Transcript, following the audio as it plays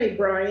Hey,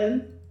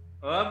 Brian.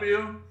 Love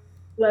you.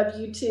 Love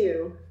you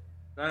too.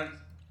 Thanks.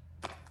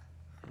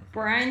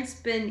 Brian's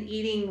been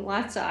eating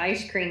lots of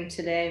ice cream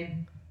today.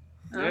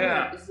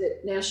 Yeah. Oh, is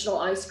it National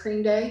Ice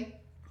Cream Day?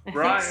 I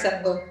Brian.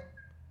 think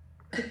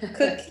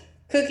so.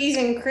 Cookies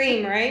and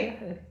cream,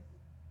 right?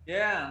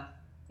 Yeah.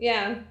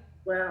 Yeah.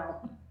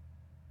 Wow.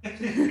 Hi,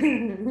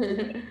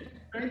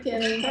 Hi,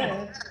 Kenny.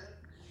 Hi.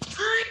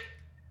 Hi.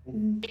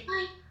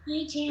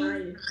 Hi,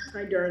 Jan.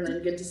 Hi,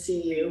 darling. Good to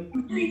see you.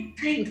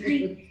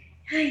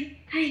 Hi.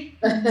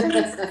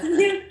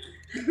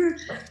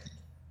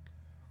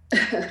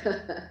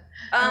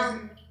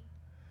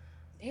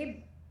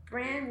 Hey,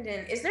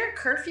 Brandon, is there a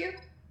curfew?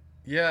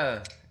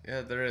 Yeah,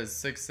 there is.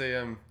 6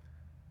 a.m.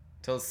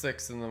 till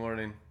 6 in the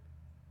morning.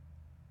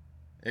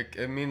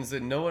 It means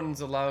that no one's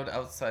allowed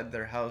outside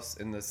their house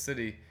in the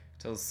city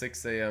till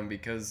 6 a.m.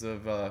 because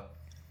of a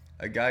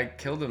guy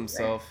killed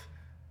himself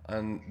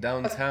on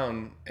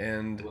downtown,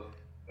 and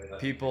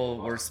people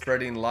were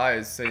spreading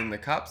lies saying the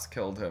cops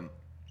killed him.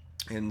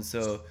 And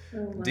so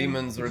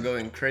demons were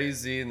going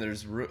crazy, and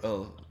there's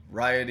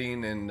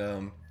rioting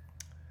and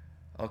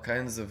all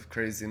kinds of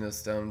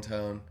craziness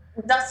downtown.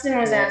 Dustin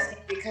was asking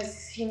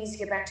because he needs to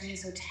get back to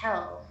his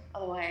hotel.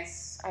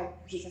 Otherwise,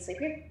 he can sleep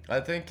here.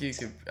 I think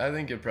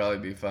you'd probably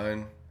be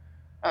fine.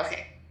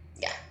 Okay.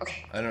 Yeah.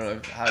 Okay. I don't know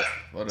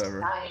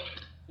whatever.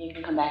 You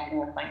can come back and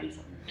we'll find you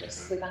something to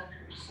sleep on.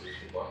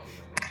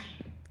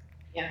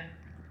 Yeah.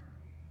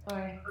 All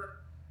right.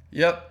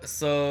 Yep.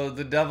 So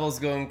the devil's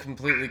going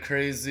completely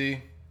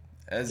crazy,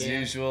 as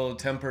usual.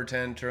 Temper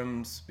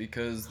tantrums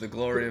because the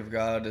glory of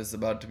God is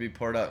about to be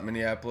poured out in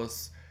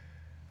Minneapolis.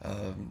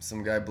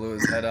 Some guy blew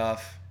his head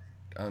off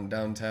on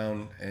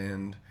downtown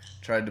and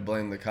tried to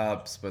blame the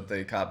cops, but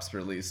the cops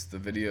released the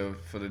video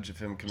footage of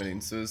him committing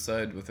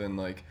suicide within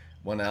like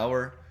 1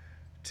 hour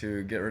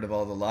to get rid of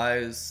all the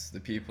lies. The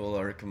people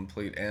are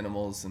complete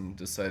animals and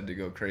decided to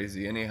go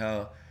crazy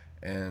anyhow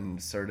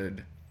and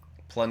started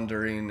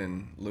plundering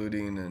and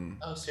looting and...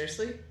 Oh,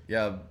 seriously?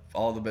 Yeah,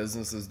 all the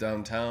businesses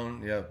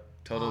downtown. Yeah,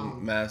 total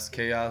mass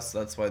chaos.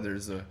 That's why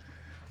there's a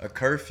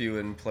curfew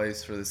in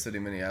place for the city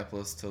of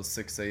Minneapolis till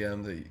 6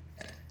 a.m.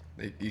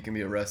 that you can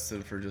be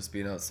arrested for just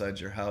being outside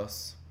your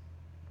house.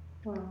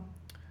 Wow.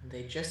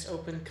 They just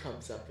opened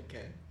Cubs up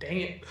again.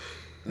 Dang it.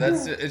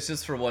 It's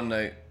just for one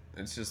night.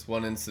 It's just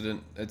one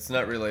incident. It's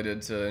not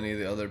related to any of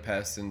the other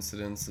past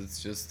incidents.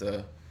 It's just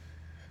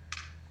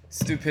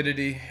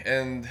stupidity.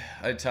 And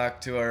I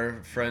talked to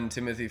our friend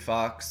Timothy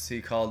Fox.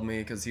 He called me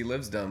because he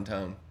lives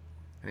downtown.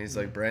 And he's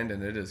like,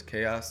 Brandon, it is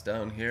chaos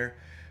down here.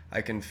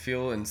 I can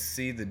feel and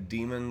see the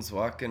demons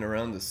walking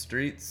around the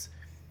streets.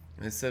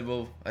 And I said,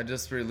 well, I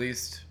just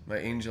released my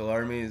angel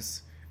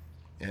armies,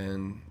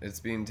 and it's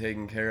being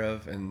taken care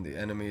of, and the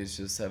enemy is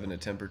just having a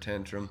temper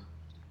tantrum.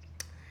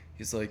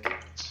 He's like,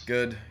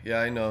 good, yeah,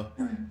 I know.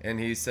 And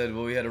he said,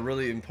 well, we had a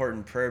really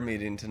important prayer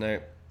meeting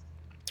tonight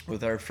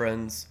with our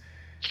friends,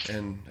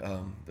 and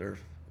they're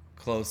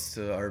close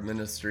to our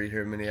ministry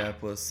here in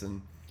Minneapolis,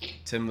 and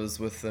Tim was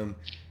with them.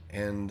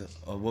 And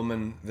a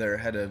woman there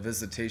had a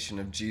visitation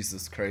of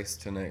Jesus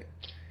Christ tonight,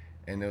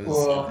 and it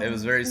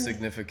was very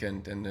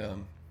significant,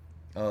 and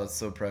it's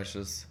so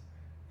precious,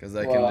 because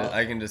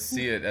I can just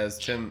see it as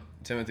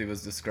Timothy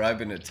was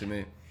describing it to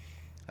me.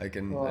 I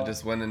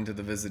just went into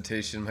the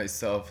visitation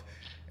myself,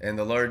 and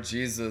the Lord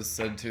Jesus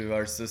said to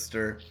our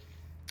sister,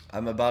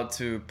 I'm about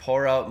to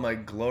pour out my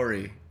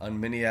glory on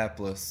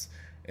Minneapolis,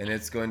 and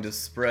it's going to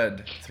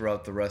spread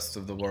throughout the rest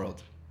of the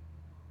world.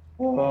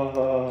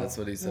 That's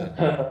what he said.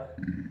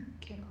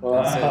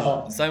 And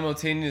so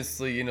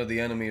simultaneously, the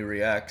enemy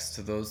reacts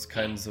to those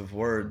kinds of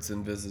words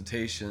and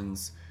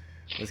visitations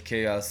with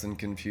chaos and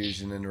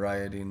confusion and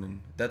rioting,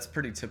 and that's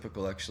pretty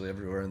typical actually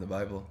everywhere in the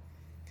Bible.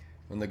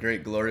 When the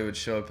great glory would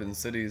show up in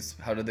cities,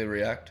 how did they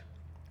react?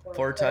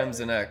 4 times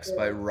in Acts,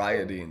 by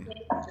rioting.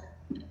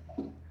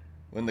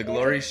 When the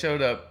glory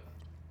showed up,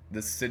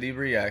 the city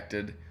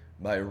reacted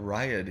by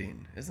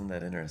rioting. Isn't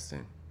that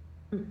interesting?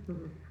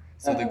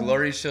 So the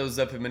glory shows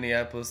up in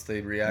Minneapolis,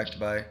 they react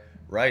by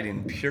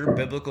rioting. Pure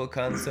biblical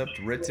concept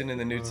written in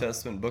the New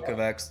Testament book of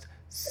Acts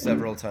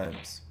several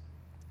times.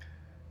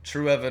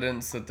 True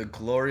evidence that the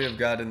glory of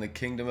God in the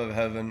kingdom of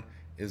heaven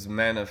is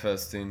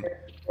manifesting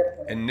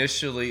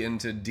initially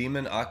into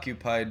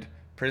demon-occupied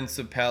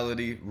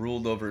principality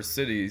ruled over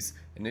cities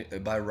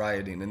by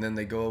rioting. And then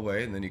they go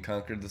away, and then he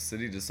conquered the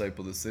city,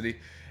 discipled the city.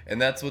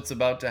 And that's what's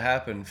about to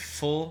happen.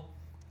 Full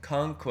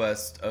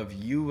conquest of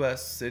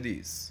U.S.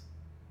 cities.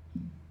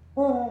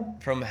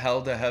 From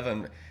hell to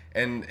heaven.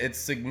 And it's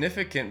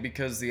significant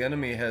because the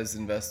enemy has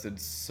invested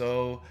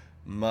so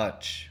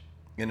much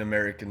in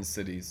American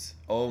cities.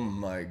 Oh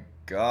my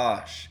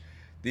gosh.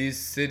 These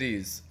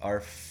cities are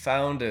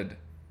founded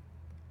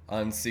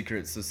on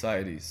secret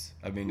societies.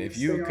 I mean, if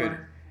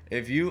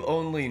you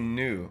only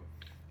knew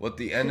what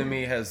the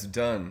enemy has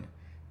done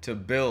to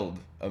build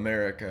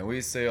America.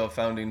 We say,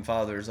 founding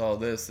fathers, all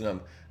this,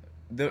 and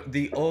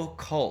the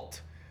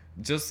occult,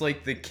 just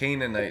like the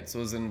Canaanites,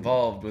 was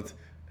involved with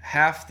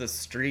half the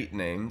street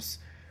names.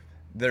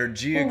 Their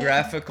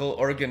geographical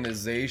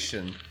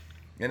organization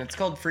And it's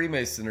called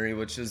Freemasonry,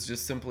 which is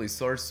just simply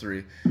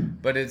sorcery.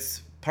 But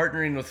it's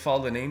partnering with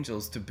fallen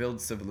angels to build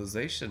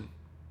civilization.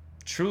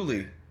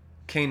 Truly,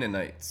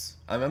 Canaanites.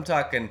 I'm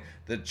talking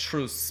the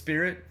true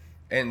spirit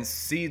and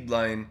seed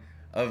line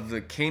of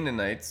the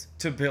Canaanites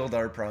to build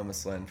our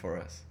promised land for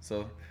us.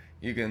 So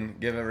you can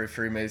give every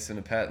Freemason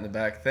a pat in the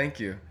back. Thank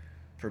you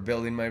for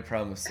building my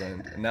promised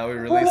land. And now we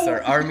release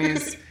our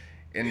armies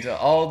into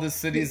all the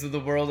cities of the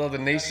world, all the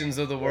nations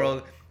of the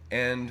world,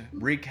 and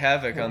wreak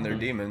havoc on their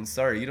demons.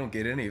 Sorry, you don't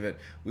get any of it.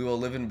 We will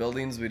live in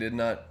buildings we did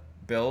not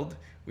build.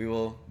 We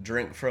will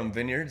drink from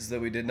vineyards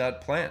that we did not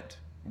plant.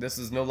 This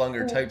is no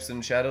longer types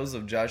and shadows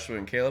of Joshua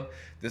and Caleb.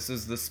 This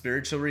is the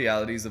spiritual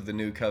realities of the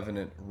new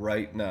covenant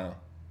right now.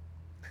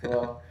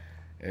 Well,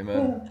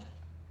 Amen.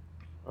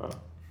 well.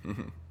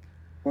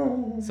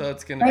 So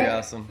it's going to be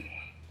awesome.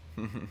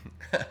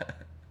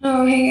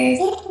 Oh, hey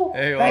guys.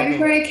 Hey, Right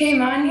before welcome. I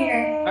came on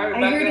here, Hi,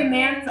 I heard Rebecca. a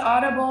man's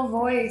audible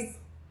voice.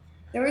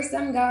 There was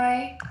some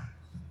guy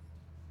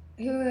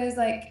who was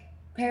like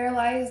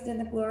paralyzed in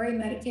the glory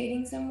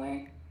meditating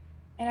somewhere.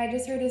 And I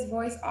just heard his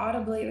voice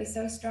audibly. It was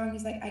so strong.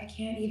 He's like, I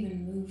can't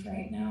even move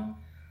right now.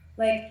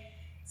 Like,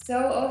 so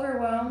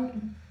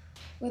overwhelmed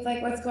with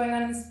like what's going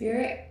on in the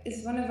spirit.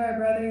 It's one of our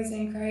brothers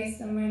in Christ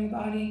somewhere in the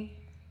body.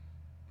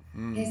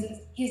 I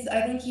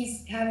think he's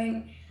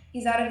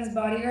out of his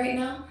body right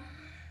now.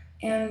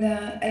 And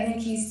I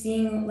think he's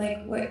seeing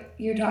like what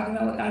you're talking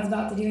about, what God's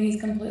about to do, and he's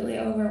completely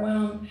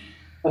overwhelmed.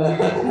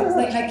 It's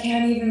like, I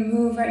can't even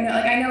move right now.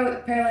 Like, I know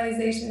with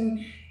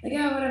paralyzation, like,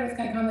 yeah, whatever, it's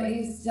kind of common, but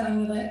he's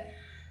telling me that,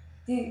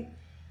 dude,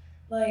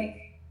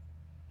 like,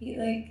 he,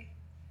 like,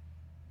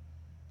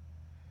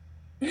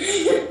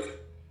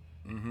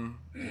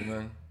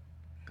 Amen.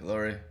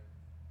 Glory.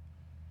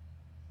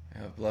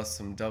 Yeah, bless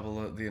him.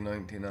 Double the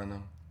anointing on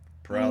him.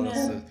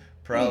 Paralysis. Amen.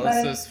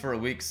 Paralysis for a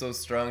week so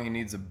strong he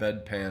needs a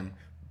bedpan.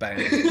 Bang.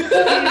 If you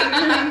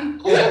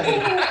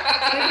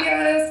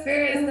have the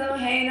spirit still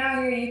hanging out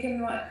here, you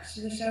can watch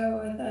the show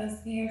with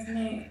us here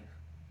tonight.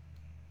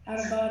 Out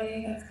of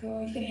body, that's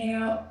cool. You can hang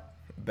out.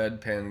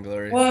 Bedpan,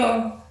 Glory.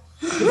 Whoa.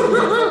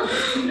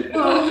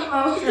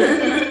 Whoa.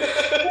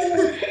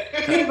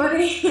 Hey,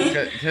 buddy.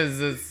 Because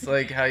it's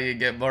like how you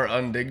get more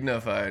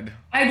undignified.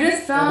 I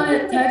just felt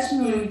it touch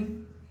me.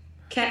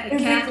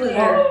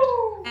 Catheter.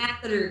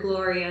 Catheter,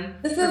 Gloria.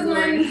 This For is my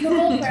Gloria.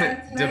 little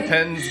friend tonight.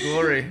 Depends,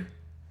 Glory.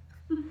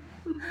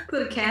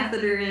 Put a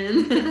catheter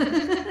in.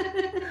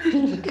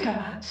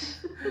 Gosh.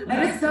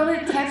 I just felt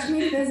it touch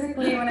me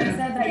physically when I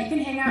said that. You can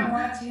hang out and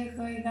watch it.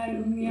 So that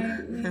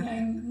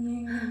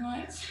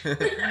watch.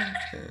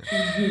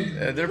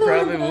 There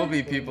probably will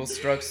be people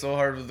struck so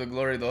hard with the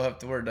glory they'll have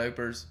to wear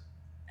diapers.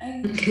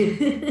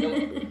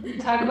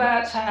 Talk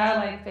about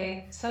childlike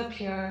faith. So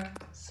pure.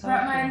 So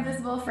Brought my pure.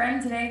 invisible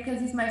friend today because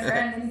he's my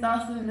friend and he's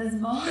also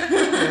invisible.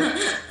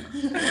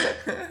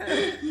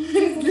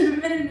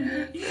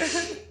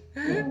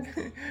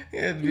 You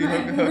had to be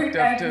hooked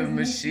up to a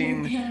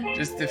machine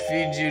just to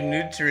feed you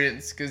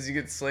nutrients because you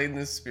get slain in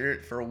the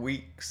spirit for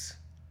weeks.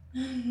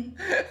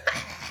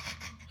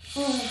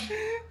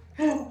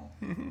 Oh,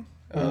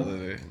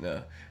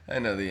 no. I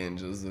know the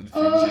angels would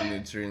feed you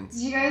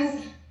nutrients. Do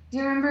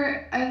you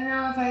remember, I don't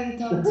know if I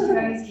told you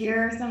guys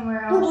here or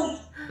somewhere else,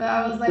 but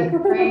I was like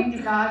praying to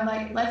God,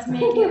 like, let's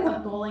make it a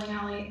bowling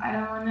alley. I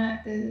don't want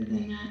to,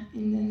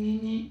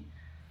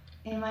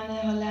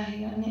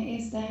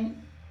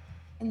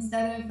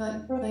 instead of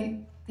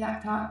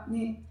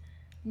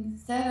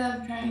instead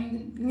of trying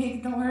to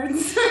make the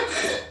words,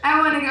 I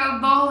want to go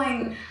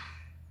bowling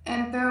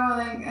and throw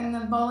like in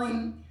the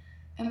bowling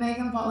and make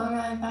them fall over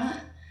like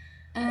that.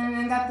 And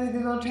then I got the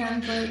Google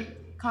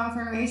Translate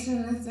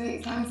confirmation this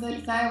week, so I'm so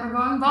excited. We're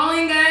going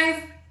bowling,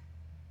 guys.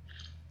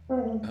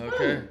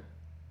 Okay.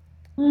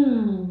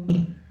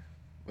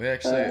 We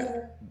actually,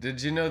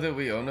 did you know that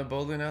we own a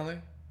bowling alley?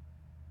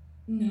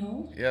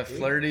 No. Yeah,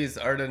 Flirty's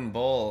Arden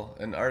Bowl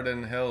in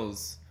Arden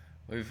Hills.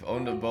 We've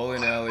owned a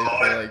bowling alley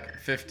for like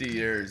 50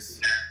 years.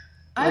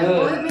 I've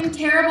always been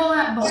terrible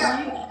at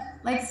bowling.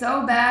 Like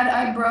so bad,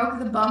 I broke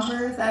the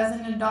bumpers as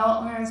an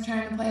adult when I was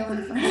trying to play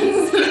with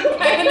friends.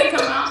 I had to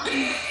come out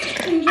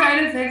and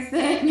try to fix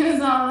it. And it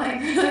was all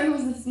like, it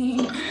was a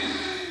scene.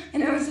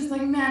 And it was just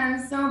like, man,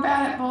 I'm so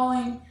bad at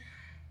bowling.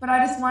 But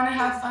I just want to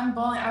have fun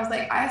bowling. I was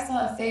like, I still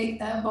have faith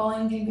that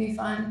bowling can be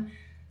fun.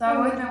 So I've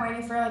always been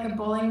waiting for like a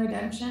bowling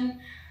redemption.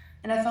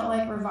 And I felt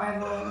like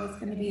revival was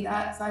going to be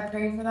that. So I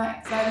prayed for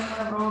that because I just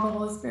want to roll the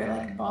Holy Spirit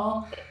like a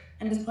ball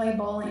and just play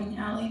bowling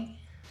alley.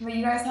 But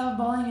you guys have a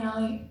bowling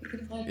alley. You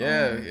could play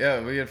bowling.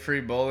 Yeah, we get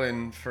free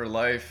bowling for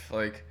life.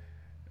 Like,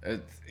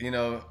 it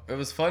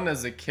was fun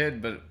as a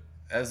kid, but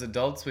as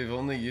adults, we've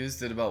only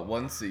used it about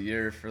once a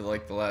year for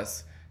like the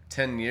last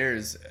 10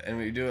 years. And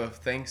we do a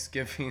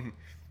Thanksgiving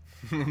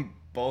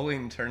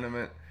bowling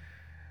tournament.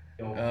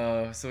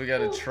 So we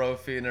got a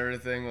trophy and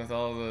everything with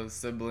all the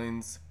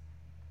siblings.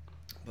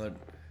 But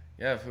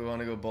yeah, if we want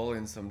to go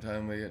bowling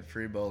sometime, we get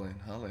free bowling.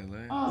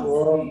 Hallelujah.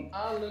 Oh, sweet.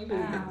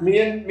 Hallelujah. Me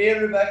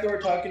and Rebecca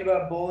were talking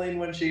about bowling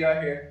when she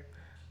got here.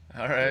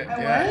 All right.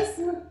 I Yeah.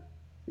 was?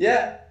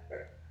 Yeah.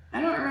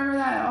 I don't remember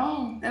that at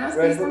all. There must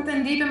Right, be but-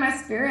 something deep in my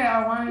spirit.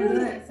 I want to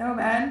do it so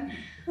bad.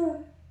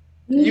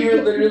 You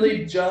were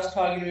literally just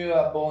talking to me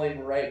about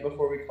bowling right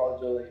before we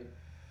called Jolene.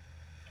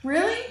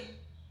 Really?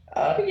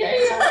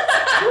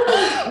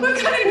 Yeah. What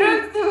kind of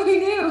drugs do we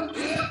do?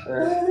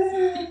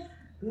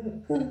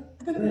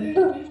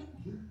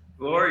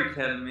 Glory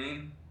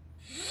ketamine.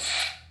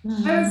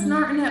 I was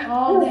snorting it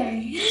all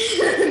day.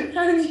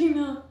 How did you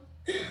know?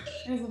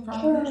 There's a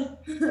problem.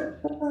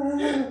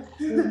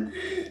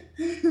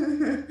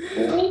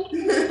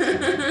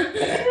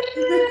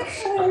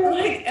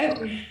 Like,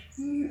 Glory.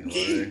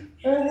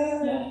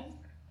 yeah,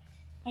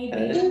 I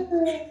did.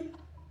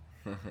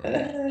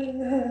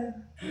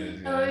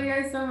 I love you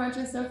guys so much.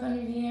 It's so fun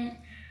to be here.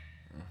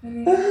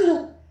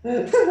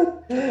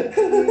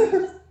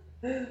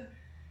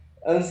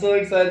 I'm so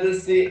excited to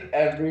see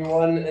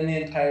everyone in the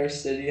entire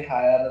city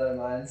high out of their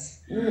minds.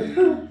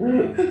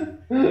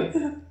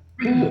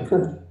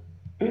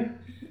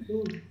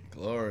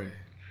 Glory.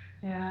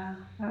 Yeah,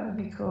 that would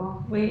be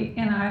cool. We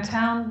in our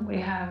town we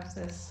have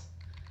this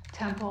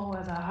temple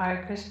where the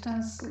Hare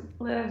Krishnas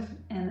live,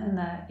 and in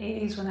the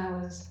 80s when I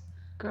was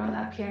growing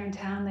up here in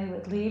town, they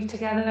would leave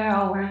together,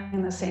 all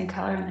wearing the same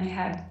color, and they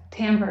had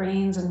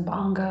tambourines and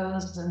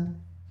bongos, and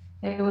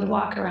they would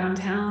walk around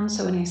town.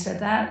 So when you said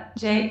that,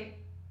 Jake,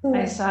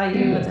 I saw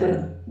you with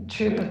a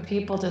troop of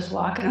people just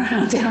walking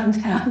around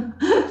downtown,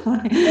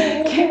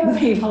 getting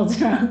people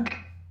drunk.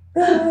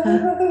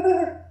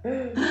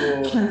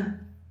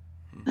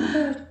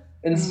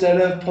 Instead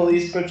of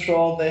police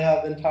patrol, they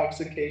have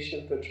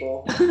intoxication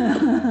patrol.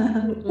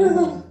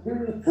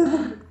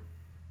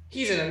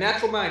 He's in a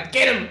natural mind.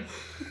 Get him!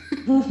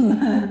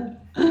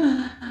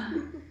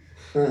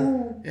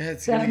 Yeah,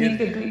 it's gonna Stephanie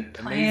get could be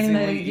playing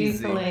the amazingly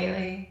easy.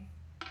 ukulele.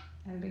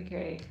 That'd be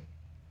great.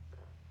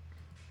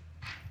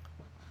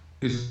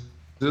 Is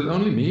it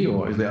only me,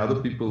 or is there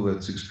other people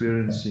that's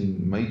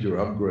experiencing major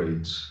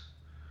upgrades?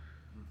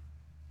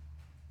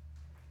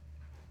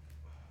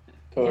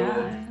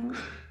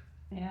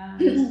 Yeah,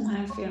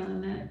 I'm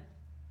feeling it.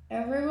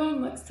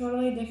 Everyone looks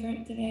totally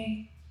different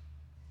today.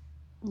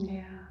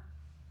 Yeah.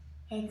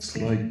 It's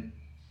It's like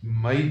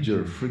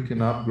major freaking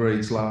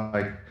upgrades,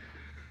 like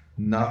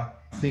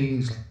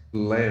nothing's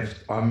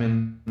left. I'm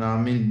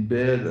in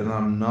bed and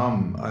I'm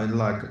numb. I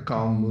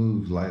can't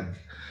move, like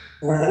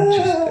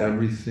just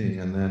everything.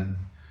 And then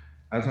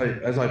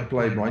as I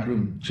play Bright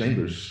Room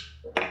Chambers,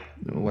 you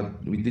know,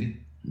 what we did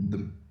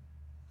the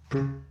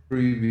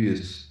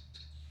previous,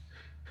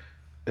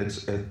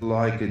 it's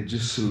like it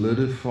just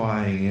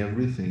solidifying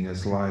everything.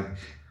 It's like,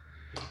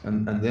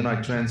 and then I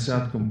trance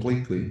out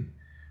completely.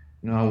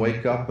 You know, I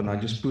wake up and I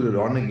just put it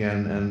on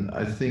again, and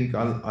I think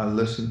I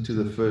listened to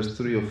the first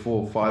 3 or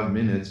 4 or 5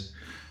 minutes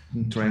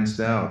and tranced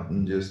out,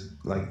 and just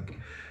like,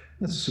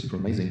 that's super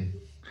amazing.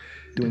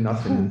 Doing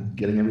nothing and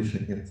getting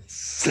everything. It's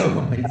so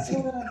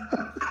amazing.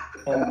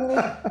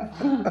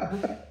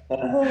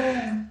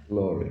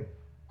 Glory.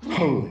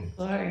 Holy.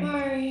 Glory.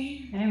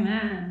 Sorry.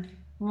 Amen.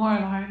 More,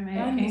 Lord,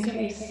 may I'm it just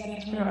increase gonna take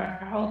it through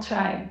our whole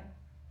tribe.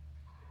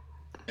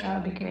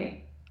 That would be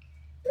great.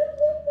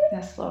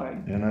 Yes,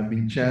 Lord. And I've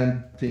been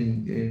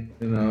chanting,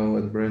 you know,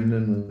 what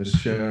Brendan was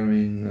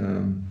sharing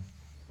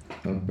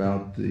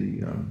about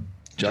the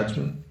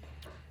judgment.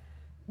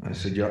 I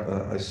said,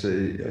 I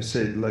say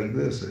it like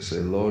this. I say,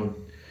 Lord,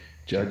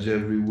 judge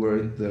every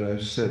word that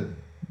I've said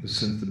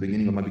since the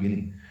beginning of my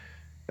beginning.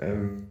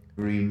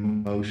 Every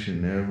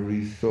emotion,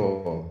 every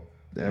thought,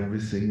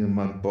 everything in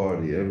my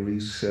body, every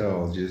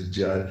cell, just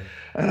judge.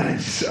 And I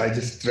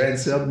just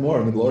trance out more,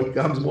 and the Lord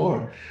comes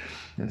more.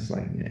 And it's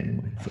like, yeah,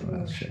 anyway, so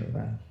I'll share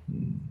that.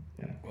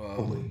 Yeah. Wow.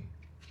 Holy.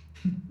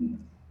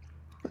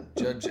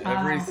 Judge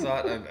every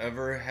thought I've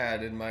ever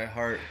had in my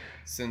heart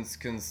since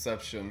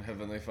conception,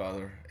 Heavenly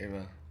Father.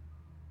 Amen.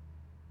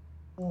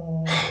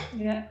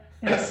 Yeah.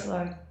 Yes,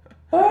 Lord.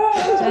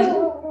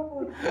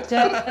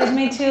 Judge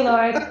me too,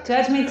 Lord.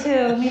 Judge me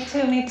too. Me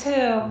too. Me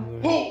too.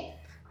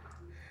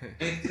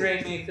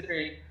 Me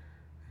three.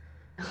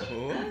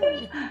 Oh.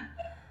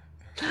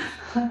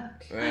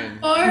 Man,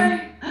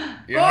 Or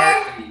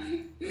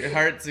your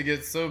heart to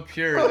get so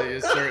pure that you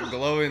start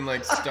glowing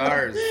like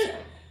stars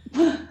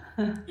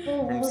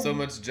from so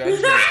much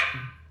judgment.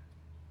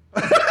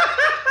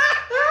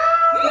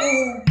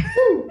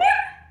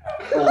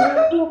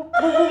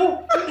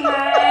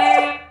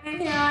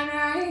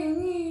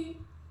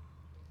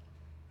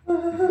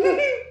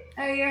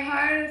 Your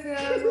heart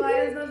feels light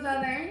as a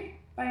feather.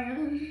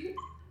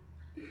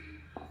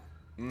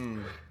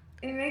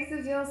 It makes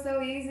it feel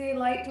so easy,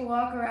 light to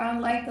walk around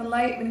like the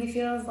light when you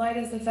feel as light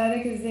as a feather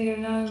because they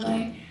don't know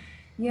like,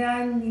 you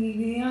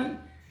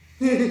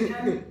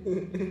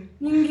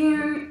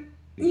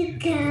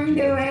can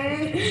do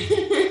it.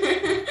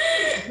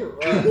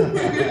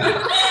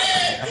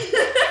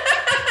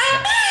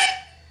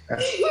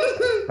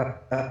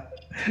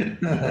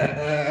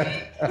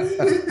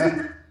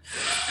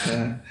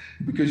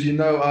 Because you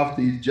know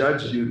after he's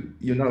judged you,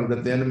 you know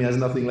that the enemy has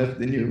nothing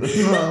left in you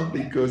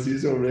because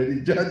he's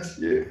already judged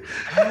you.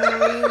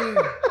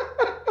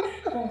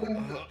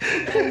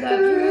 And the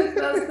truth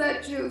will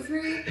set you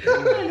free.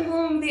 And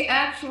whom the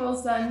actual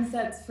Son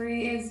sets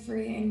free is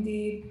free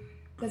indeed.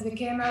 Because we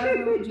came out of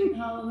religion.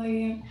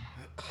 Hallelujah.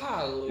 Praise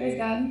Hallelujah.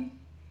 God.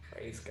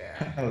 Praise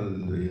God.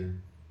 Hallelujah.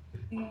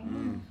 Yeah.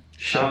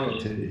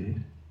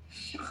 Shakati.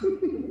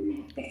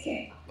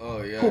 Okay.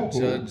 Oh yeah,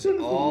 judge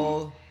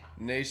all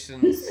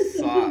nations'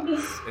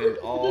 thoughts and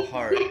all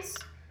hearts.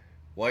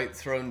 White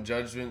throne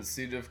judgment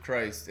seat of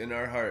Christ in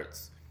our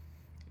hearts.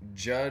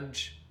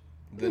 Judge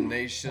the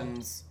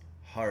nations'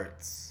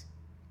 hearts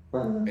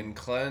and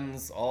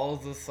cleanse all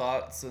the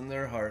thoughts in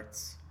their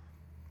hearts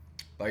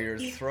by your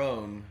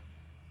throne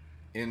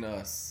in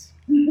us.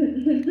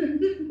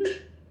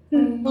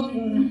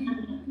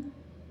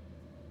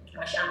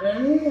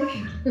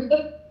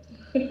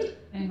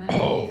 Amen.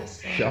 Oh,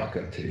 Yes, Lord.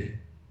 Shakati.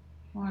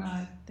 Lord,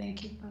 I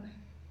thank you, Father.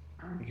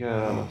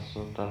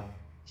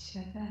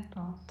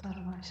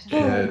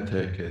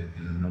 Teke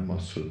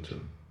namasuta.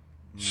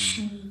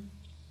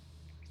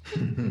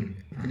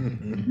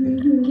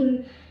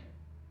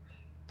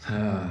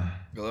 Ah,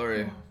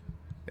 Glory.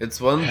 It's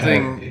one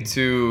thing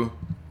to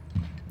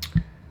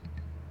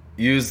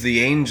use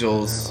the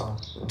angels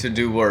to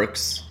do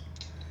works,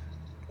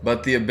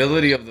 but the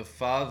ability of the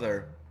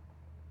Father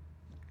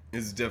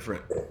is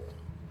different.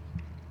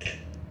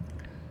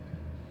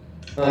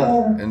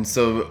 And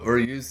so we're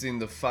using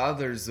the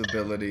Father's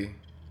ability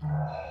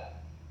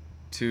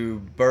to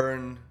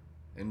burn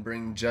and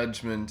bring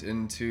judgment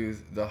into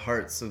the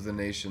hearts of the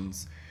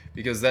nations,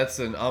 because that's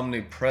an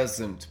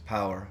omnipresent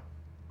power.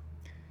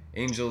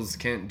 Angels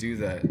can't do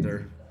that.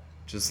 They're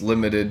just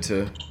limited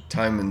to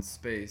time and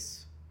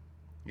space,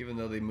 even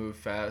though they move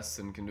fast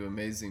and can do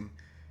amazing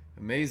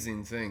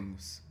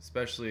things,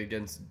 especially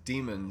against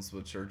demons,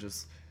 which are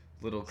just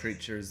little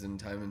creatures in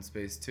time and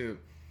space too.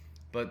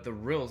 But the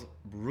real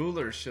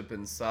rulership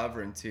and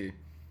sovereignty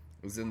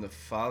is in the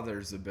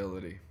Father's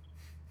ability.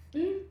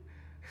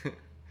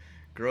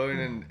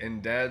 Growing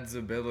in Dad's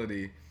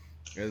ability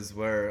is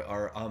where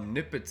our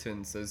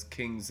omnipotence as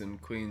kings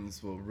and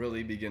queens will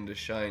really begin to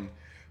shine,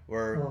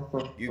 where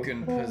you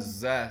can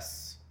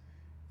possess,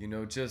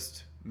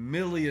 just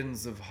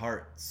millions of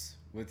hearts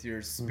with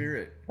your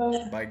spirit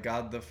by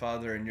God the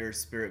Father and your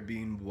spirit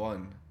being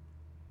one,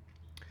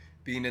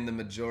 being in the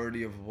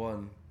majority of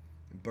one,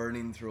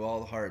 burning through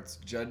all hearts,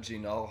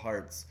 judging all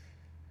hearts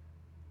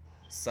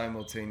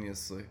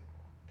simultaneously.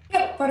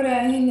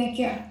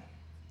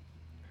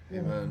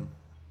 Amen.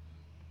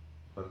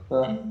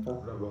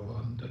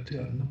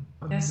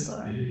 Yes,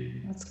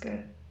 Lord. That's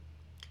good.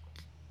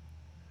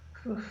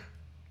 Whew.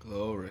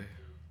 Glory.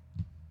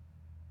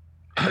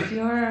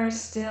 Purer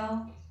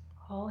still,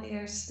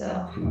 holier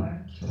still,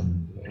 Lord.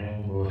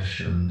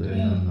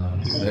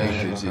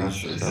 Thank you,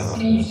 Jesus.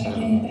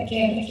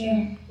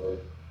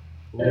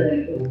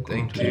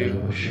 Thank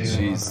you,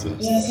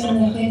 Jesus.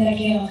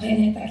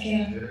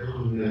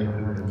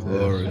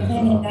 Glory.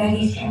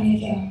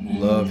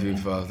 Love you,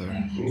 Father.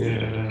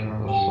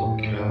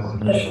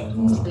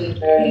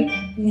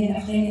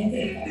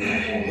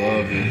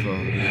 Love you,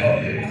 Father.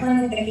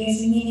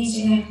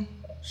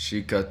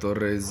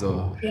 Shikatorezo.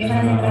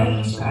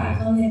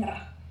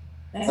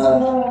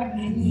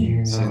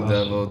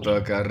 Sindavota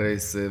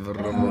karese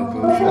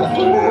vromoko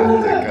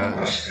fokorateka.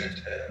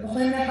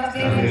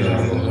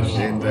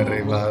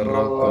 Sindariva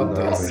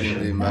rokota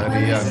sindi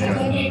mariaka.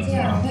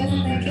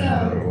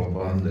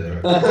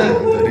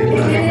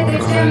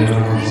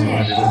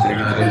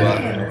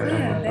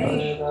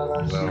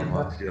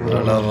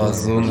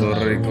 Alavazundo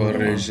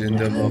ricorre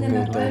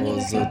shindamokuto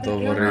vozoto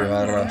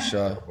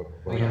varivarasha.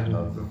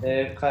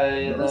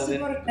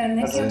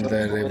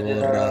 Sindari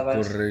vorra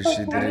curre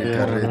shidri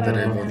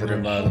carridre vodre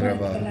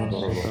madrava.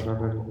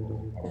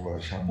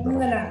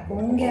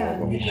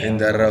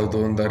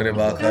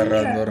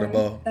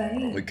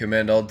 We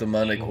command all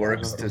demonic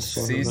works to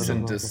cease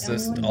and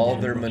desist all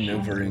their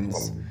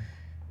maneuverings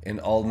in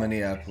all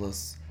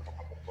Minneapolis.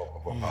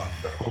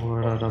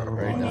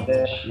 Right now.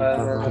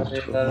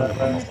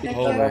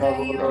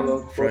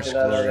 Holy, fresh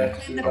glory,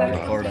 be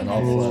poured on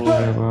all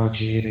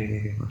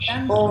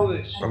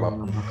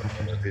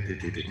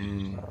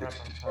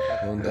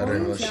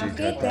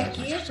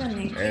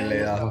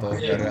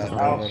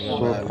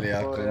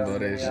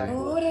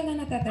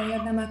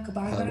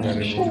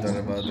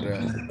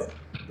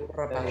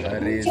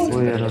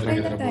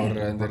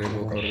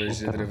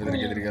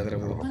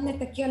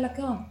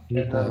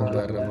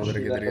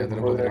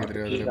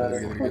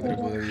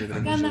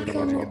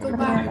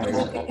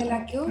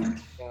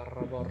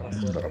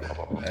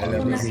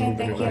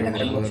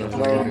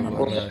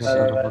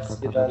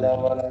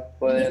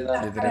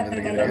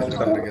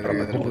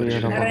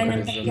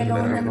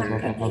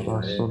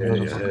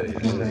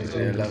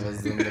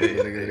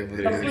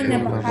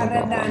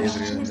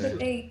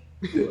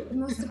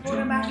Måste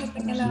våra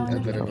bästa kalla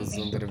Adara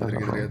bazundara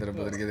badrigidri adara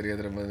badrigidri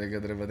adara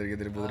badrigidri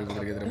badrigidri budri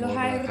badrigidri Lo borra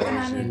hai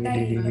karashi. rotana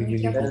dai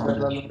mica fu.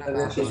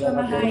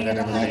 Sono hai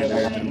Adara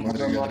badrigidri adara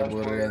badrigidri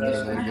borra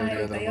adara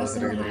badrigidri adara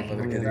badrigidri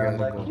badrigidri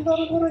adara bo.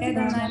 E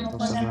da mai mo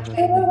pone.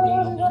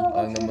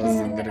 Anna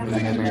bazundara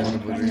badrigidri adara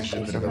badrigidri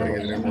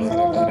badrigidri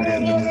borra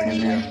badrigidri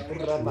badrigidri.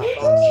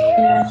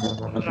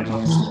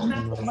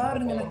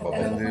 Barne la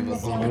Andare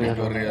bazundara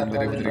borra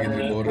andare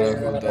badrigidri borra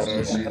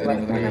karashi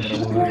adara badrigidri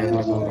borra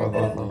adara borra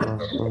borra.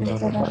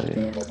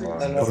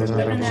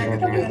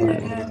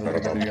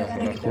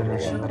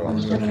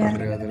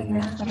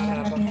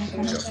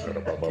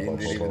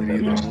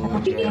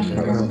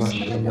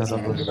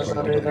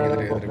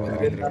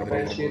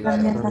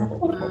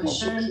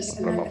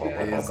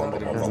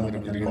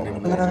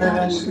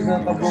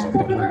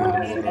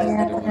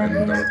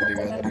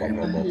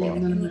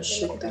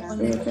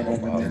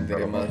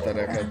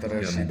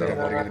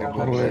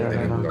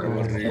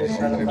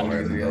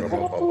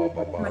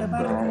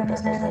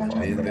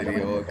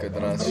 Interior che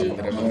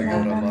trascendere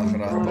la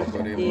mahrata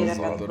con i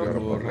musotore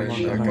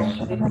burrendaka.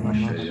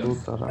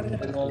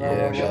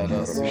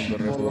 Yegara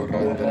sundere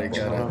burrendere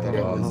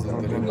carattere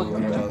musotore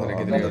burrendere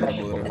che deve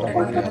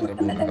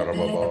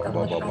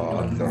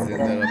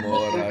Zindere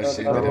mora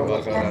scendere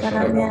bakara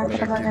tare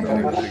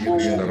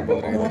burrendere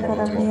kindere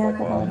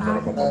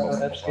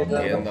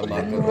Yenda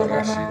mata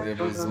tara scendere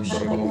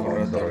musotore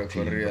burrendere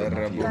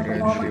corriere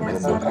burrendere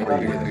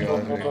musotore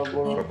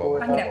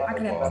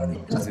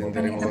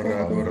Zindere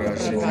mora burra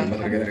scendere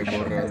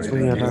burrendere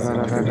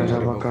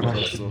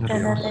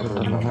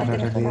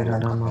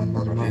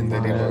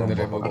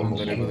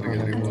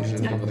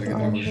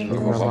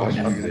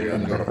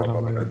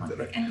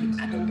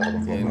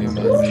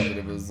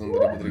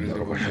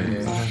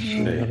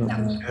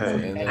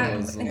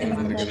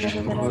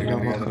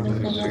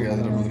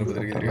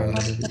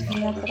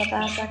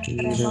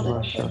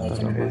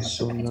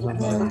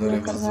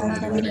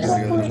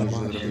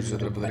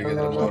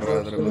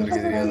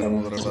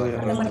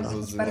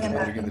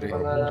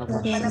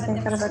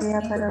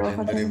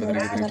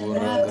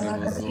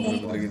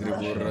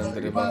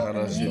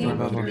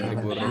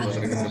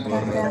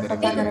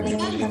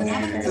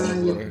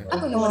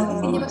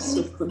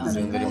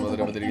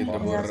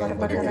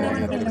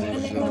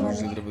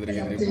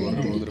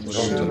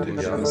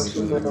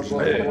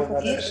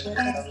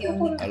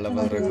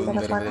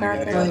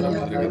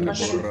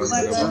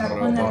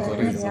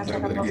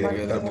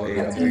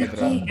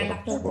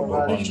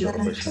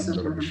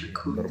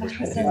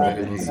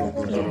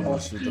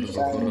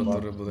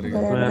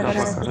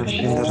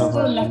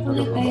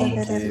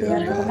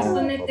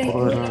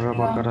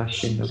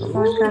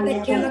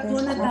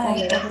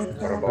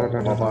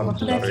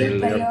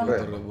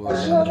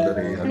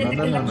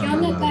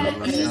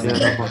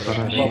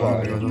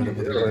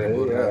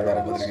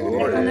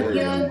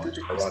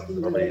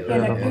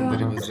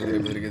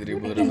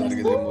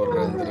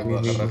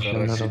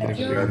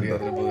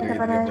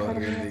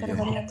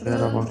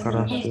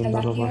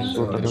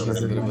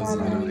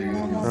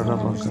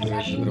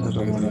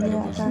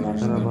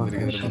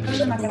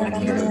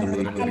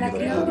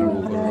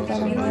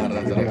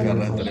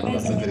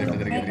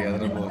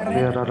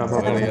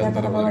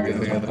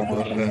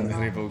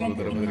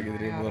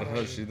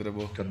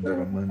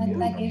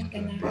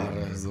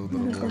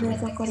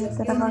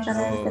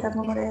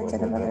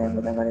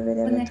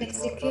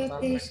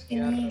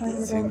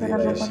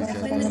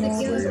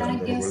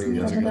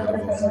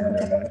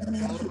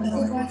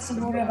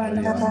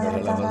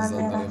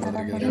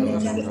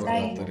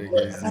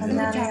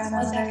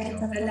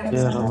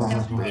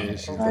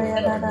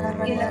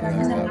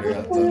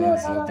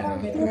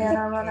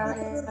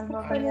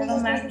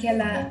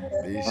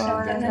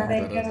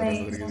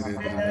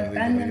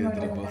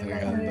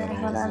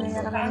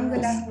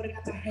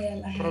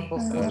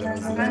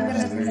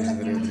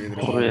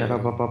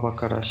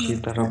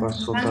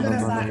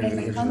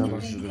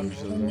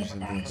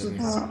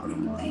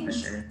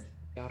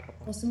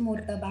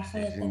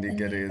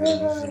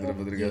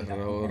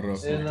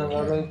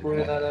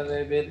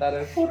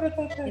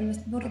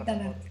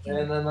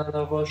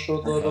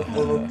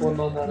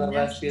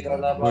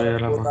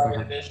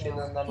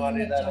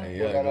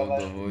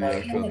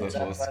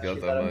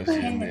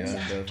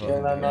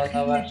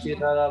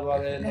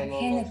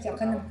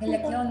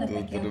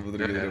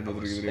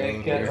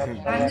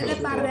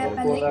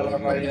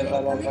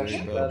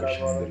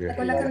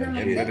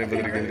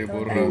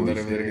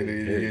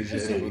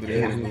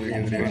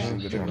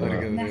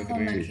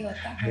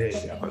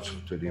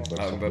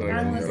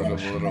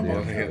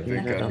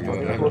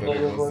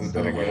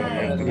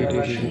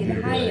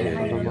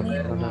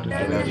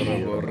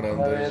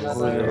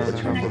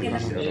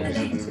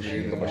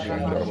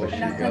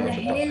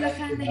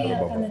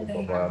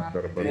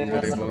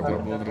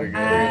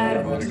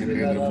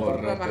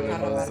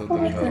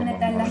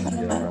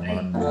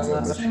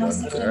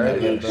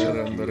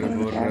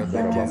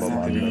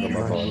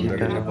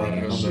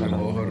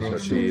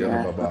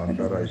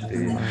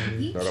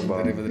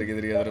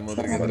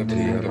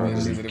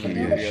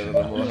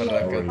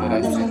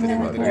Glory.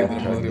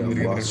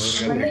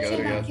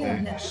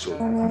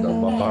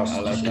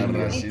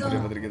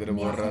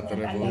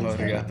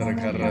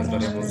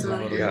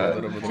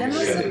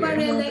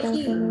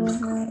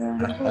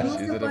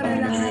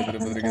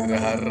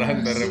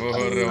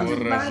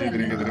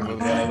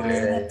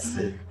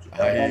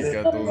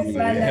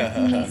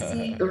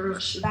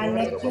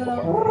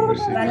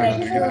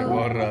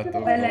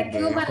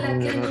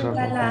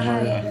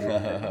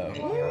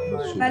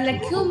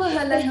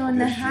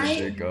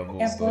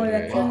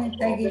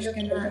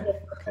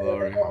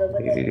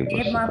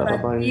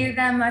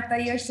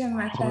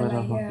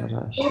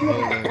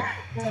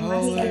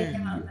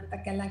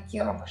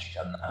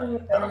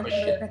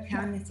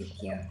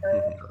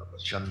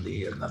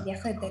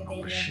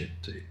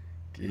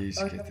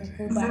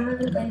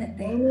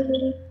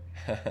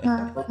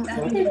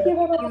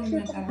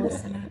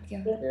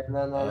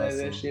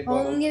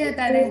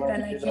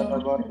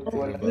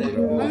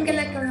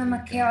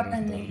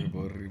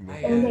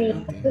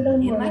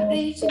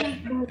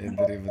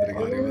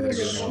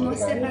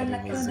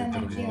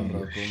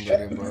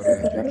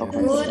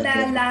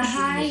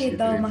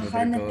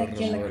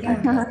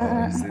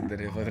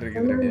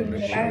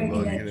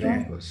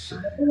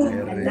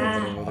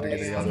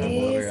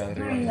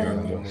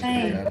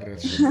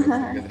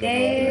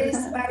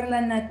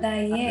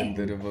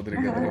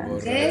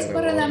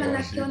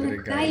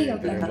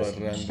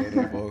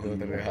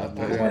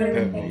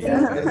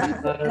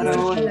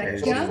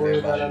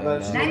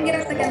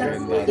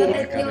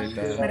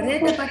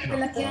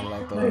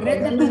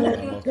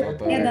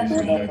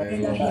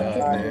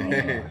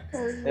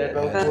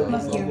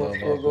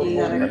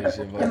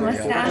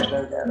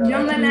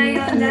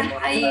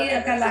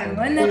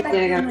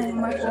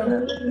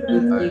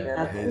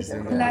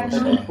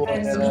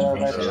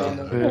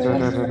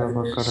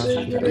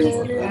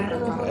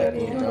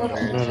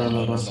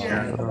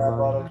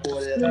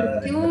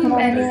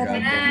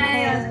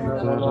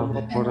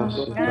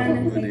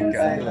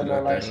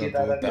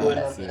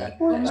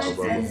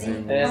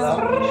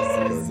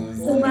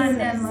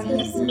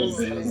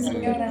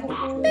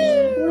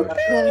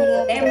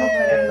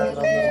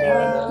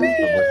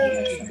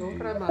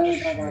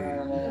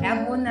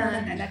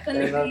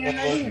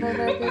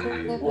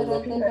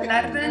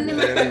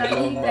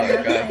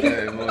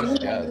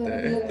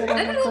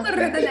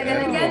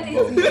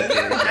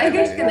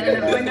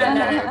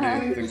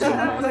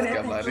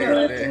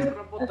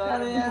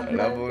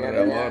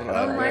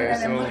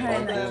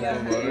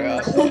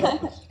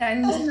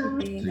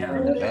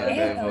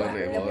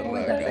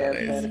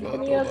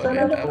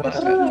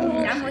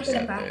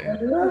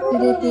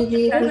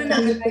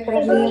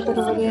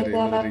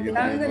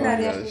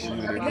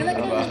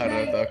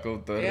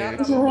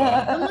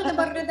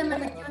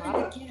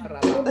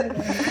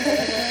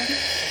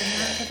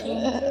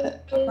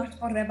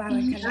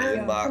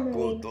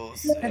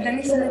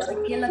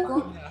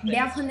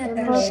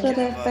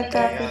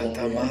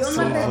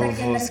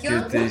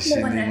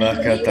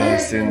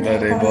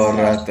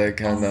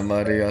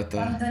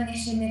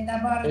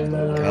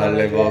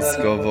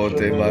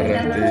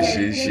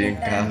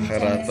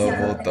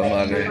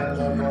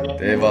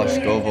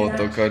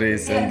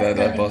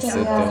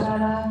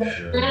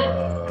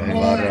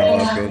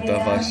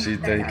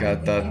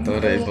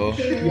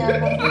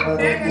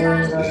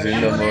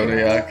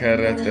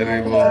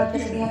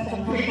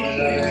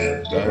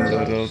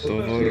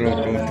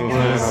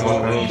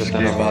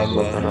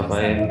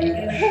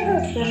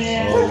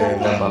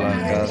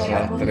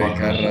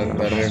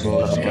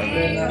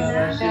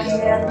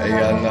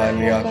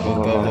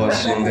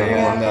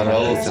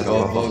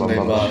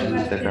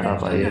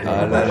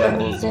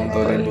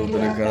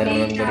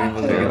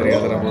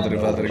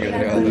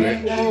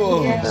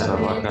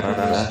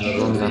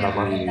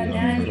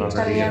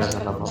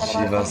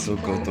 Shiva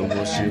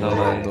Sukoto Shiva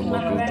Mando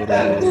Mokoto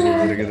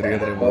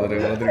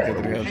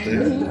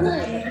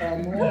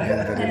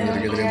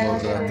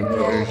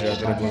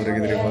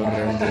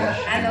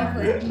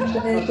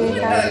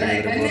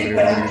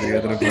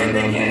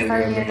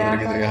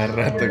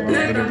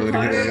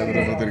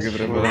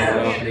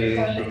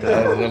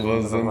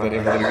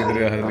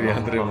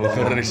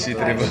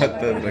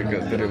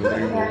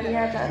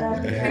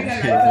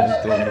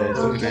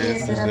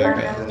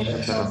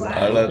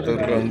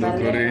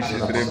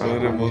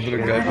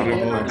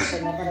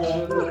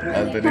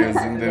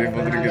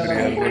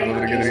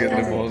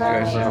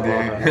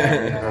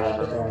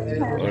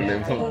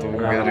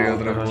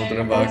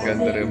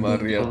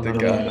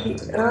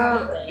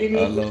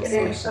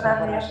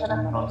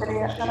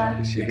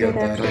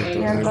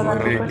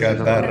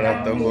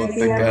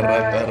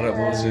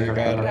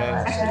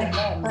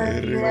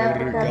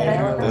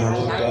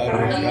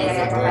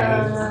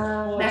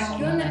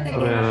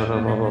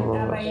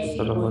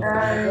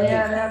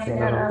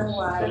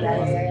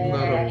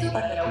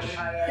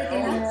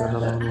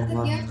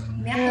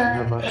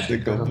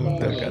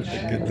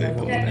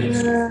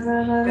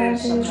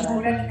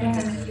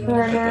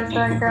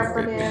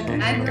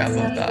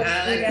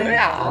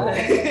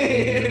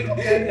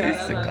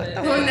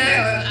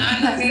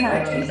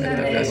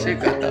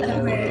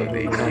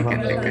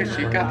shika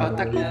shika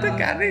bata kuta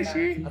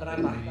kareshi.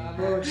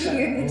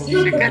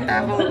 Shika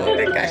tamo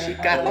boteka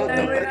shika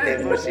hoto bote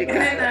bo shika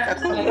bata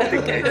kuta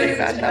kete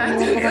bata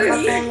bukere.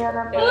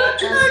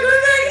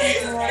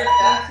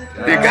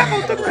 Deka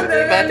hoto kuta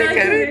bata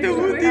kere to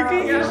buti ki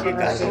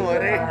shika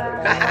tore.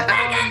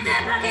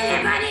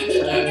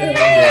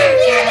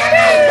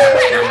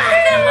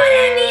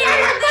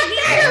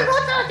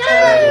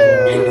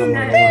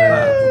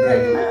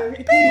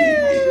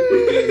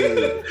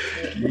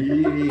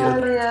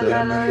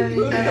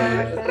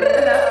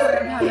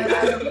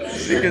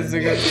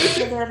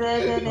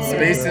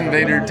 Space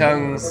Invader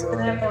tongues.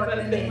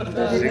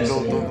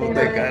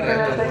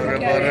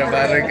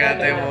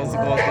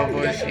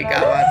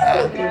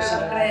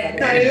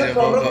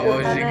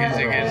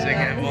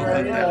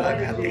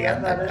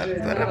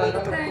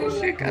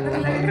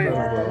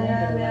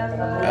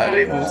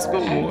 Ari busco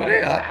more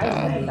ata.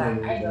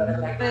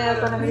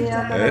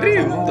 Ari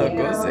undo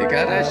cose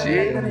karashi.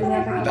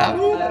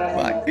 Dabu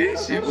baki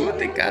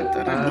shibuti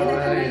katora.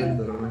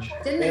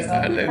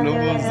 Ale lo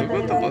bozo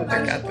goto bote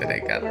katere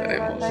katere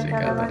moshi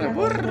katere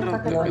burro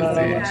to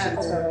così.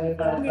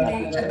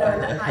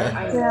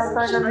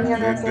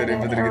 Dere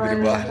pedre che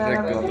bahra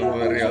koto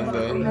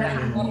boriondo.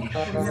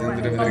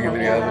 Sindre pedre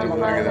che adro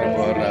pedre che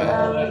borra.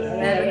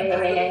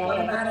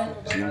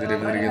 Sindre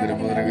pedre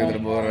che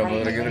borra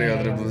pedre che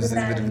adro pedre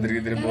sindre pedre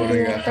che borra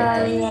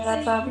gata.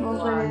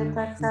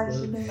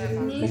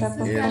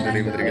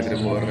 Sindre pedre che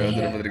borra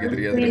adro pedre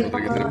che adro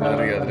pedre che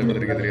borra adro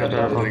pedre che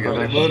adro pedre che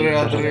borra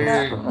adro.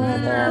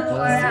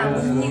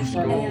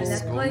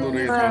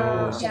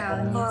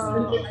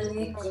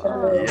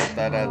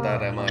 Yatara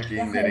tara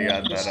makinderi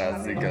yatara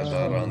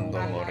zikatarando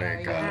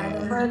moreka.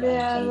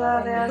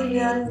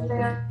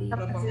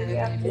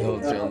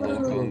 Dolciando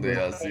conde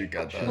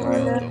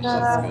asikatarando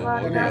masco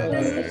moriate.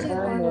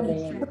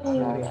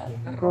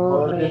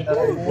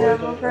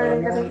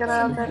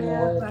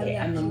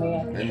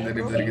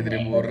 Endere pedre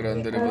burra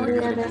andere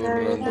pedre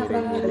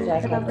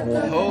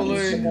burra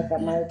holy.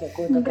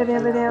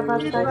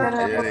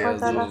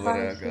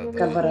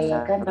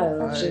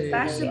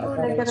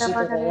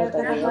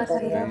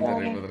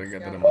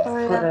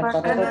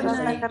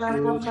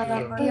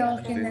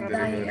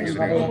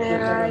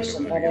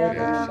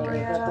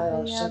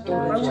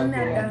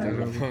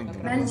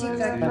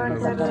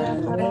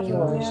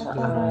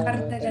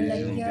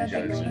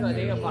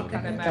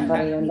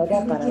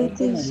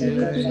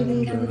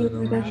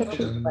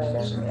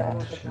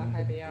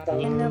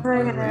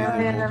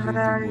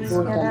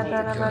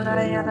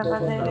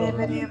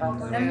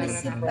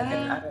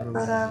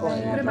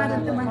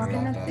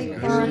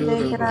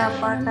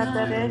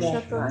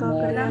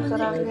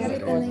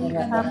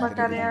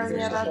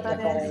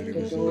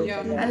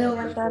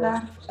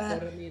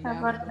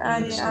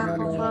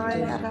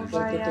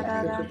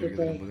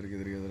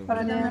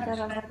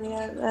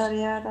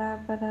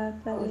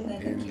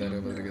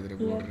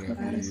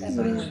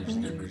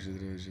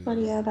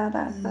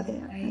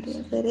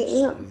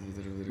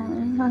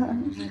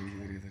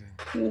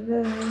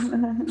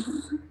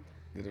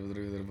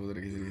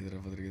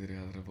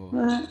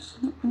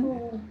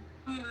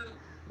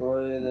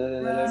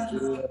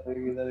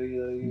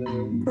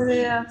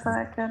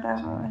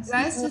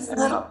 Guys just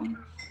like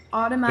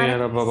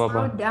automatically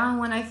slowed down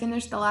when I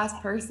finished the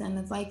last person.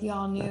 It's like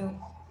y'all knew.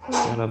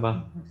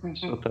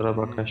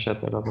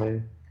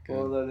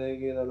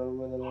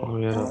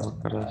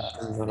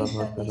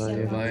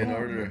 Divine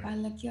order. I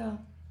like y'all.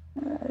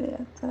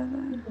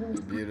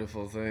 A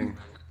beautiful thing.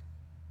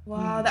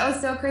 Wow, that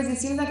was so crazy. As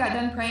soon as I got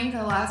done praying for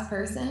the last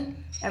person,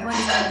 everyone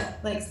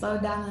just like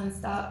slowed down and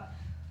stopped.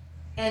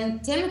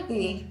 And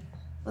Timothy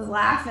was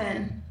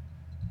laughing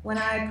when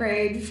I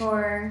prayed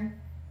for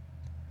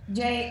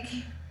Jake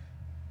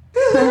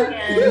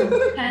and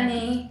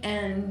Penny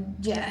and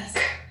Jess.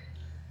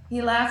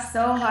 He laughed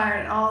so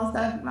hard at all the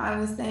stuff I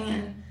was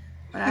saying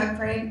when I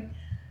prayed,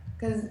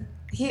 because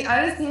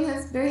I just seen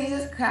his spirit. He's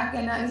just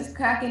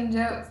cracking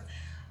jokes.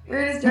 We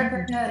were just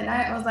joking the other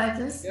night. I was like,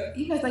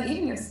 you guys, like,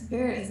 even your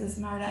spirit is a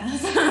smart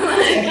ass.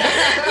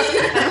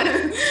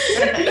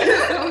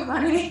 It's so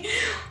funny.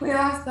 We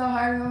laughed so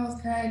hard, we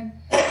almost cried.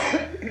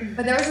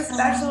 But there was a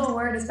special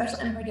word, a special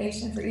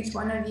invitation for each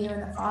one of you,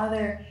 and the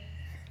Father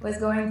was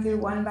going through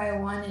one by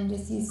one, and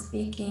just he's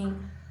speaking.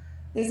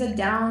 There's a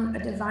divine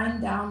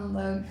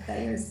download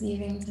that you're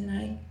receiving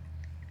tonight.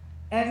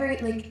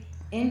 Every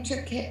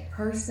intricate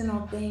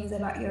personal things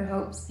about your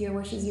hopes, your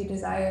wishes, your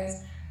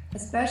desires,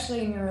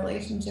 especially in your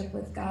relationship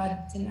with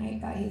God tonight,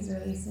 that he's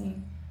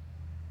releasing.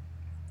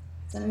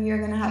 Some of you are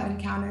going to have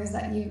encounters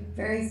that you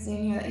very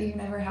soon here that you've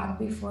never had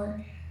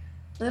before.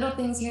 Little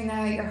things here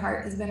now that your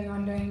heart has been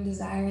wondering,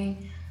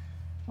 desiring.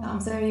 Some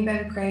of you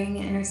have been praying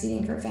and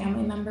interceding for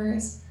family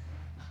members.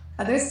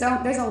 There's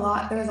a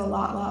lot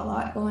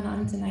going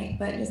on tonight,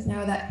 but just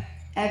know that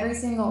every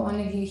single one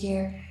of you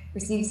here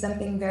received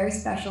something very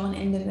special and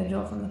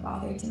individual from the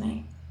Father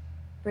tonight,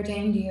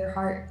 pertaining to your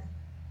heart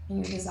and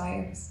your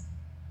desires.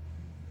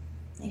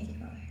 Thank you,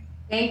 Father.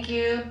 Thank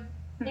you.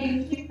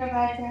 Thank you,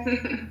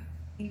 Rebecca.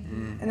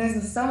 Mm. And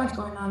there's so much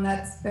going on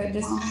that's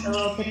just a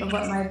little tip of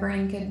what my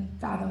brain could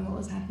fathom what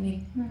was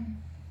happening.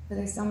 But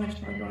there's so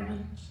much more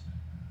going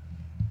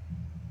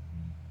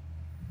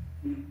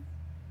on.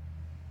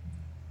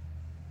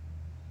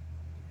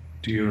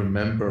 Do you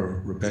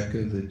remember,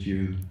 Rebecca, that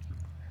you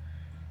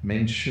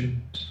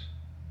mentioned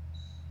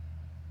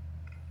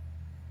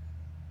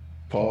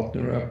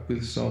partner up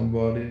with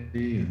somebody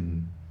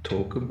and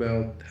talk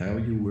about how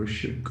you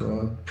worship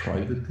God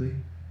privately?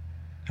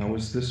 How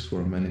is this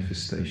for a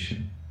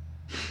manifestation?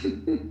 Oh,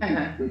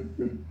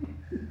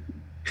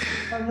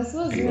 this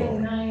was really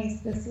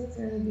nice. This was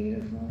really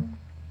beautiful.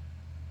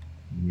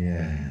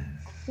 Yes,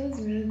 This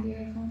was really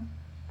beautiful.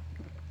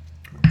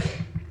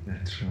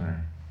 that's right.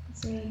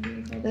 It's really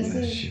beautiful. This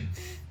Bless is you.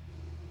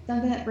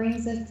 something that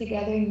brings us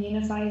together and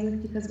unifies us,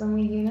 because when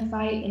we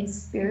unify in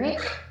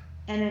spirit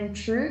and in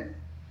truth,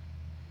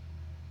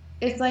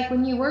 it's like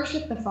when you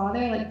worship the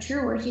Father, like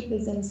true worship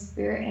is in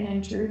spirit and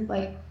in truth.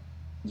 Like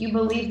you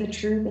believe the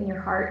truth in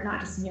your heart,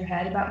 not just in your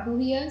head about who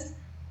He is.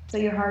 So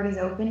your heart is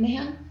open to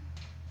Him.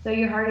 So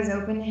your heart is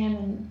open to Him,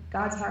 and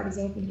God's heart is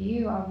open to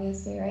you,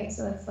 obviously, right?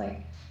 So it's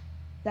like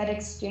that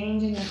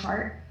exchange in your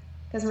heart.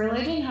 Because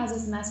religion has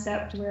us messed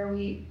up to where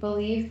we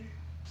believe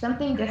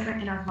something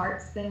different in our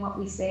hearts than what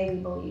we say we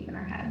believe in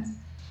our heads.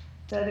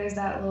 So there's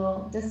that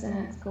little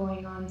dissonance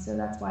going on. So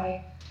that's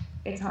why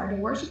it's hard to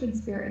worship in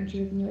spirit and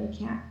truth, and you really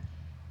can't.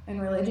 In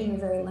religion, you're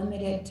very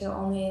limited to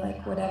only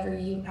like whatever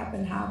you happen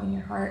to have in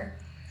your heart.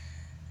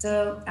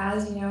 So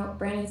as you know,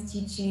 Brandon's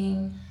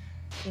teaching,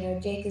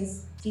 Jake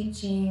is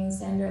teaching,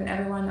 Sandra and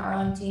everyone, our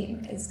own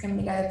team is coming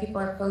together. People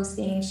are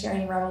posting and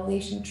sharing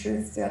revelation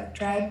truth throughout the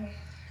tribe.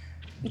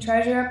 You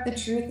treasure up the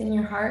truth in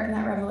your heart and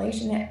that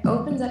revelation. It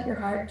opens up your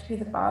heart to who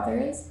the Father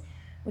is,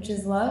 which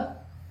is love.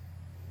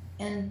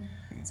 And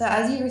so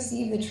as you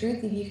receive the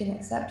truth, if you can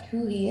accept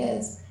who He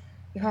is,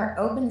 your heart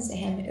opens to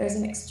Him. There's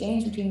an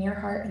exchange between your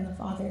heart and the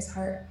Father's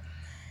heart.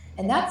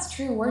 And that's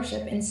true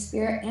worship in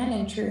spirit and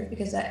in truth,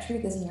 because that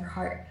truth is in your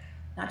heart,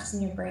 not just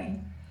in your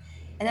brain.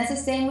 And that's the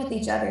same with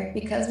each other,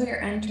 because we are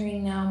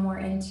entering now more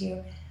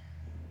into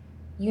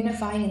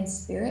unifying in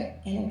spirit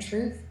and in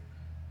truth.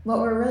 What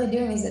we're really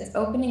doing is it's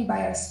opening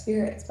by our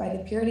spirits, by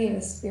the purity of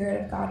the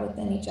Spirit of God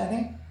within each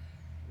other,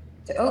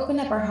 to open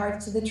up our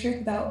hearts to the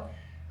truth about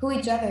who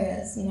each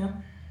other is,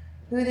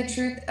 who the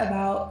truth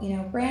about,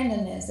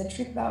 Brandon is, the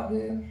truth about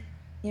who,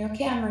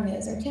 Cameron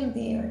is, or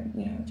Timothy, or,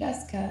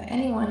 Jessica,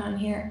 anyone on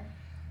here,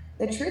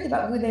 the truth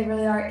about who they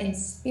really are in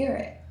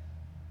spirit.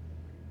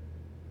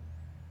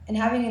 And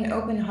having an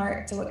open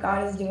heart to what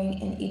God is doing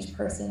in each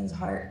person's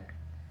heart.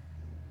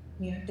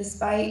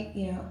 Despite,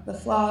 the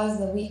flaws,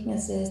 the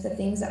weaknesses, the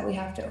things that we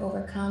have to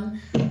overcome,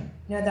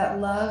 that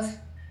love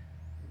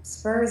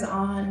spurs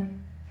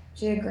on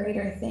to a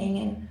greater thing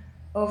and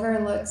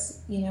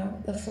overlooks,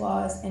 the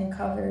flaws and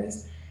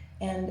covers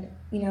and,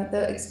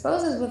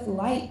 exposes with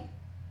light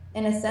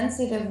in a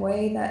sensitive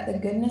way that the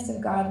goodness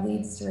of God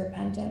leads to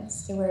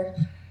repentance, to where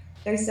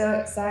they're so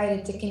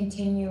excited to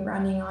continue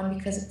running on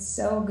because it's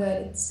so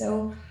good, it's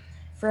so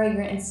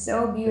fragrant, it's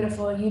so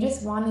beautiful. You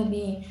just want to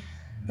be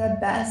the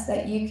best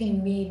that you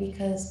can be,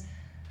 because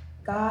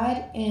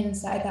God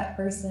inside that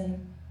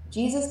person,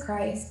 Jesus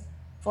Christ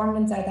formed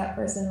inside that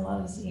person,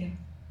 loves you.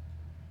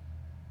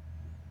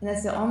 And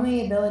that's the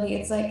only ability.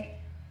 It's like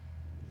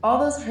all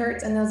those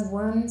hurts and those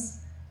wounds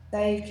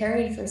that you've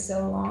carried for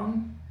so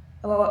long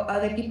about what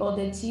other people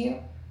did to you.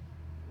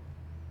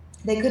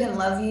 They couldn't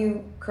love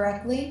you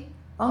correctly.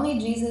 Only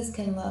Jesus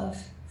can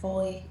love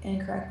fully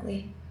and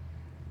correctly.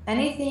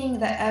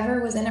 Anything that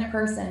ever was in a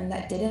person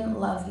that didn't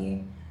love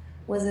you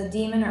was a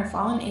demon or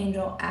fallen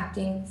angel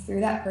acting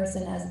through that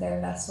person as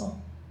their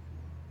vessel.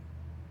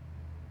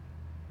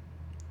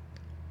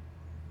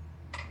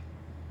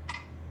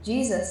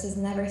 Jesus has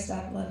never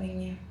stopped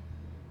loving you.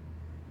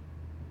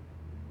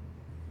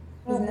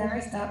 He's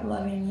never stopped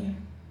loving you.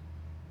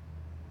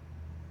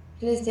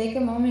 So just take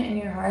a moment in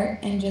your heart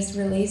and just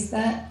release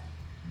that.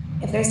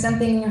 If there's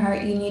something in your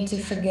heart you need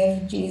to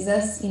forgive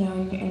Jesus,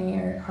 in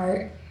your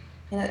heart,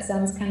 and that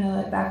sounds kind of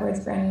like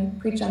backwards. Brandon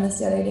preached on this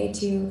the other day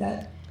too,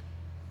 that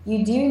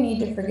you do need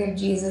to forgive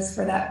Jesus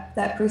for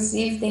that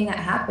perceived thing that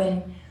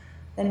happened.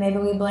 Then maybe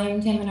we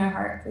blamed Him in our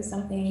heart for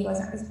something He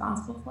wasn't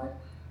responsible for.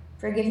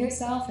 Forgive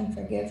yourself and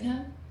forgive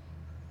Him.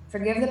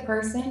 Forgive the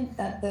person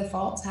that the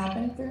faults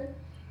happened through.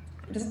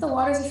 Just the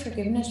waters of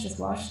forgiveness just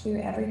wash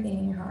through everything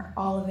in your heart,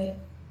 all of it.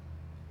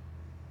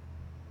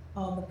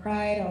 All the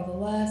pride, all the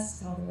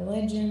lust, all the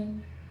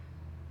religion,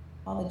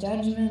 all the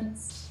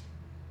judgments.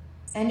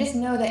 And just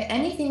know that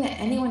anything that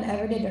anyone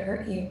ever did to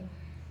hurt you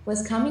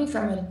was coming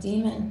from a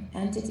demon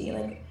entity,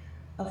 like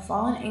a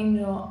fallen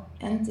angel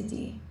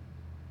entity,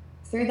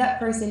 through that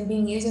person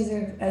being used as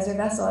their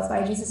vessel. That's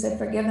why Jesus said,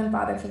 "Forgive them,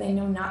 Father, for they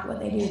know not what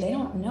they do." They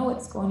don't know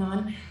what's going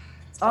on.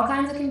 It's all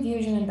kinds of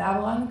confusion in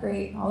Babylon the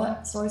Great, all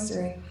that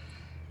sorcery,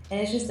 and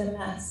it's just a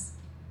mess.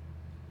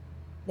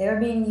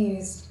 They're being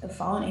used of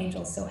fallen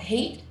angels. So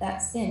hate that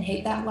sin,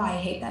 hate that lie,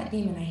 hate that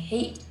demon. I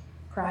hate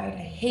pride, I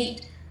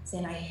hate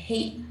sin, I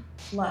hate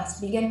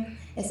lust.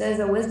 It says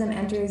the wisdom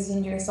enters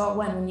into your soul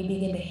when you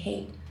begin to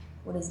hate.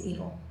 what is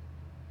evil.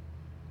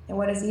 And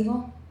what is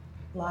evil?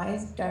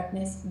 Lies,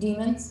 darkness,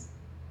 demons,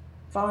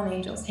 fallen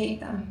angels. Hate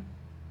them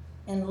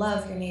and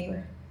love your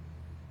neighbor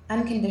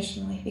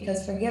unconditionally,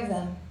 because forgive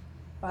them,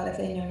 Father, if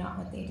they know not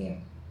what they do.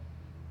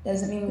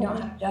 Doesn't mean we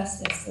don't have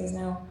justice.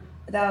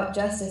 Without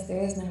justice,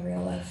 there is no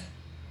real love.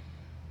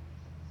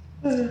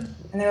 And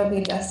there will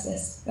be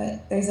justice,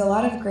 but there's a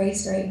lot of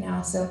grace right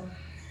now. So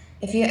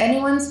if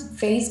anyone's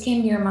face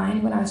came to your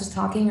mind when I was just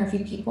talking, or a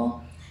few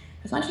people,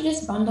 I just want you to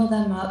just bundle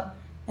them up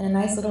in a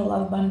nice little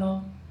love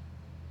bundle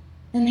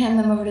and hand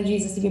them over to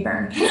Jesus to be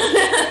burned.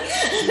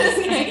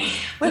 Okay.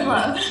 With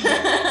love.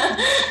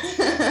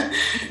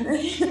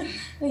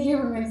 The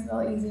humor makes it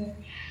all easier.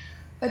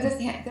 But just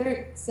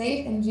they're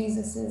safe in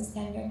Jesus'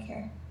 tender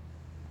care.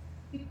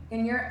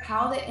 And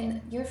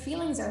your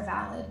feelings are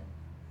valid.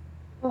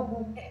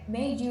 It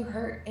made you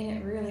hurt, and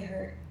it really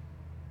hurt.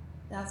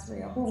 That's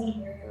real. It's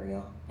very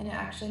real. And it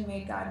actually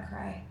made God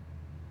cry.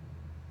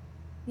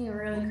 He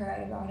really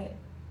cried about it.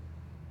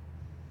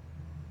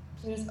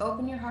 So just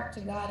open your heart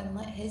to God and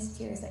let his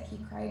tears that he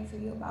cried for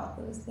you about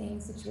those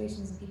things,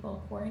 situations, and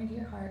people pour into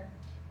your heart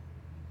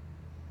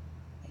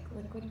like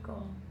liquid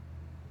gold.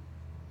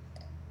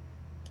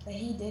 That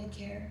he did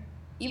care.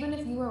 Even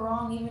if you were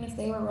wrong, even if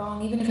they were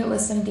wrong, even if it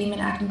was some demon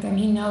acting through him,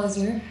 he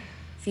knows your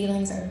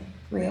feelings are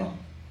real.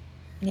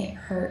 And it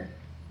hurt.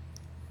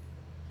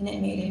 And it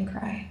made him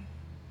cry.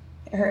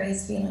 It hurt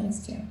his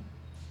feelings too.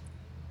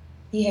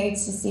 He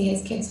hates to see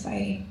his kids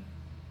fighting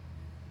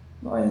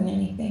more than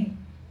anything.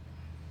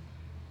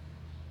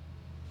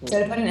 So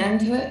to put an end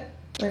to it,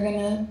 we're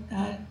going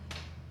to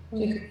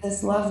do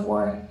this love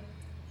war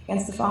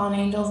against the fallen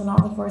angels and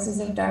all the forces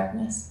of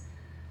darkness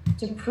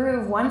to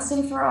prove once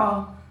and for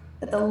all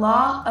that the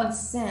law of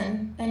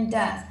sin and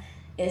death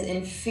is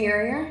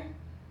inferior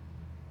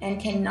and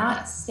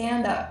cannot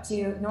stand up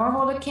to, nor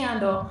hold a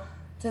candle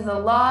to the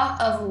law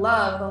of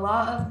love, the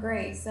law of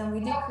grace. And we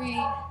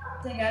decree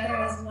together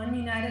as one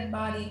united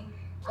body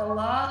the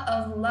law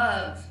of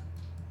love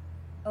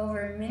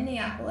over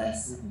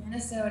Minneapolis,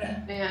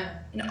 Minnesota,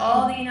 and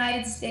all the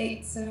United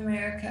States of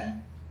America,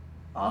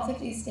 all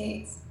 50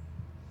 states,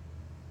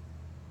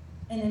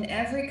 and in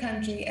every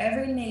country,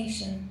 every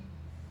nation,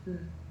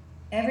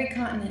 every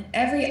continent,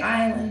 every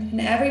island,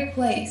 and every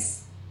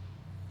place,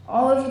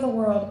 all over the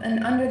world,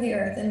 and under the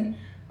earth, and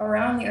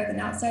around the earth, and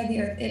outside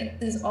the earth. It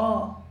is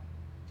all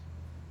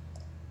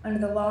under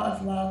the law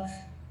of love.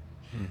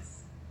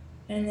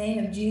 In the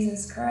name of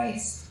Jesus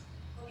Christ,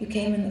 who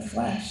came in the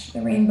flesh,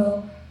 the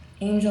rainbow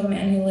angel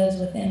man who lives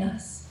within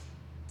us,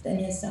 then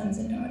his sons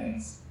and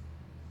daughters.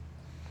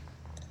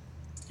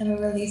 And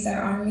we release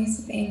our armies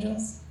of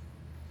angels,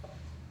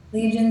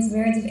 legions,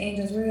 myriads of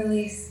angels. We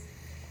release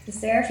the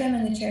seraphim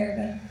and the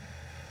cherubim,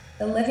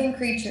 the living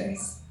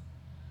creatures,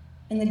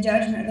 and the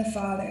judgment of the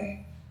Father.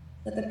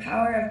 Let the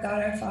power of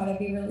God our Father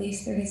be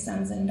released through his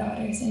sons and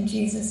daughters in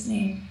Jesus'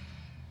 name,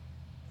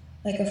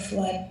 like a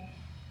flood,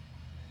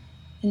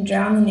 and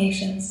drown the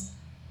nations.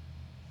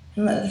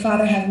 And let the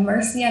Father have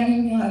mercy on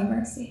whom he'll have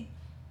mercy.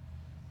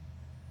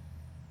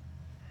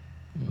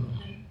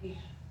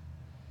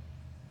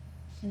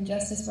 And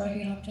justice for whom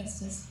he'll have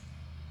justice.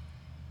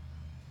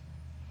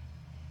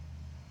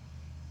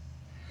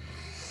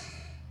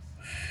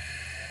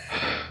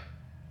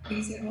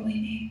 Praise your holy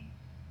name.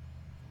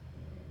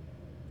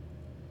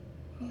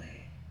 Holy.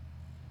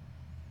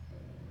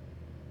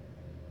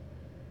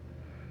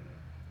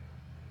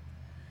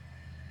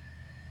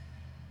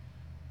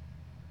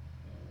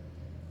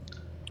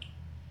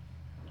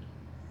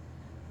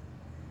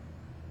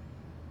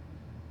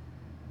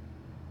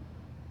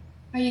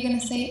 Are you going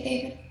to say it,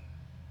 David?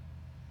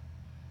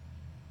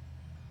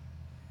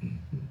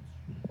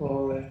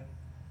 Holy.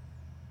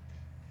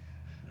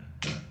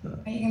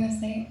 Are you going to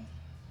say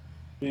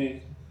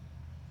Please. it?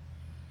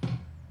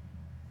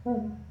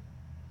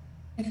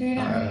 If you're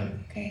not ready,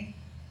 okay.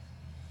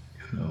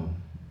 You know,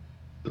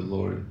 the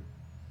Lord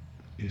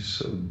is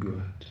so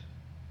good.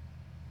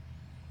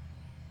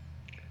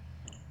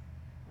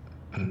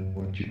 And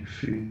what you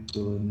feel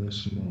in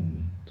this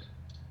moment,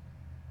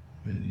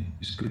 when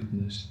his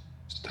goodness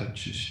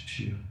touches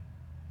you,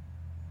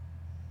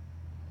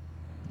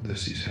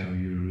 this is how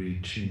you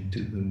reach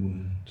into the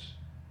wounds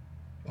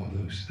of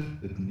those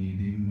that need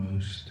him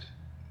most.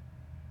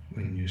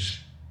 When you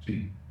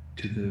speak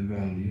to the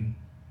value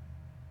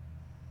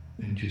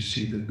and you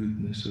see the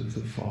goodness of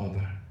the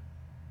Father,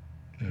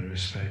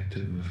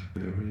 irrespective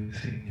of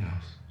everything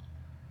else.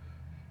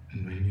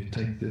 And when you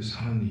take this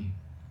honey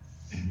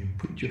and you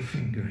put your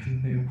finger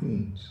in their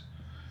wounds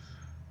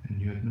and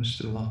you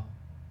administer love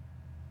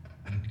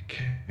and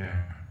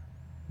care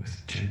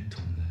with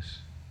gentleness,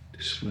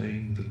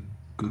 displaying the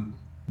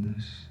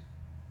goodness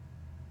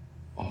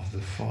of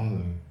the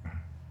Father,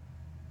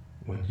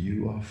 what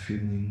you are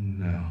feeling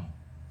now,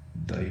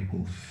 they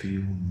will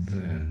feel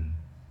then.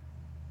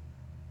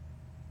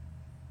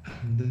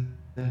 And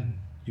then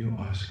you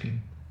ask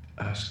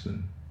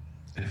them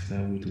if they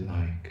would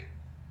like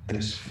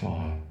this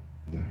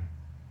Father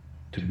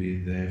to be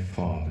their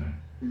Father,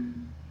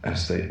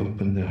 as they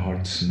open their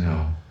hearts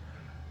now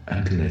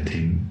and let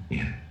him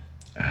in.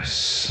 as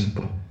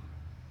simple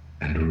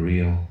and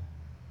real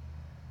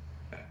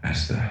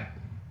as that.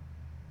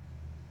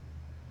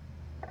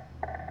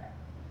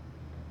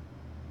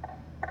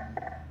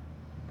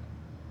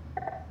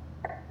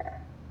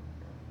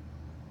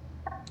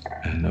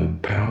 And no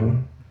power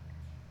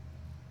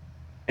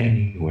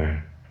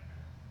anywhere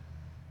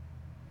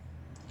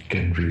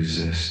can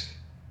resist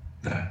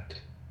that.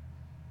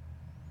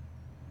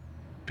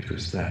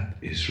 Because that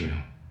is real.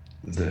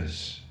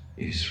 This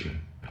is real.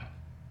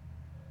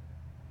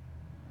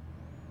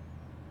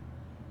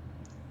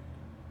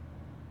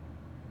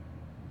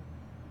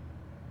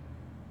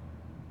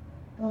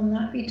 Will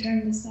not be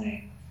turned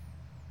aside.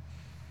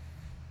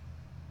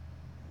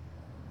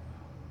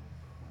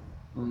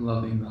 I'm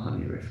loving the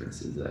honey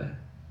references there.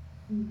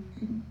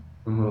 When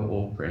we were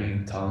all praying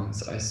in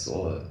tongues, I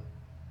saw it.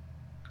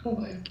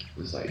 Like, it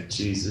was like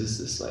Jesus,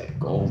 this like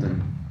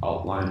golden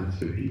outline of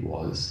who he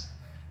was.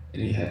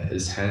 And he had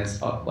his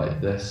hands up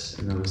like this,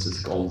 and there was this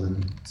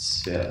golden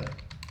sphere.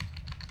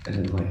 And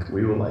then like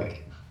we were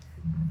like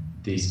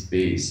these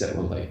bees that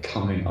were like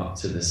coming up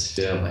to the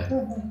sphere, like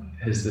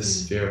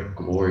this sphere of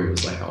glory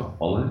was like our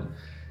pollen.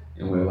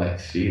 And we were like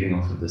feeding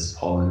off of this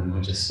pollen, and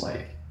we're just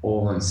like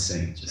all in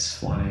sync, just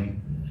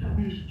flying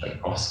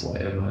across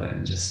whatever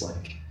and just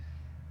like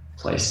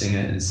placing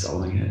it and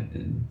sewing it,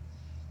 and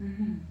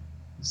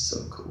it's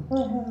so cool.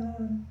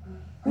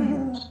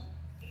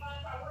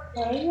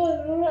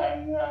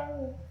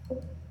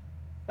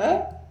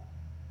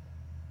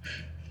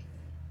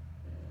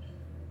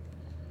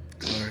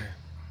 Glory.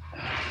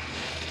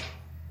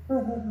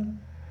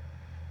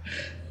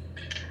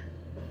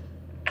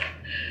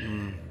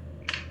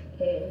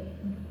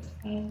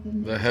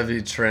 The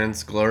heavy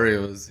trance glory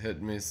was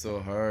hitting me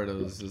so hard. I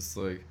was just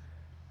like,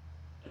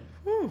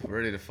 whew,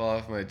 ready to fall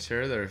off my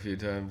chair there a few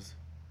times.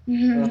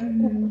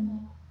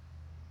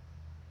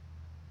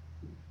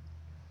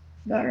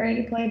 About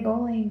ready to play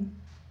bowling.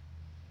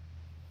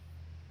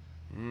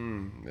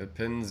 It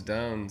pins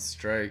down,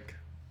 strike.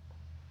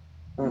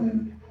 I'll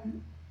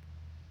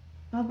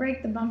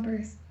break the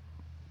bumpers.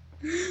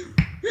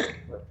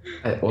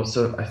 I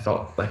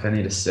felt like I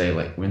need to say,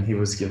 like, when he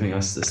was giving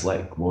us this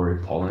like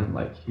glory pollen,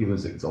 like he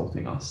was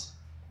exalting us,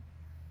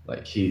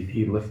 like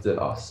he lifted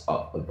us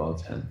up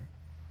above him.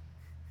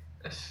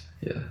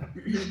 Yeah.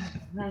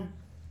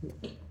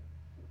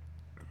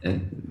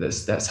 And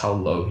that's how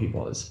low he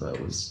was, but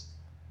it was,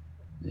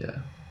 yeah,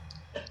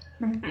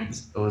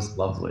 it was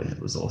lovely. It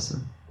was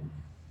awesome.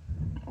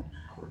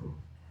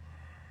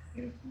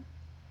 Beautiful.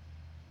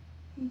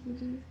 Thank you,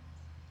 Jesus.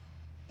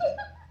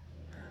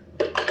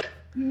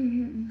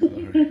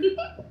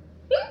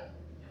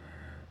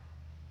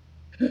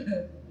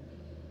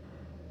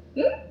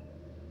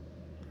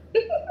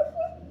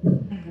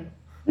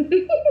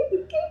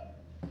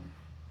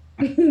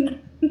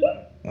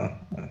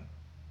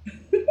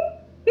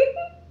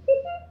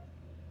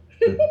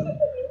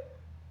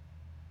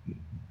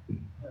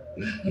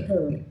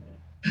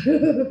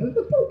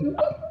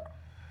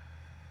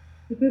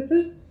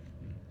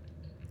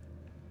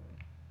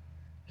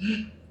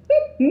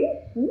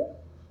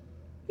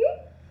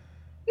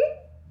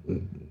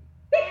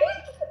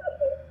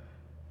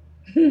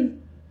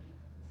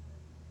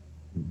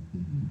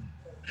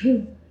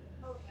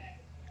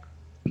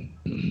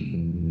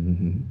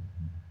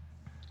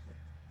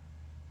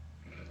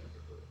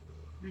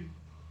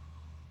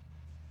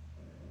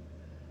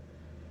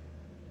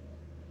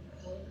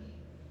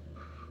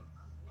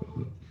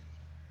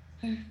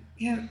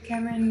 Yeah,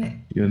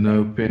 Cameron. You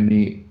know,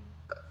 Penny.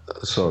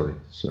 Sorry.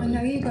 Oh,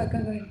 no, you go.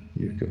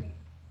 You go.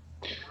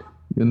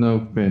 You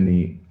know,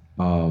 Penny.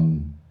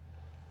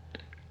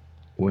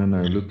 When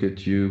I look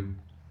at you,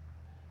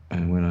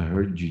 and when I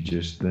heard you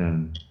just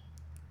then,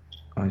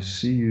 I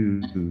see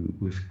you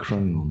with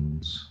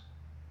crayons,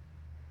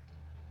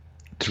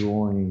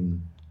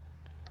 drawing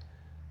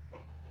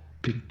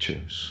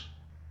pictures.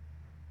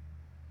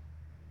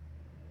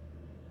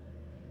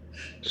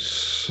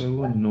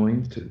 So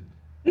anointed.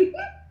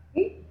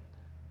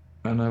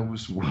 And I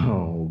was,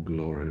 wow,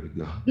 glory to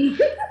God.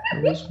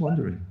 I was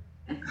wondering.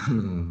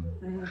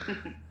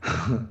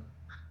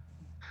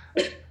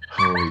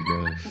 Holy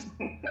Ghost.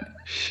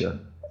 Shut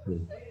up.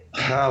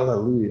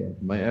 Hallelujah.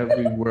 May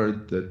every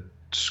word that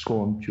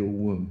scorned your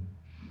womb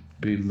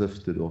be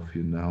lifted off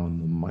you now in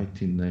the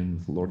mighty name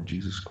of the Lord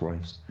Jesus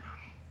Christ.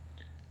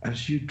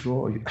 As you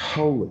draw,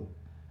 holy,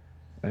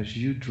 as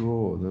you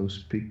draw those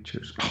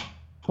pictures,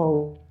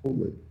 holy,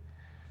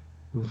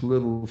 with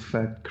little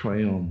fat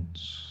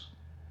crayons,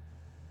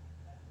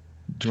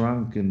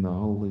 drunk in the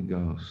Holy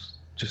Ghost,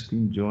 just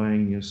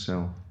enjoying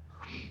yourself.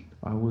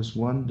 I was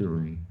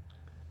wondering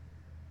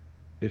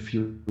if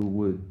you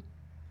would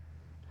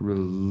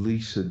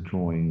release a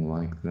drawing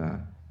like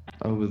that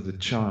over the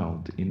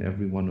child in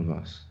every one of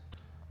us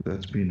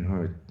that's been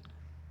hurt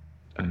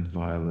and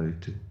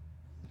violated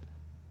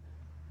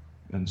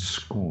and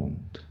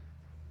scorned,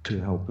 to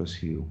help us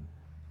heal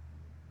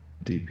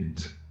deep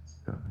inside.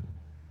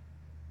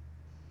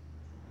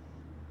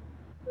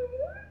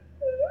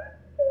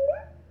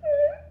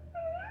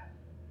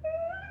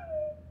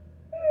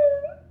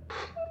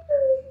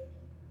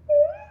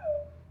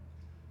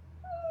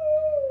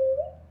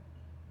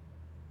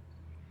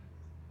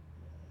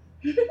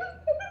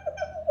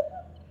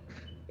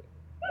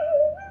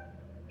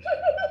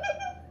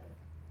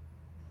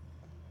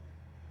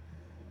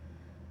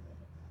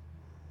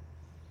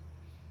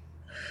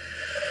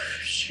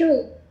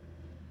 Shoot.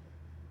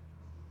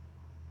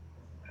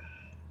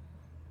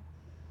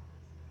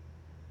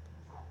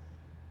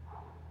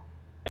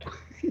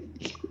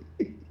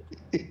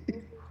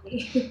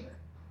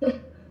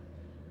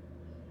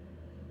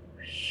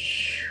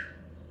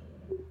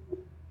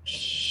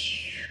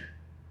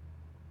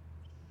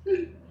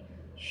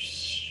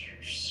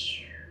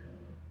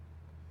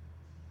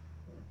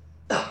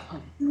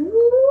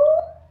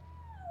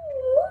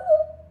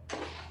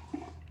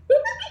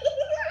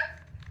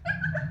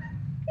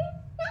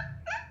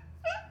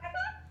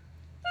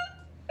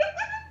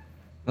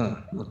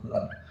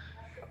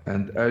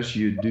 And as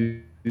you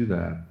do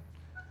that,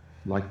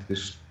 like the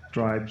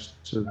stripes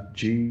of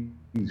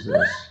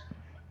Jesus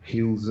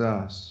heals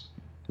us,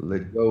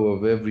 let go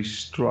of every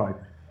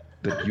stripe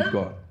that you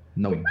got,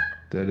 knowing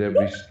that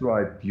every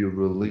stripe you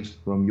released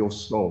from your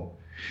soul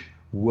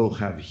will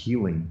have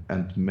healing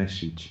and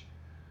message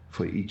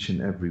for each and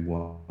every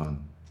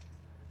one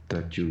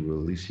that you're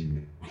releasing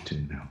it to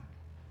now.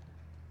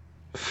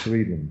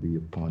 Freedom be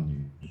upon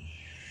you.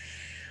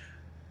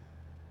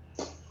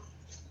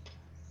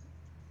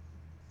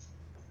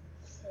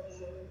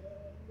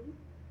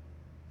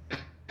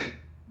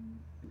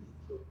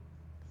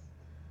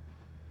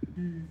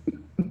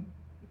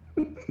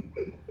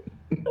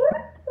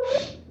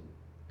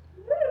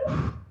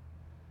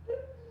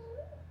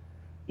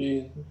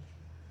 Jesus.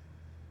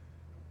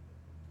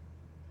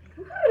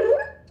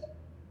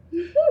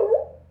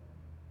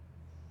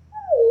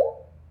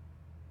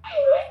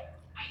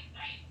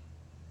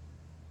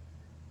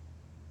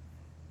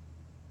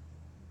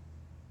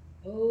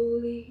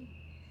 Holy,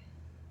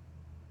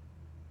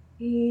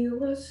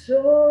 you are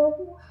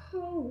so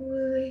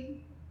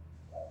holy,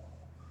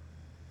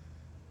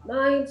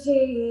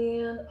 mighty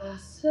and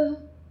awesome,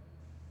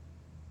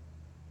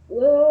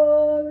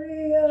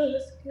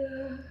 glorious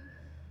God,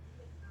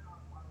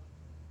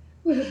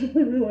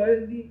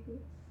 worthy,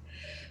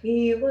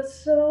 you are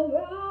so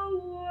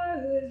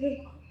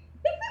worthy.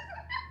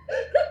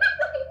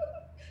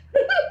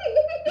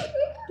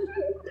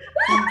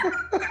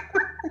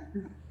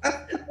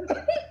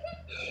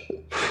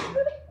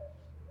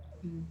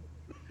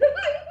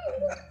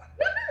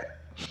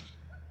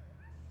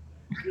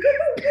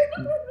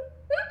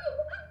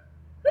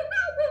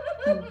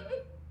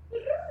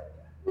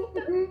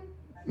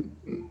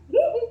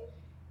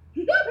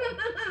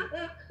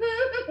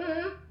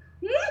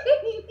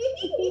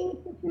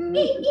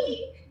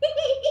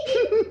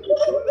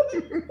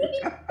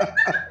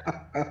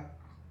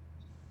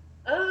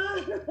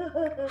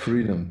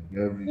 Freedom,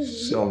 every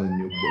cell in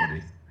your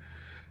body.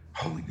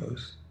 Holy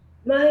Ghost.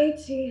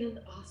 Mighty and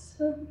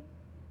awesome,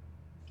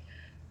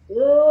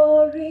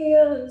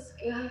 glorious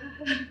God,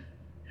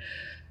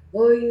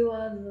 for you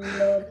are the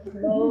Lord of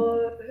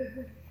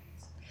Lords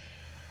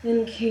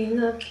and King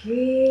of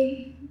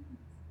Kings,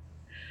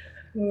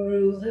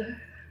 ruler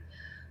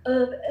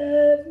of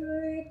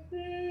everything.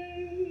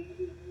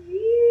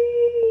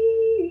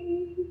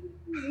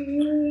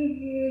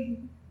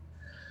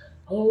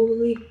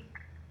 Holy,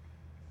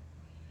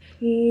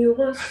 you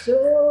are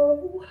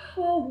so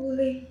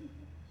holy,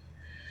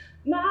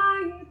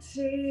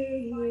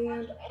 mighty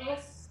and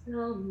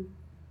awesome,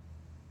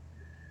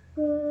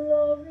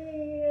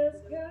 glorious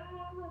God,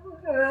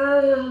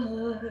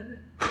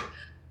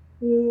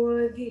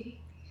 worthy,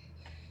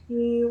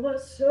 you are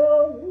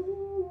so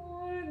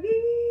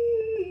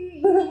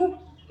worthy,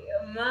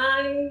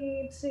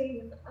 mighty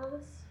and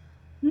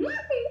awesome,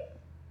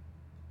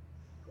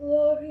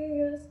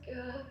 glorious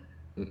God,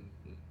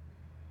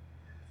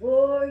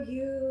 for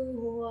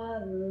you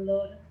are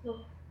Lord of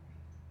Lords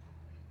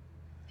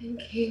and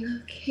King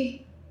of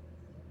Kings.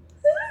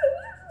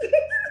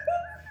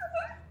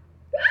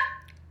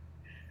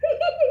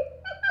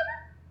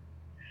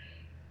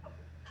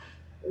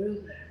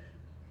 Ruler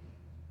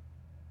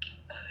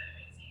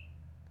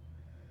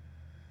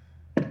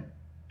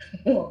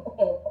of everything.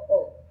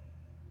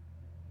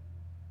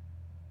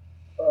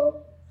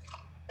 Oh.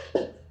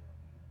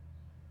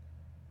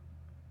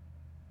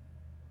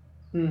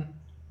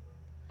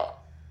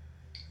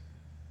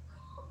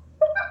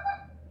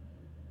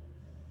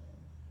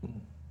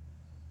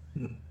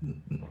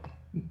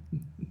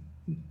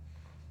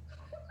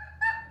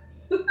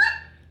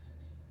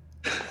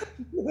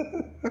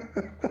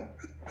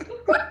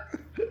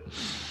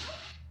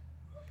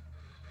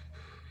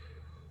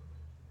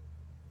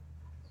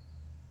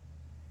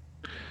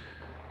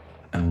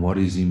 And what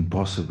is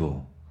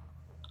impossible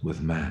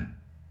with man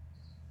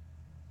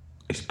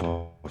is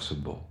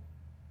possible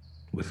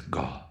with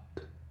God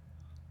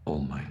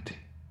Almighty.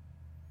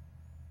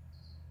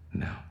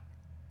 Now,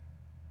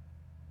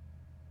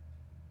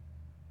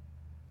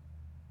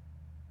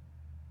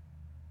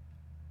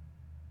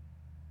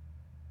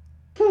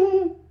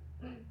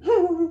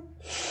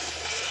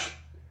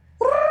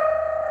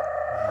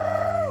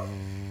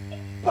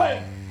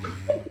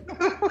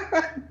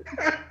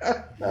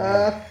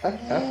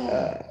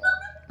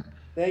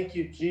 Thank Thank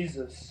you,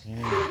 Jesus.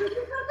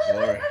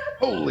 Glory.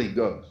 Holy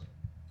Ghost.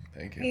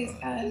 Thank you. Praise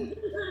Father. God.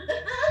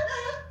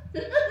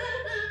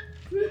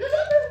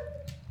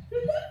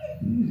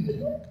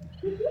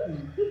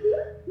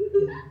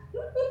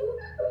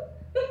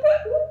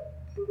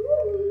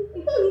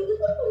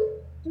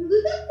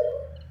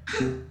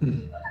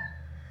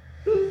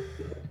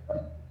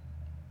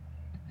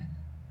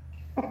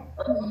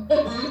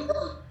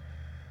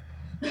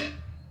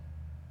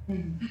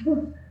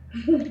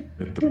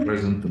 Let the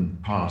present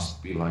and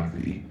past be like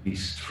the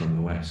east from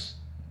the west.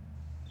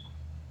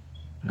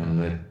 And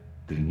let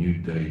the new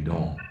day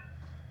dawn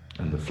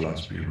and the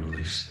floods be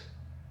released.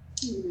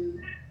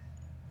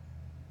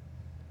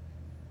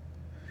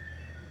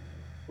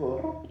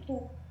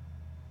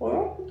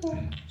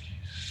 In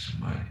Jesus'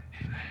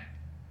 mighty name.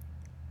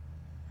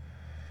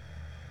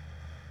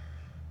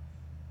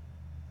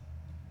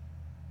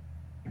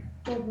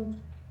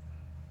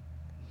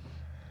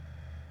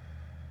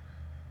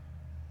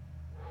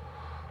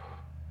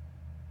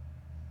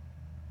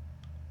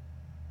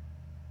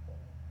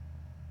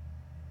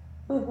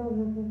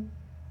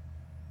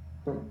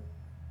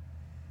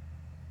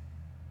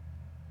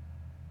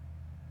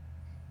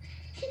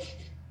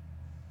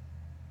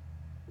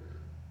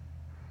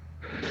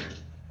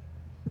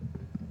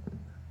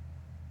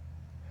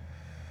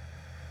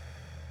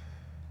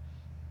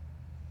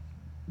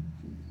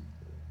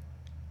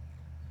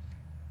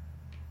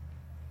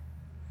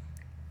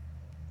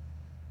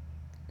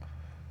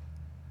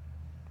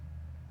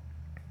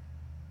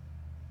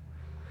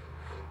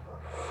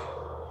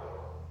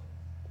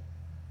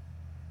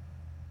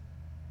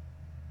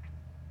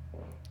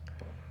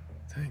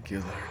 Thank you,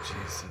 Lord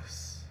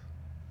Jesus.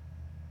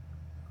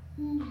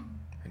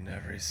 In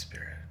every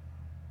spirit.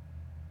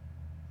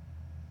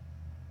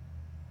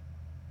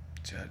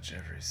 Judge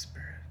every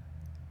spirit.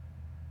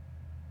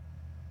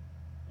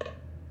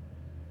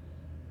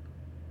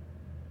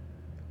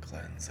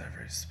 Cleanse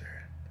every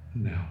spirit.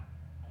 Now.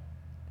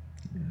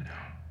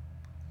 Now.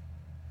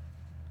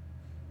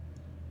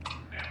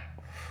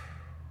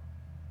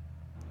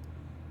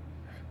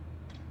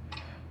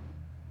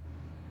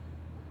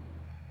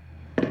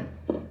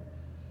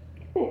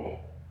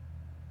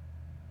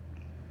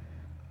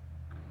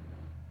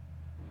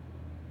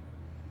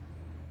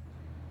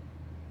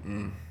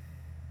 Mm.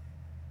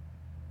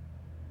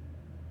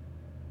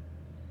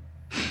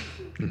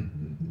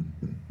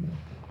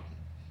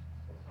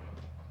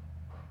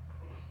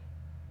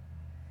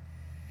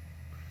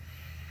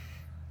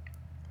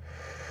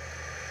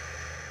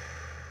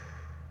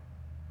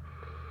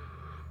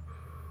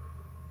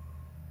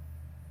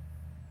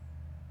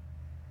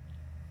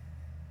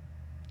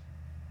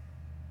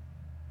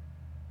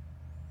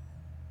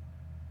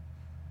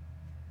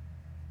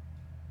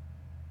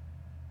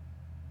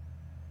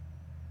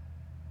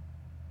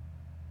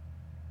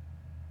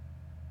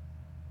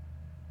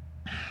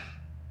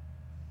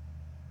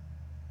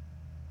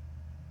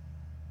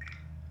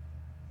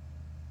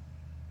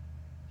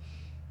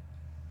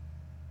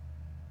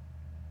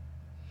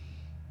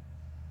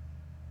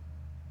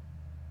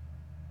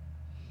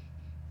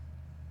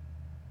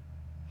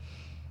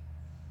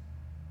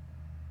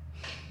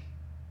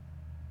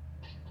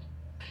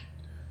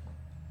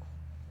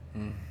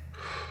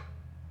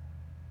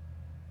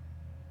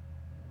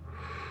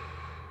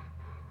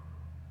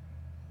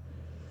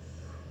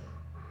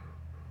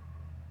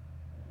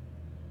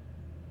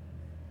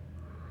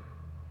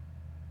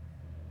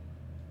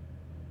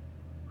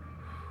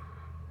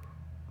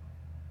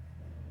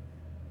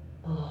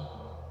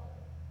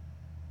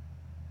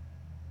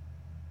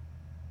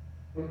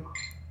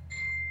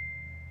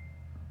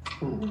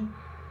 Mm.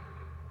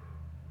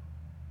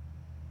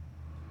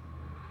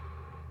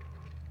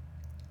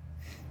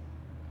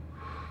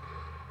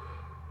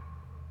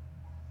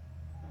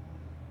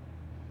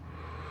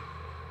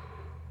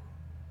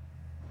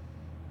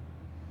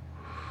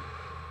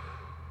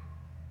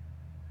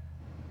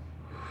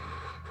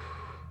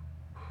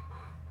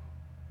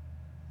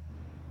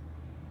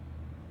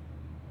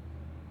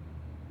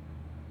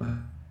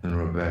 And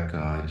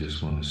Rebecca, I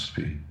just want to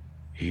speak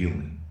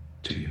healing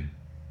to you.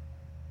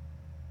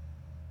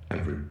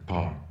 Every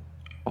part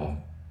of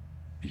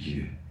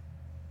you.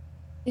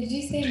 Did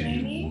you say To my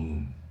your name?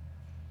 womb.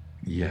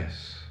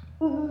 Yes.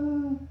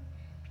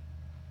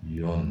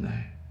 Your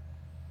name.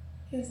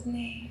 His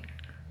name.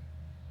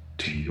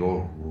 To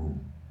your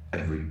womb.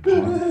 Every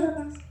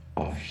part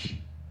of you.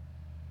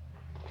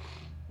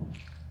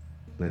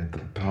 Let the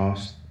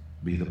past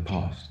be the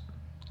past,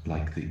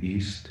 like the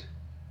east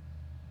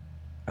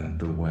and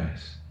the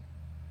west,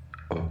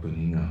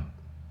 opening up.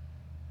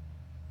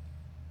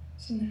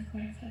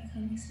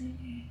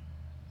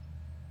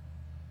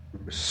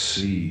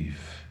 Receive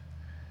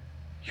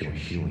your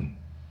healing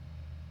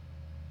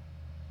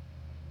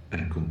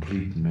and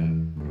complete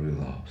memory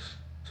loss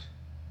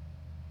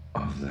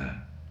of that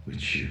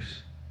which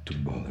used to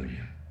bother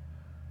you.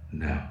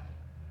 Now,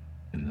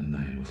 in the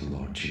name of the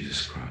Lord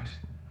Jesus Christ,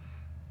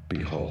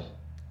 be whole.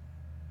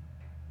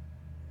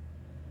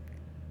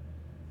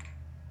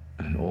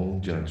 And all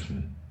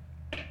judgment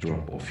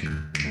drop off you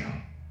now.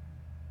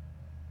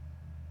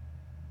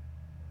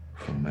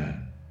 for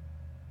man.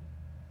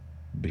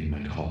 Be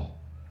made whole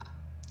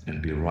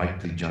and be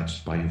rightly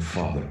judged by your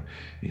Father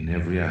in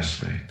every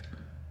aspect,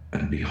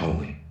 and be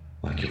holy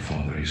like your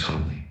Father is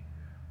holy.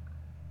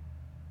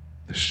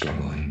 The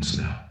struggle ends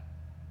now.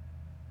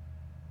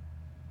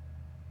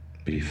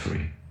 Be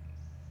free.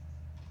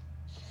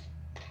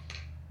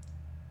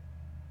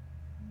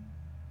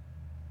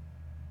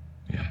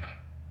 Yep.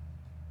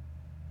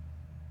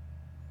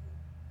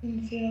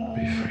 And feel all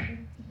Be free. of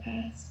the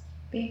past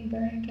being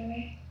burned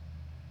away.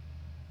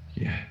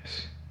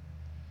 Yes.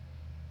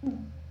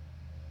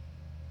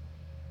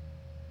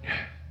 Yeah.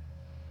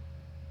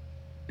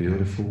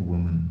 Beautiful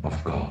woman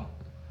of God,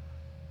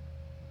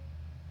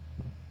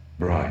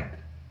 bride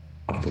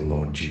of the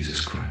Lord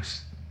Jesus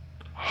Christ,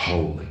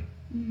 holy,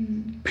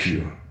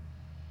 pure,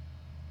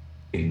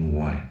 in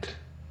white,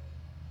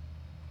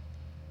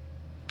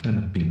 and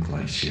a pink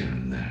light here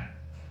and there,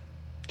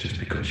 just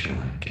because you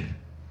like it.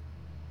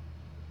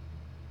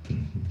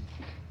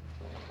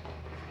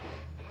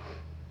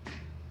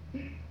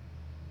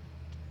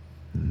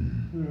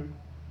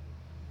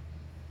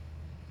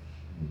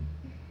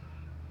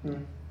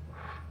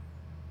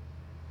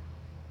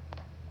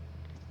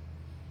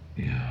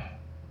 Yeah.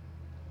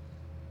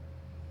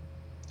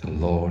 The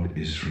Lord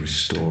is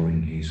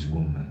restoring his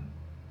woman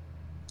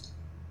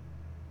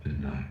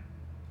tonight.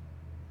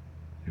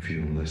 If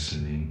you're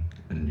listening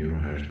and you're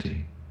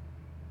hurting,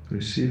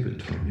 receive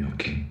it from your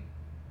King.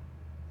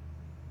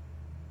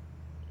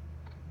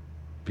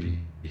 Be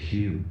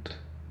healed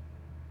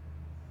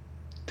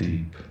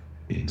deep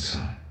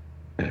inside,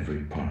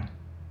 every part,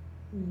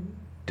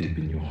 deep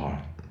in your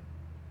heart.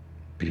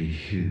 Be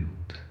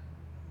healed,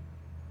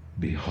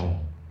 be whole,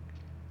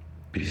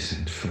 be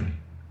set free.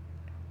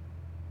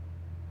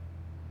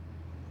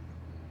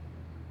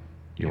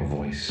 Your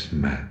voice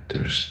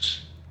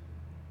matters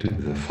to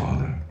the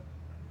Father.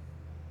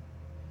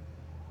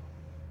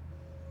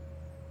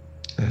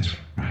 That's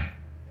right.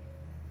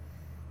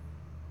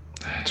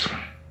 That's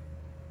right.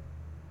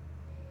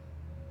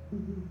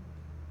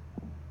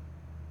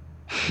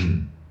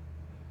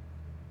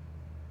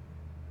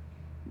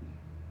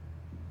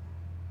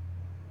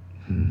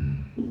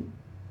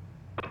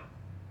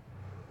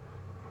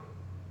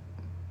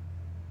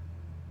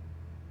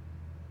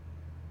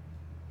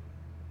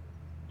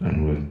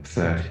 And with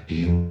that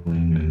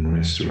healing and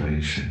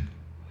restoration,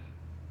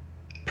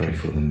 pray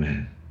for the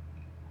men.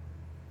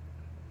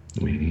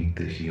 We need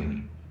the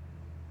healing,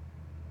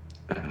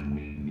 and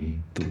we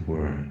need the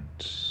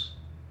words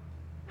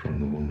from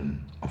the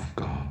woman of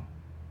God.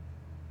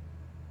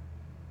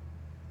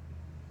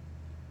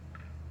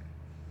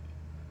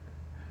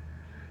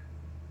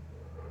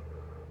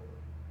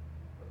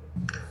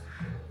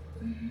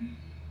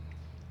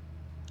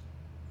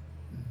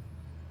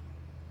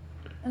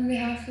 On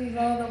behalf of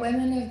all the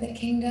women of the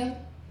kingdom,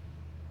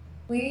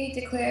 we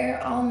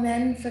declare all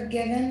men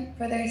forgiven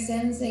for their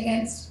sins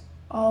against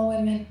all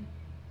women.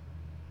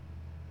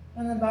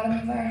 From the bottom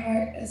of our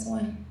heart as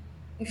one,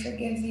 we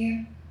forgive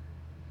you.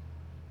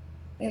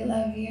 We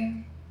love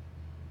you.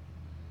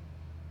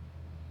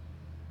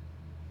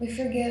 We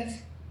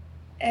forgive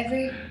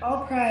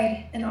all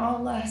pride and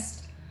all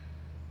lust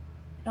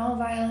and all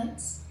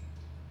violence.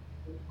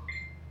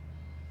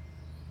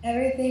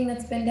 Everything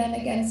that's been done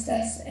against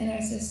us and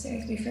our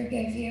sisters, we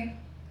forgive you.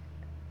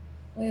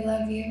 We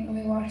love you and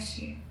we wash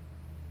you.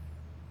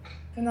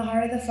 From the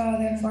heart of the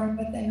Father formed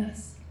within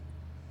us,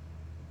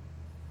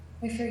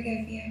 we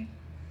forgive you.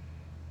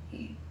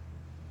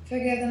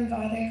 Forgive them,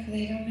 Father, for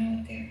they don't know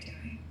what they're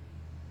doing.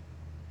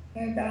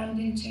 They're bound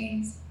in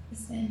chains to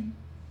sin.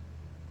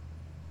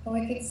 A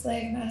wicked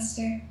slave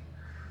master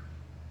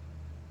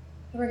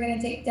that we're going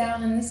to take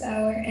down in this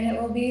hour, and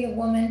it will be the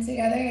woman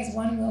together as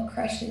one will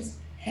crush his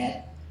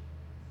head.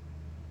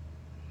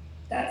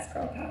 That's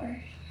girl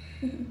power.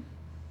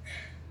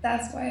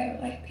 That's why I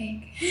like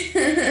pink.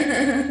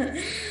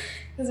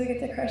 Because we get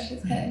to crush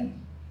his head.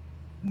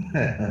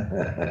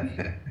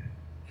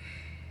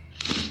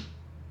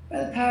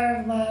 By the power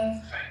of love,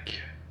 Thank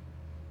you.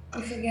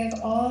 we forgive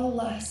all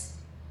lust,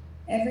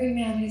 every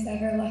man who's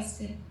ever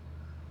lusted.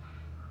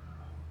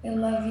 We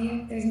love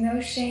you. There's no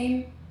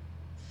shame,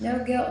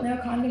 no guilt, no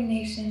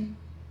condemnation.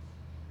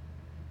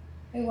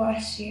 We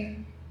wash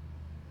you.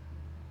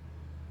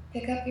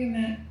 Pick up your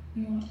mat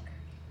and walk.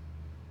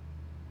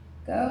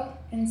 Go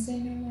and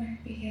sin no more.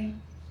 Be healed.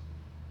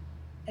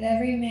 Let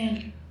every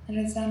man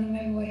under the sound of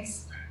my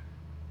voice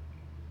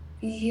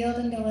be healed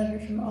and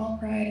delivered from all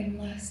pride and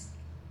lust.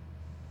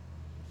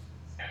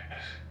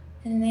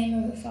 In the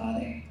name of the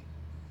Father,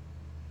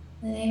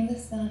 in the name of the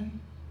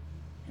Son,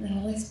 and the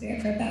Holy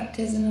Spirit, for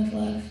baptism of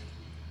love,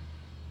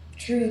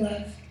 true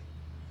love.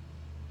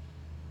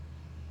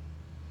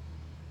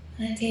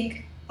 And I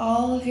take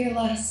all of your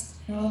lust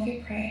and all of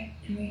your pride,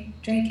 and we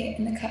drink it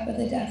in the cup of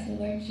the death of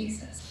the Lord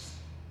Jesus.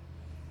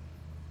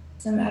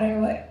 So no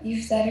matter what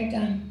you've said or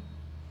done,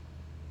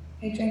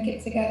 we drink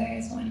it together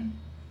as one.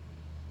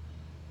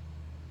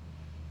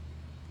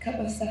 Cup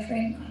of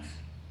suffering love.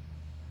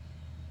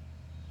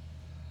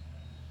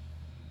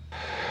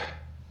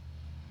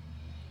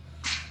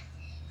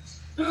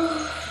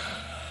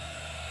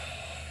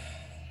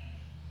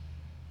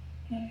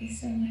 you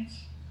so much.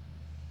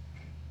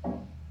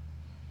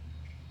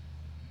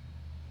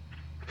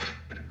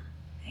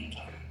 Thank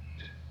you.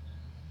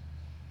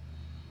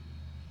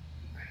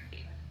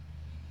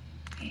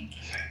 Thank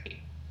you.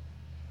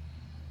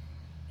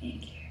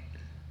 Thank you.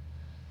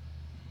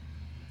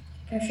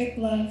 Perfect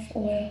love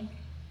oil.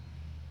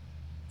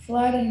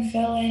 Flood and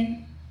fill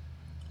in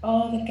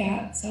all the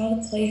gaps,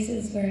 all the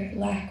places where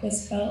lack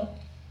was felt,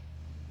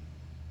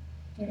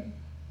 where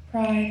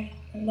pride,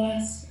 or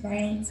lust,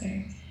 violence,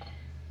 or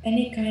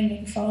any kind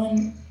of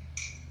fallen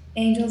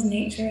angel's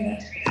nature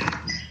that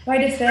tried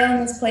to fill in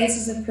those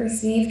places of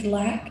perceived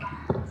lack.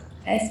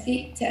 I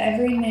speak to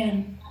every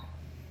man.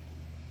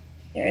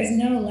 There is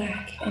no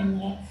lack in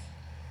love.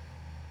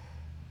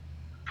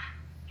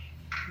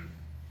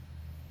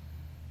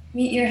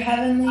 Meet your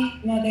heavenly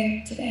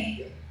mother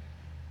today.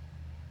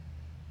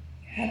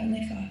 Your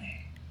heavenly Father.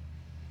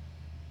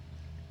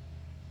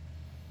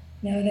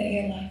 Know that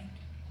you're loved.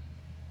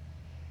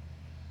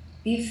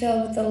 Be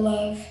filled with the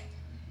love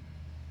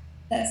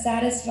that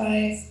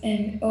satisfies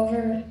and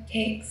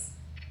overtakes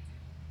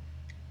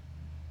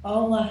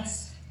all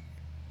lust.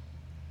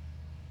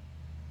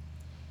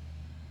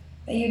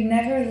 That you'd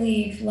never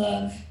leave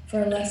love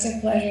for a lesser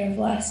pleasure of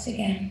lust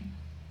again.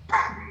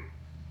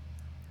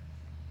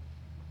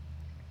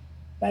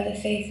 By the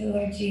faith of the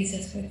Lord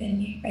Jesus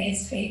within you, by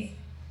his faith,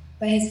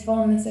 by his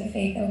fullness of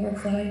faith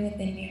overflowing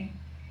within you,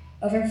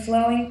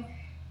 overflowing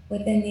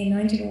within the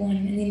anointed one,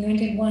 and the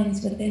anointed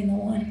ones within the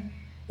one,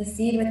 the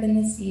seed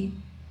within the seed,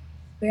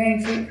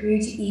 bearing fruit for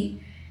you to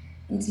eat,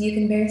 until you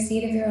can bear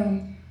seed of your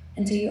own,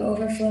 until you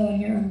overflow on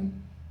your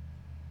own.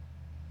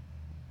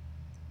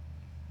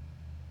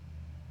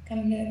 Come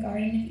into the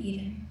Garden of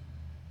Eden,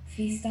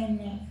 feast on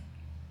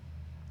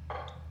love.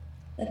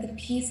 Let the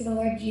peace of the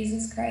Lord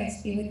Jesus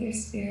Christ be with your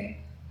spirit,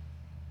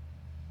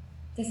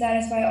 to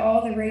satisfy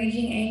all the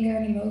raging anger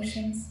and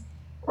emotions.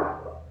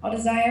 All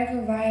desire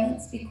for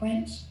violence be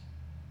quenched.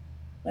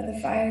 Let the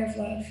fire of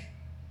love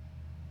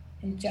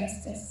and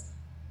justice.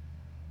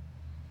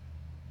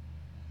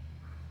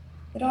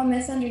 Let all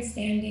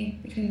misunderstanding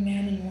between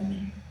man and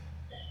woman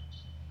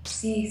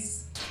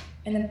cease,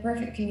 and the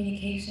perfect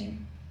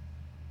communication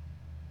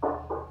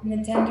and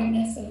the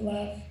tenderness of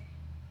love.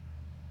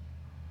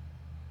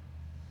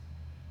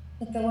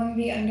 Let the woman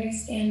be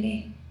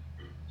understanding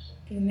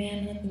to the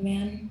man, let the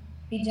man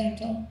be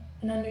gentle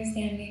and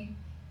understanding.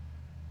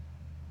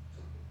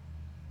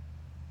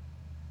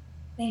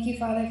 Thank you,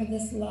 Father, for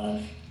this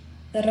love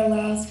that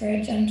allows for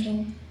a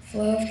gentle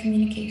flow of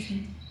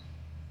communication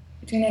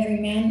between every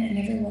man and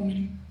every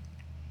woman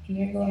in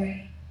your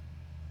glory.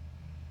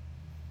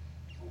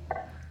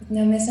 With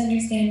no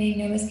misunderstanding,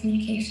 no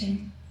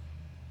miscommunication.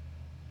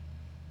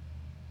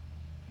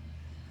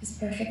 This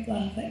perfect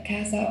love that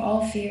casts out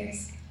all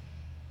fears.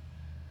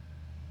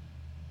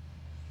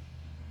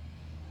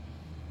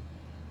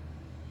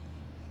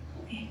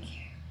 Thank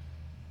you.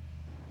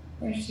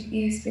 Worship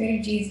you, Spirit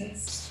of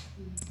Jesus,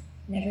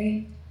 and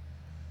every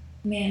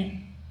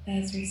man that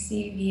has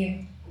received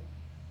you.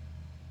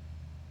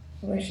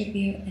 Worship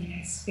you in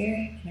their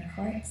spirit, in their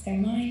hearts, their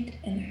mind,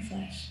 and their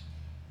flesh.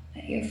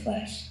 Let your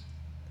flesh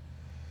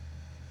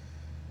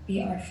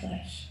be our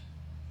flesh.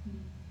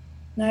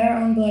 Not our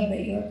own blood,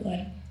 but your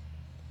blood.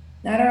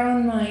 Not our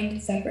own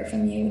mind, separate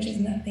from you, which is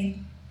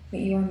nothing,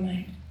 but your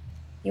mind.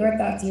 Your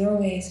thoughts, your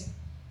ways,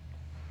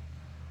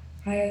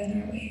 higher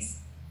than our ways.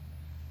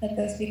 Let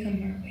those become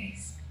our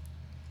ways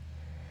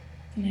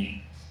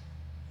tonight.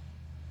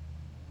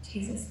 In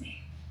Jesus'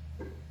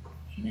 name.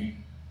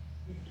 Amen.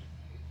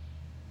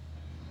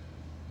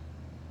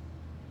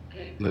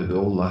 Let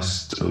all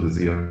lust over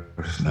the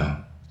earth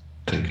now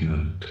take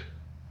note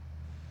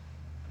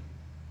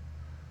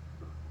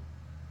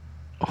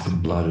of the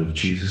blood of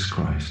Jesus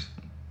Christ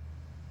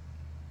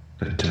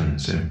that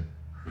turns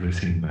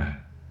everything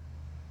back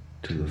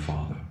to the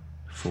Father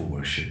for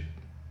worship,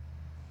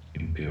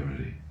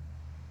 impurity,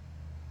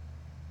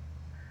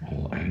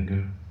 all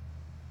anger.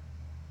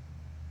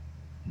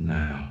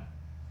 Now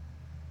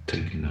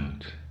take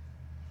note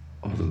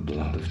of the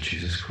blood of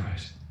Jesus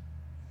Christ.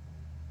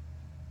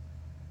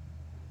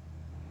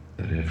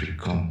 Let every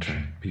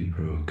contract be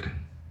broken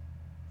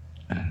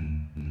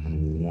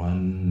and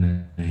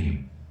one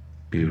name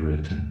be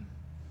written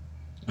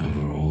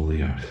over all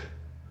the earth.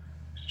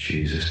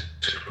 Jesus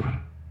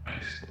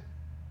Christ.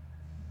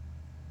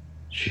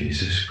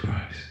 Jesus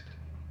Christ.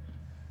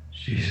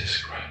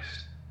 Jesus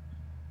Christ.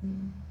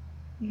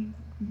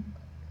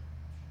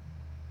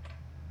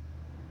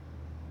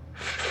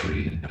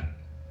 Freedom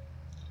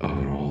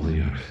over all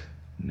the earth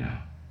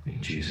now,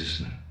 in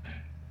Jesus' name.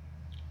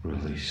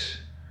 Release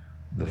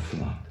the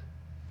flood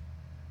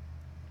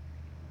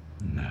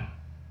now.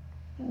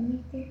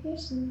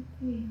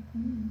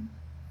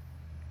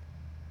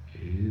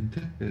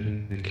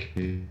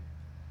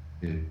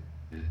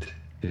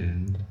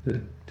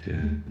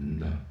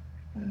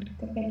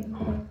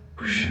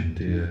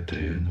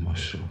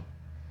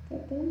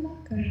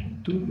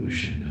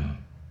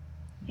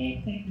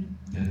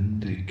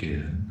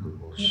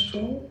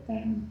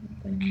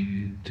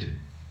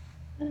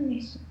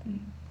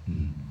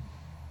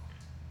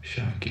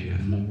 Shaki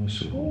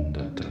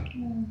Anamasuhundata.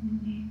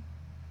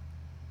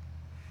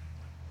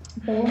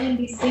 The woman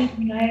be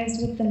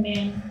synchronized with the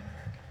man.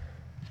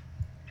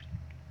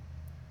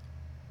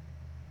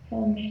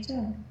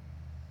 Palmetto.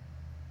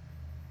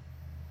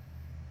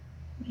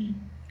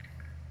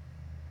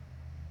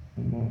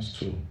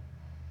 Amasu.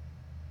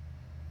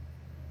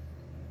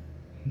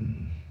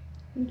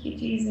 Thank you,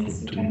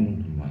 Jesus.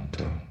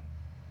 Kutunumata.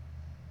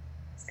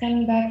 It's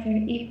coming back for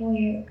an equal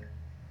yoke.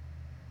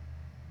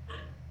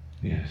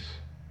 Yes.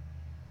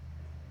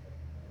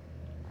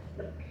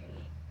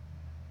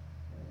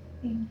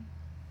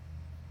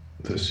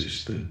 This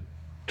is the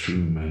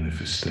true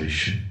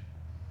manifestation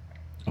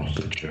of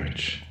the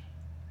church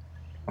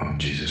of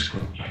Jesus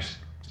Christ.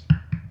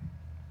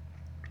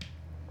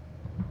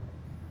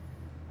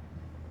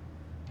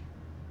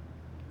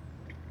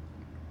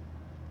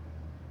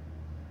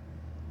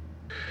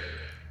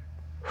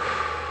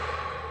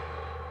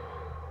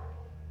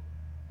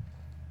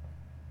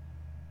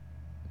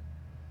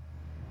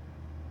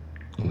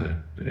 Let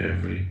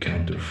every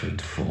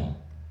counterfeit fall,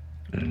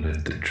 and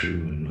let the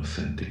true and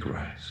authentic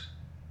rise.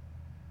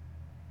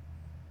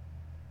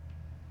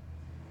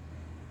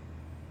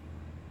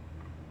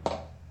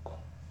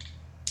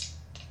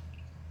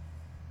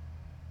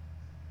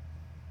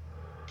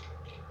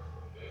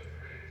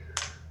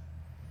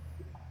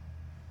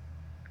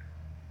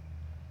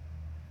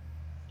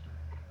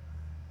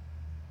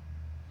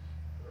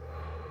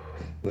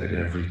 Let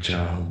every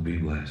child be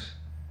blessed.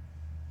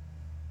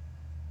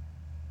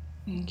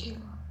 Thank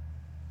you.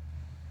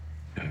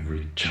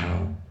 Every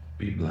child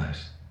be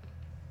blessed.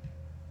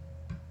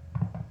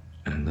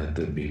 And let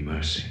there be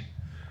mercy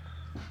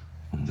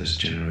on this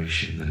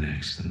generation, the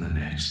next, and the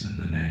next, and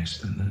the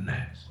next, and the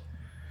next,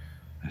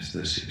 as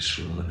this is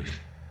released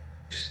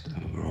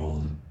over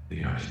all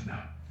the earth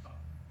now.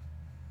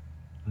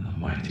 In the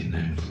mighty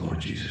name of the Lord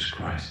Jesus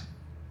Christ,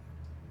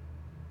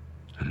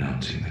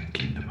 announcing the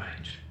kingdom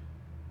age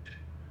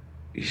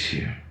is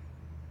here,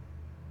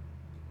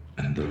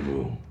 and the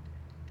rule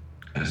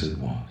as it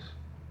was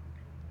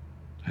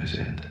has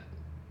ended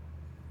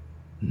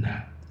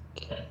now.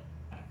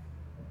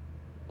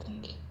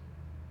 Thank you.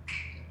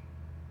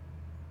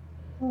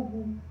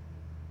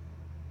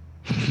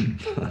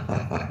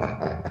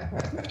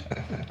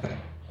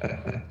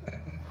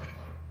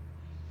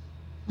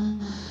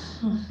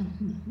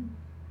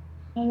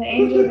 And the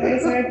angels already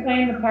started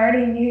playing the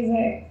party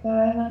music, so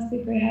I must be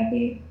pretty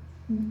happy.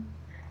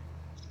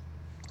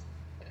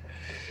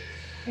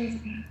 Praise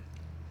God.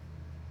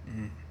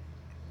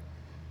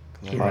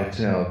 Lights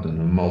out in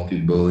a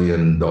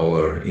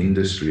multi-billion-dollar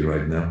industry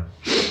right now.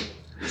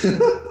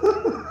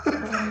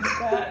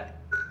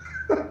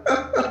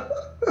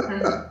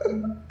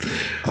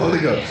 Holy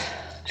Ghost.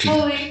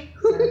 Holy.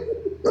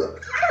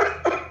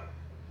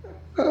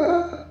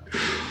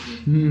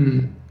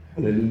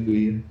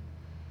 Hallelujah.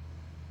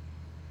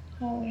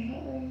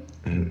 Holy.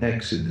 An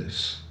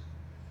exodus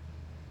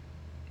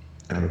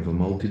out of a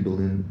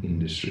multi-billion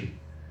industry.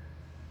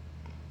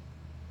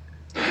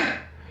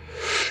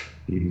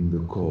 Heeding the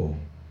call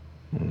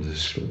of the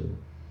Spirit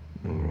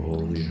over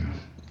all the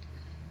earth.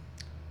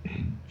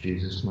 In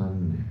Jesus' mighty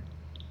name.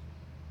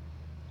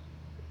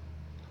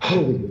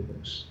 Holy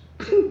Ghost.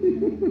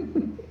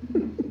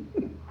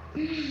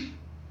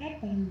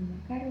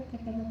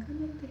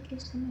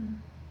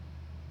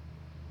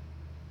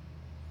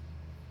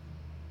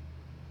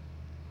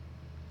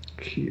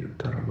 Kia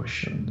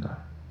Tarabashanda.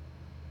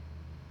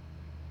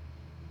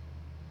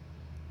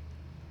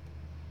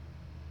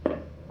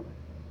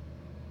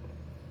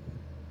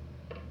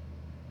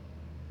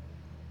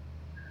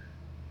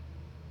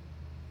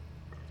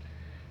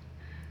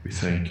 We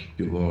thank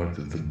you, Lord,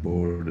 that the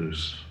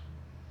borders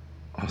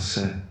are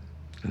set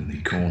and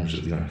the corners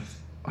of the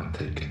earth are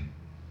taken.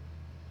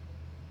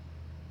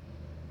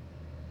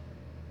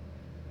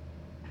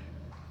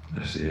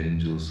 As the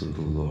angels of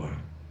the Lord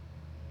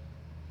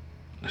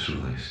is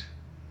released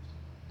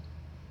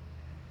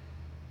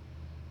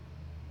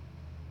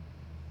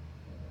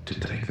to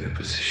take their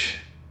position,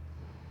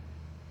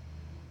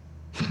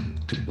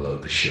 to blow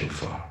the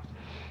shofar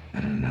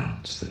and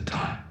announce the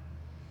time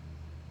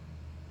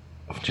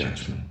of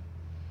judgment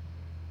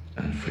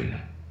and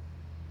freedom.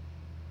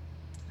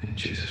 In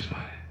Jesus'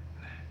 mighty name.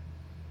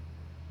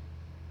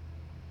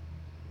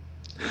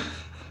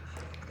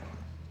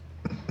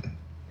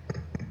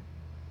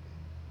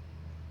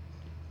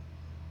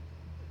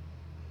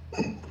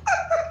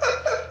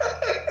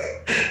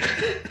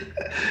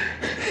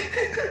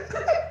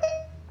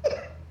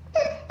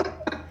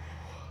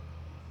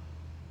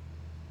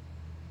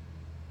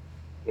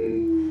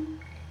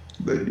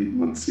 They did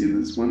not see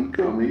this one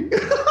coming.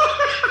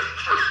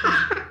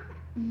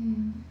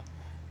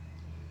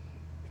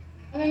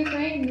 I've been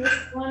praying this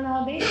one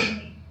all day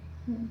today.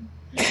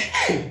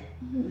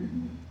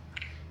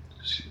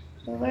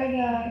 The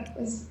Lord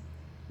was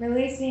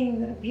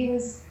releasing, He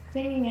was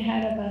thinking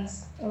ahead of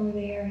us over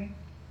there.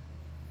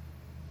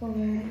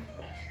 Over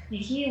the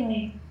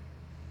healing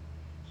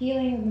of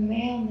the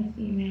male and the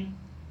female.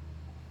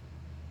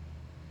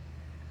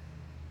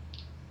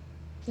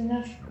 It's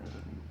enough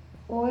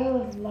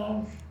oil of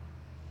love.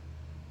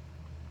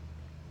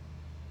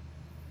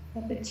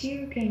 That the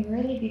two can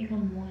really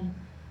become one.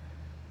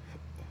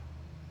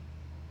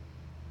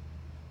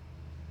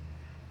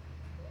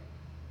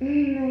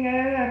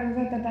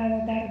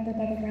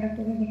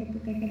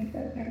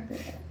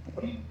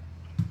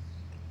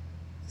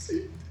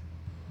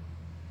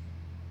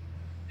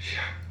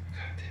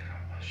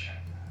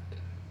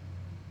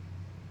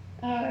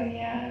 Oh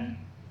yeah.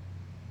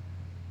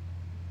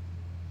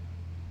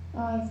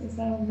 Oh, it's a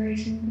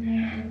celebration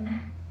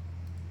tonight.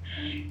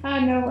 I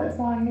know what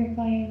song you're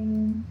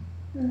playing.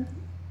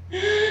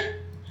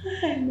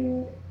 I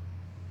knew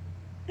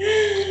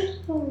it.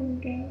 Oh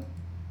my god.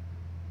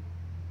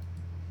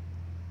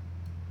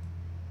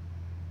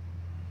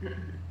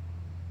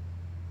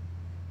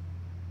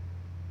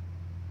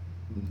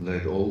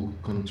 Let all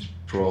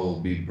control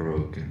be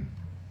broken.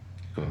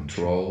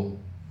 Control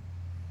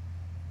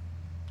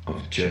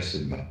of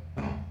Jezebel.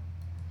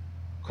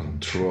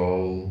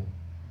 Control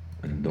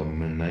and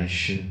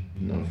domination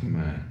of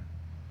man.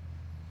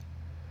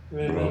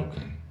 Amen.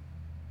 Broken.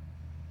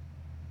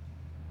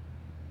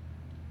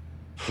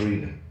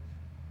 Freedom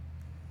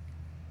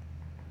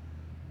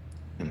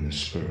in the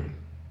spirit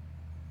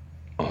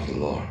of the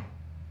Lord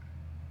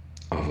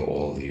over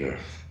all the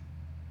earth.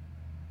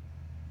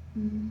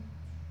 Mm.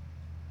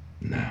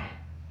 Now.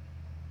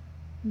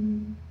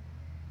 Mm.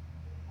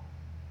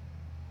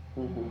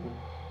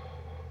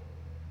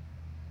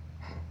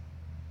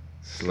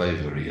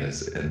 Slavery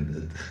has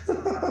ended.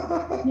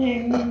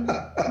 Amen.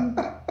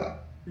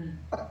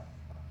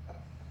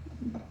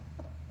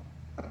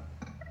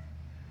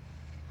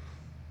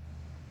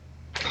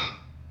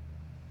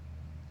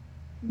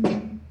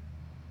 Mm.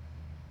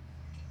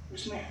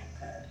 Where's my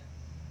iPad?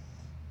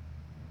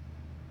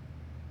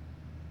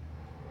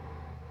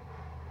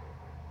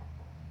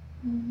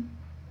 Mm.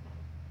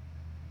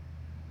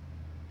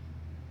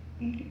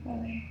 Thank you,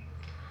 Father.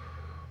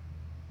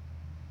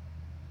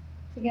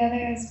 Together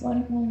as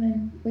one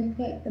woman, we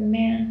put the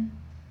man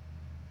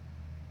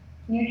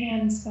in your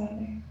hands,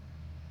 Father.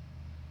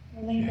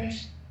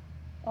 Relinquish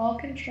all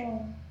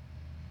control,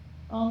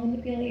 all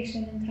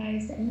manipulation and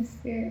ties to any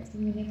spirits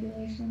of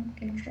manipulation,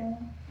 control,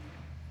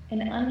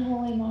 and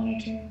unholy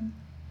monitoring.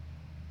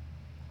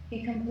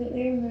 Be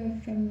completely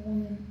removed from the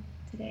woman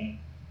today.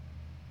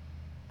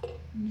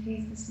 In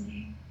Jesus'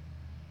 name.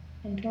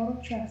 And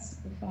total trust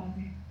of the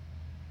Father.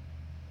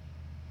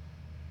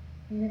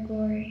 In your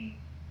glory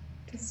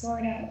to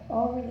sort out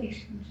all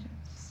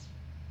relationships.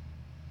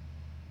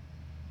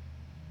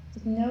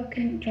 With no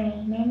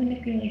control, no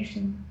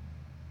manipulation.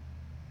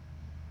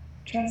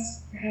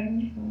 Trust your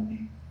Heavenly Father.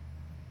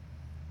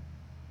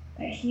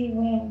 That He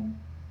will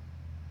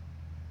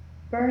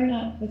burn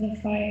up with a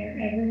fire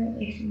every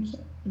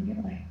relationship in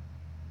your life.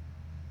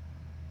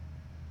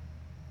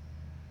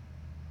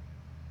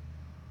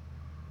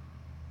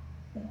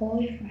 The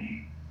holy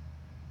fire.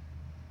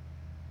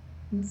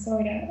 And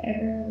sort out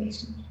every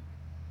relationship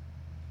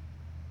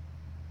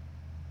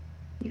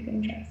you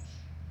can trust.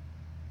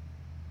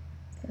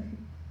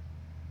 Perfect.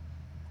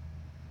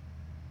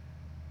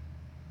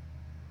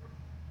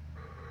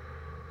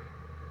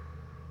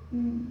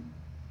 Mm.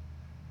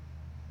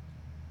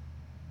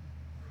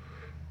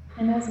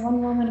 And as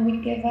one woman, we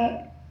give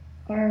up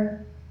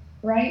our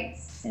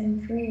rights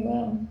and free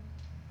will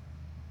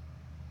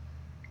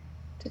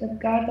to the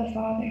God the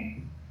Father,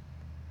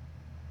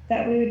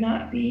 that we would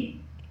not be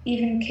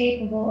even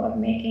capable of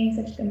making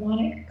such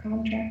demonic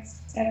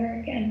contracts ever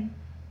again.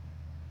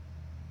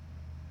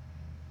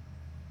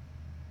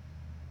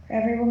 For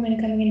every woman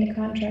coming into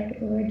contract with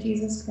the Lord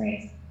Jesus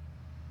Christ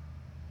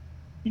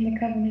in the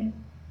covenant.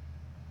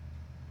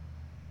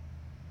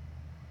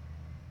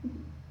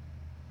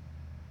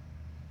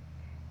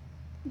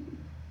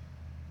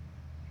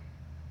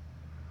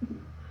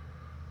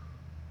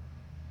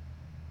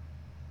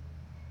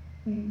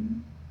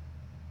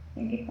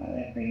 Thank you,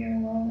 Father, for your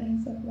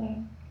whirlwinds of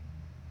love,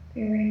 for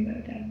your rainbow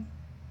doves.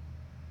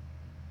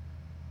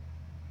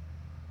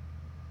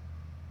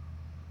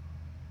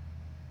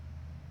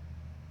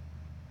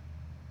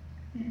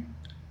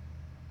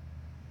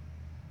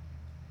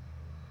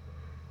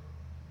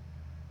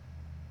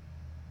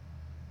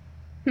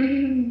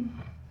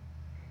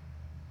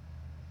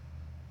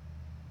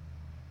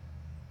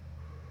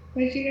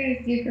 What did you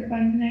guys do for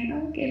fun tonight?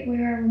 Oh, give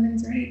away our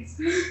women's rights.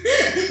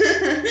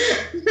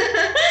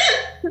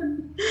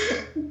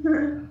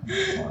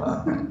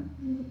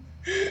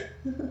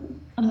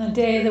 On the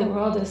day the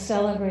world is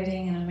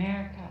celebrating in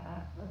America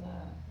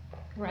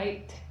the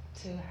right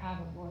to have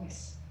a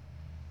voice.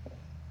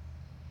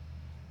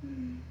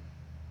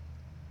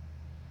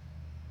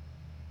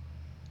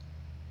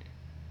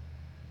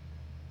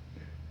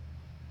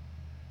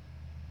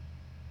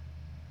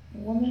 A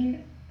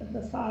woman of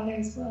the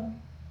Father's will.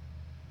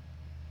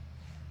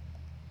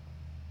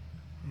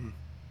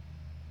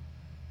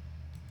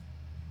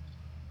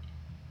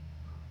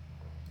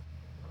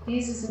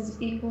 Jesus'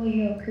 equal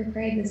yoke, who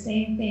prayed the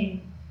same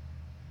thing,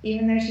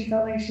 even though she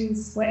felt like she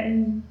was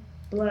sweating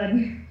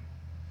blood.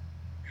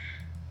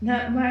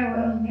 Not my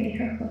will, but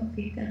your will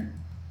be done.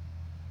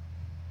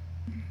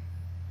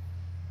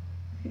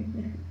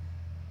 Thank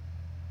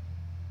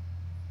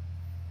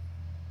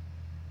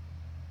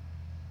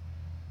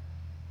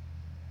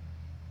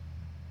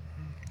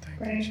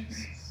Right. you,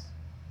 Jesus.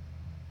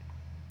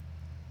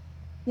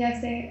 Yeah,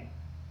 say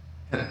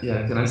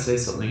Yeah, can I say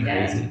something it.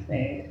 Yeah, crazy?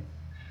 say it.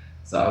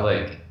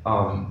 So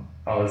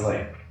I was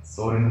like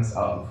sorting this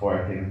out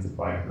before I came into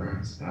bike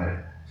rooms, and I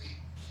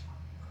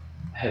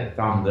had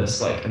found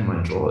this like in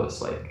my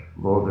drawers, like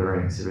Lord of the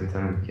Rings, The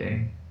Return of the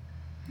King.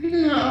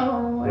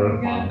 Oh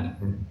my god.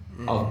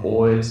 I've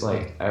always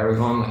like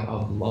Aragorn, like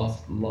I've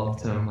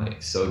loved him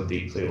like so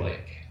deeply,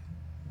 like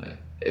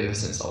ever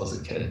since I was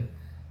a kid.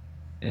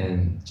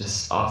 And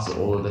just after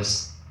all of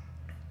this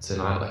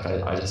tonight, like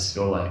I just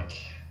feel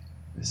like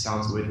it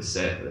sounds weird to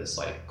say it, but it's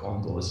like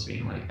Gondor's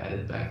being like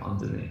added back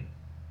under me.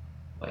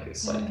 Like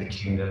it's like the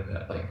kingdom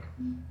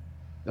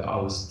that I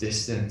was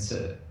destined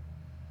to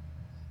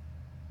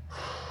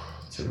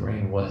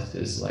reign with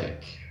is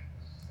like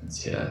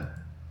it's here.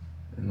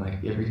 And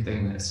like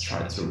everything that's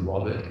tried to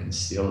rob it and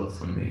steal it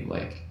from me,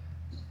 like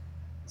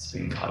it's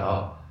been cut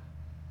up.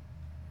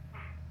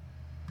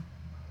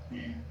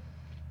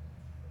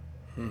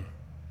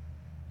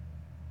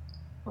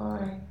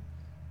 Alright.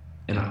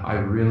 And I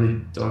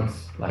really don't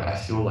like. I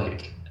feel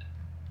like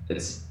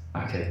it's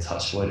okay.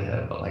 Touch wood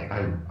here, but like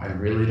I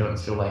really don't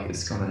feel like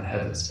it's gonna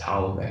have its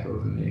power back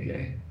over me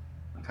again.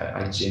 Like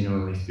I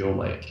genuinely feel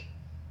like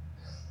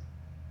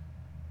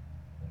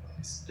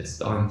it's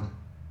done.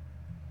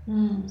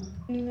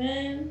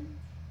 Amen.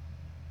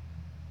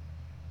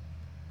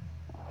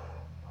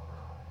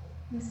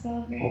 We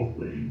celebrate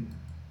Hopefully.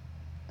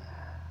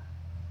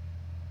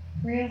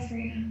 real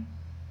freedom.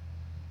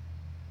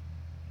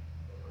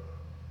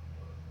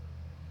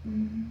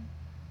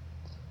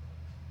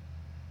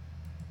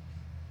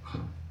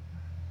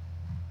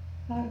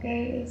 How good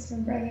it is for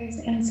brothers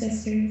and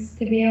sisters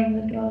to be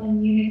able to dwell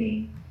in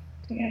unity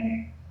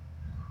together.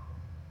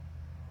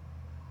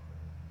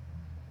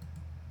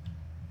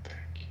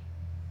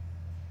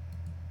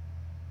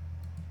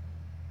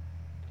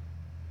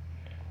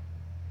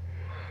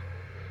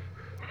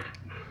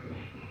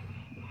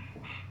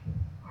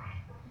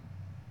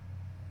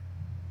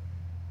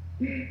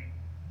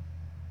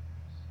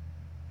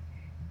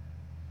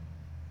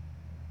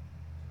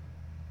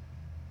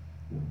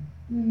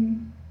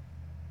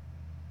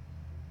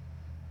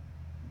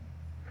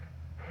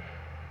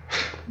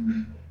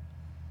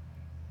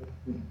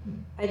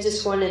 I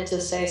just wanted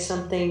to say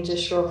something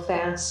just real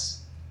fast.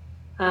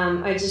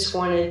 I just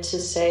wanted to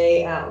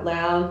say out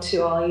loud to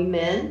all you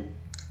men,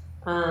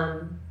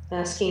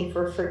 asking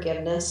for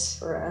forgiveness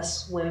for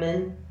us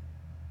women,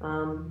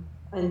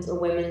 and the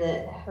women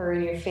that are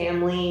in your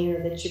family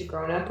or that you've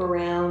grown up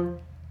around,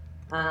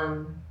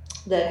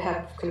 that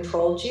have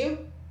controlled you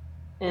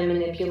and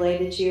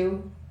manipulated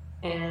you,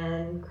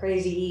 and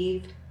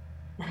Crazy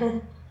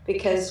Eve,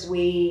 because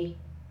we're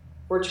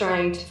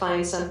trying to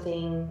find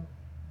something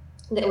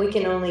that we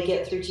can only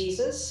get through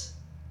Jesus,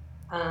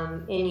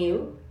 in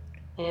you,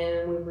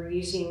 and we were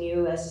using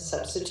you as a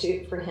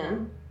substitute for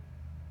him.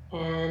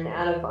 And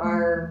out of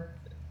our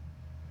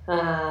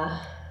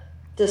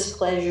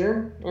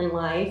displeasure in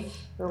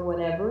life or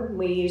whatever,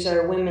 we use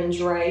our women's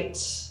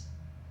rights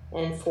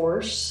and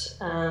force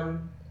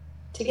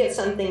to get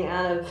something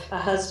out of a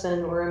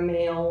husband or a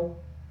male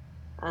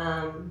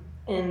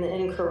in the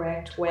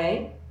incorrect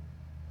way.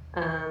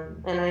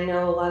 And I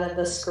know a lot of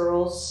us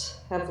girls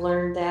have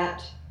learned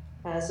that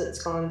as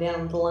it's gone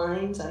down the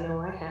lines. I know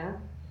I have.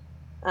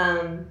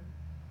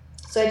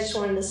 So I just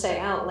wanted to say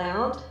out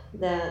loud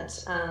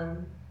that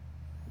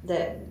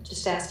that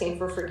just asking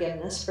for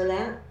forgiveness for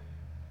that,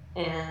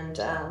 and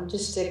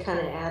just to kind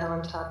of add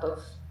on top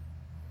of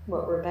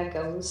what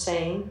Rebecca was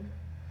saying,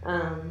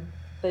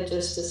 but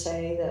just to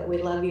say that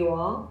we love you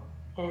all,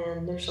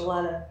 and there's a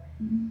lot of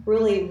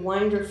really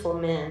wonderful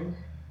men,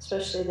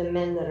 especially the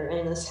men that are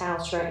in this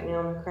house right now,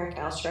 in the crack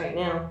house right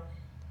now,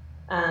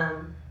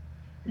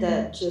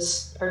 that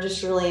just are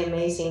just really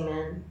amazing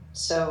men.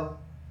 So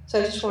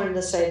I just wanted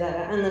to say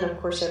that, and then of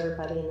course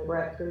everybody in the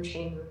rec room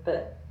chamber.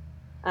 But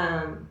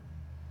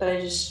I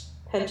just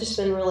have just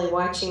been really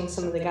watching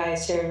some of the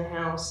guys here in the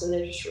house, and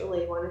they're just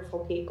really wonderful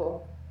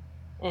people.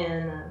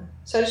 And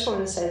so I just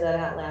wanted to say that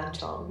out loud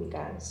to all of you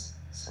guys.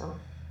 So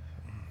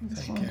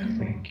Thank you.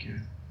 Thank you.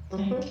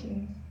 Thank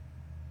you.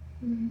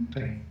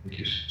 Thank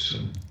you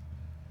so much.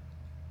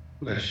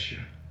 Bless you.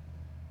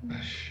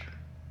 Bless you.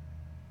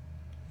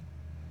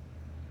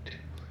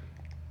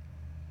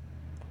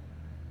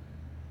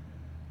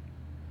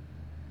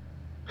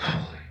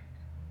 Holy.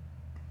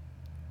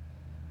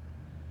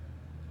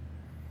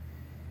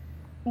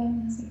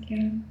 Once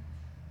again.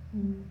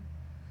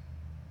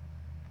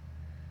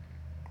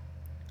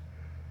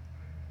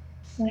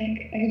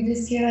 Like I could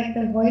just hear like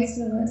the voice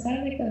of it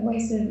sounded like the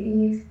voice of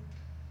Eve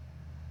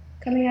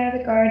coming out of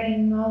the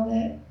garden, all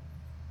the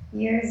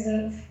years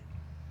of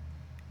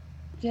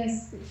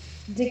just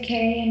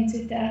decay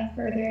into death,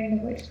 further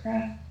into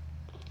witchcraft,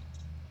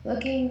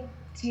 looking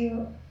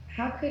to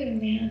how could a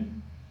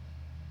man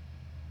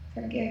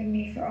forgive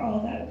me for all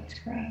that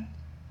witchcraft?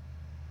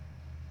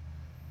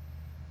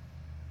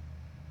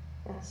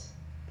 Yes.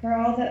 For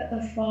all that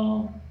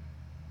befall,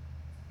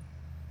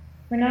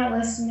 for not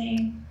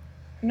listening,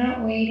 for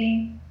not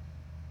waiting,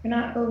 for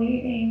not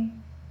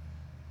believing,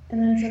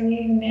 and then for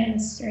leading the man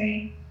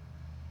astray.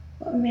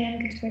 What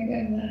man could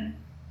forgive that?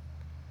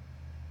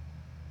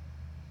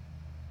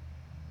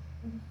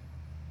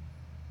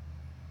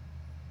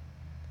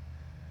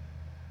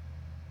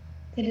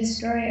 To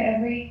destroy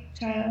every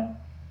child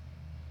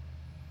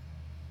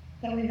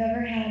that we've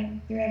ever had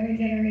through every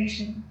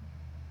generation,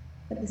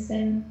 with the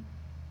sin,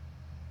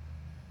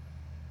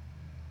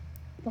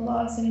 the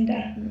law of sin and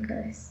death and the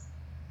curse.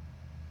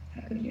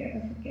 How could you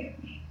ever forgive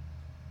me?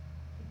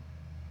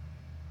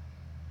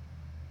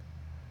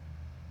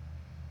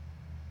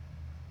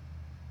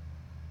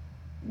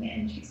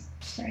 Man, Jesus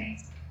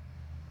Christ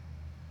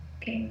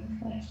came in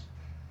the flesh.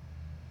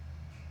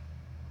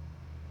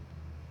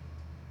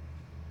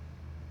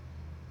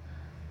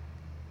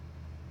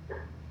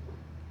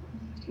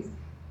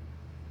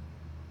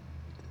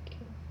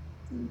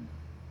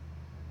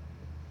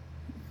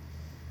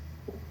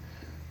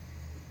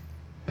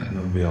 And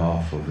on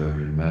behalf of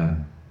every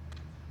man,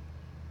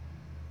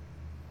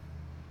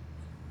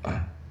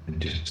 I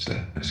just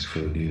ask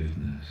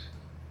forgiveness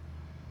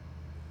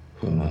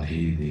for not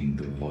heeding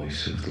the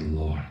voice of the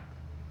Lord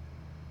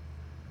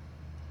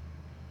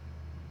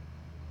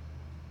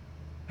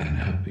and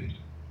helping,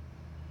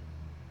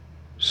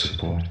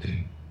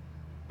 supporting,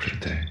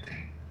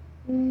 protecting,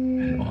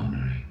 and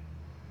honoring.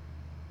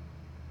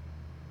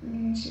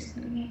 She's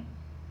coming up.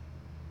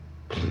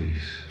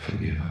 Please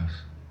forgive us.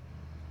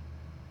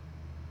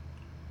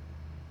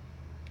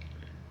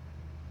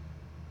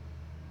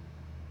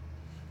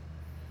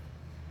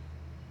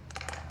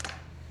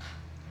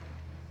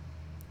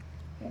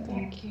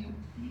 Thank you.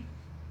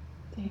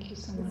 Thank you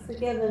so much.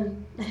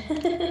 Forgiven.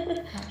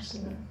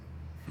 Absolutely.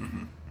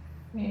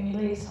 We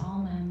release all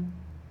men.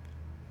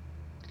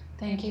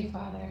 Thank you,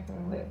 Father, for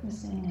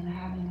witnessing and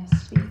having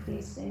us speak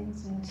these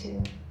things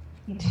into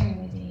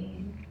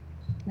eternity.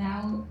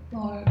 Now,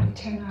 Lord, we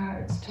turn our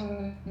hearts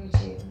towards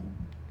you and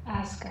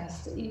ask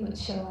us that you would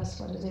show us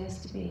what it is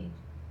to be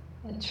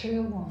a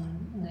true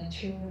woman and a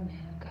true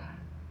man of God,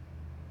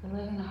 to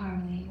live in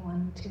harmony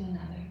one to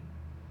another,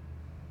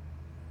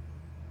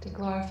 to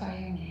glorify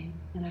your name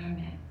in our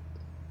midst,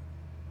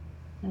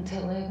 and to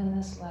live in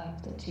this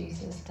love that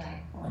Jesus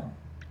died for,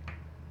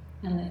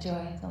 and the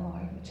joy of the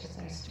Lord, which is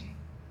our strength.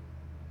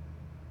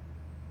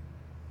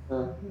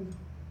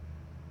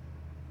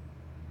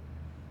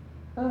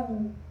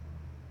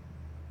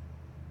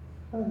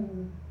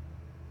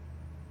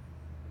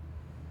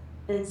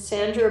 And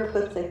Sandra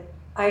put the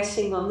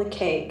icing on the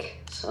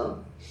cake,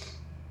 so.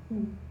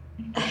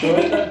 Joy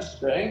is our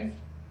strength.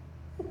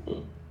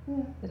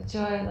 The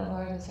joy of the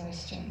Lord is our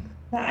strength.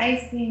 The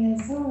icing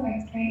is so our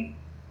strength.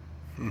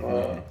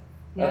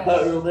 I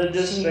thought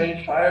religious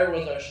strange fire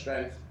was our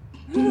strength.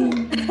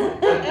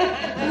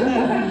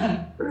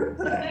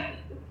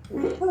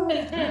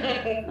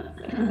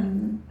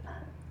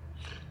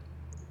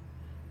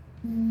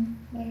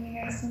 Love you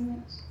guys so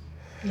much.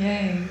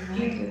 Yay, my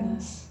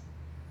goodness.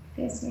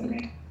 Feels so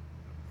great.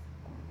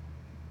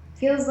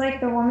 Feels like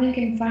the woman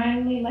can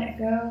finally let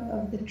go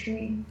of the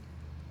tree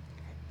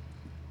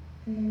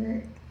and the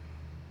root.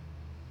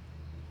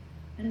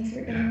 And the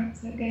fruit doesn't look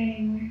so good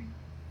anymore.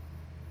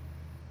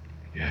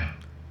 Yeah.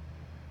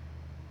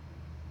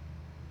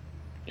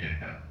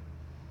 Yeah.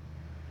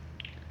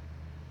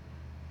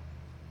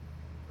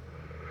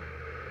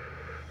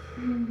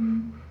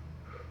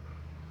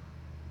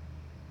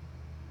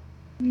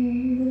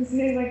 It's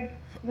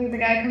like the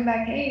guy come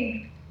back,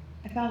 hey,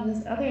 I found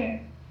this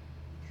other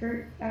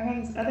fruit, I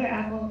found this other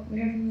apple, we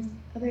have from this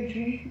other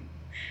tree.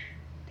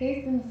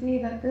 Taste and see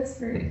that this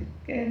fruit is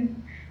good.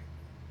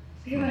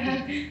 See what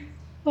happens.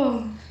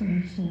 Oh.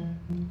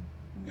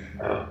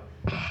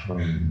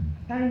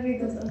 Found you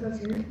this other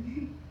fruit.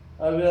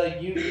 I'd be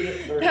like, you eat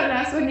it first. That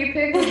last one you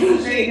picked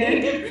was very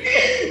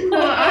good.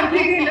 Well, I'm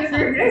picking the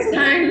fruit next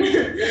time.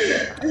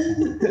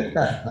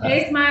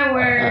 Taste my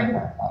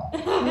word.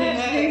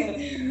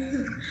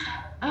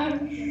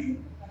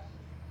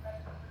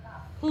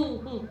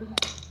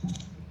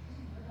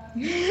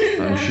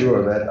 I'm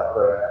sure that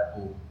other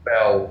apple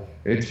fell.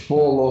 It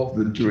fell off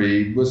the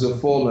tree. It was a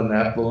fallen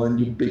apple and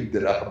you picked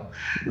it up.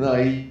 Now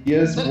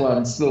here's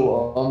one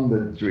still on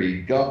the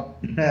tree. Come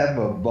have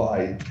a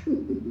bite.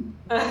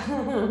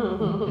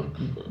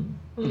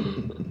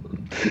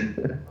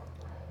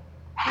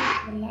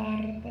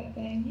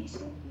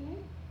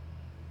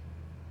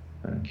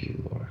 Thank you,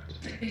 Lord.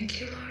 Thank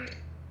you, Lord.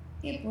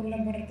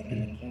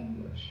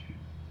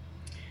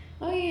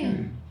 Oh, yeah.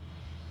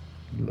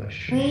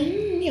 Bless you.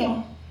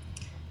 Yeah.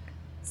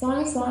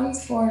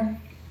 Songs 4.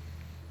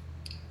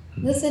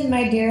 Listen,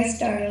 my dearest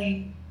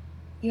darling.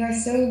 You are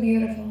so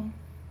beautiful.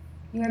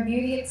 You are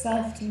beauty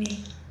itself to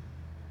me.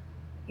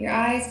 Your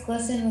eyes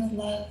glisten with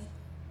love,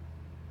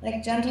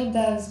 like gentle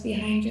doves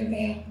behind your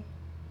veil.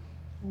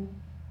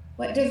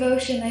 What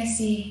devotion I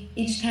see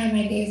each time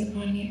I gaze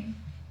upon you.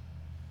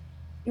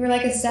 You are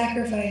like a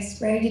sacrifice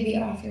ready to be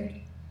offered.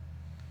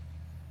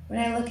 When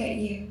I look at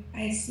you,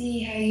 I see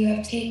how you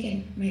have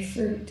taken my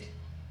fruit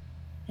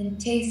and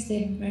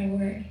tasted my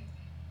word.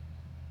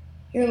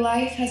 Your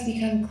life has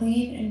become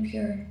clean and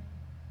pure,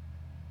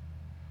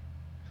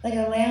 like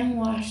a lamb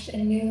washed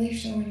and newly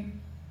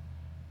shorn.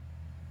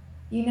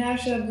 You now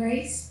show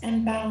grace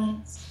and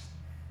balance,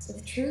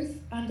 with truth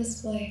on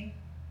display.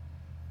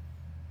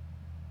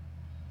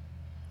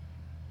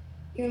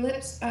 Your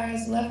lips are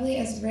as lovely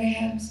as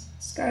Rahab's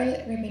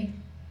scarlet ribbon,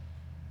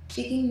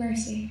 speaking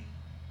mercy,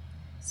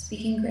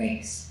 speaking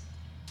grace.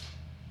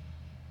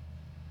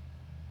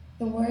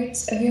 The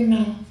words of your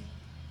mouth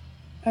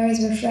are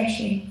as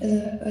refreshing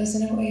as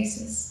an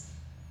oasis.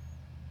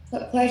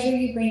 What pleasure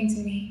you bring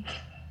to me.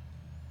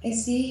 I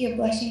see your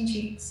blushing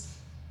cheeks,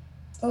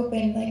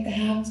 open like the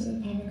halves of a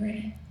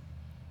pomegranate,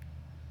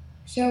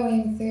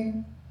 showing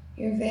through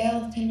your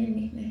veil of tender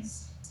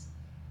meekness.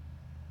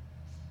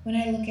 When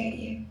I look at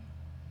you,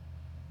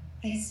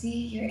 I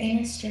see your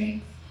inner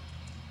strength,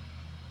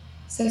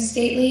 so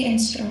stately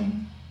and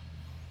strong.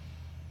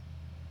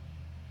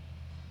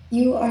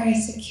 You are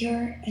as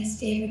secure as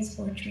David's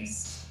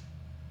fortress.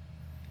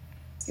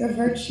 Your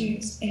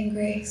virtues and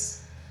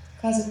grace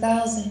cause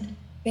 1,000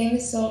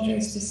 famous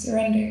soldiers to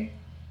surrender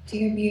to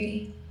your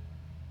beauty.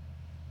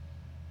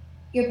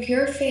 Your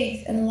pure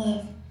faith and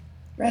love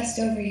rest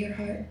over your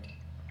heart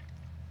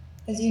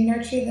as you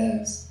nurture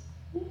those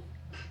who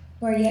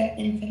are yet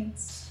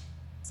infants.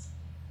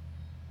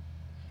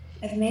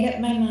 I've made up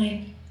my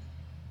mind.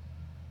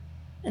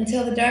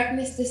 Until the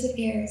darkness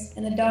disappears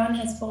and the dawn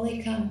has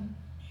fully come,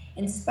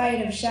 in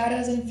spite of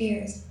shadows and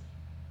fears,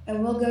 I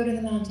will go to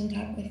the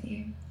mountaintop with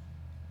you,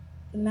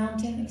 the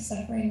mountain of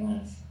suffering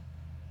love,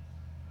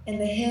 and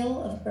the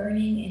hill of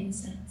burning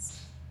incense.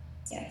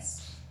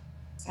 Yes,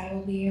 I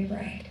will be your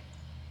bride.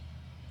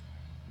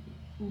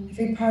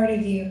 Every part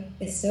of you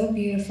is so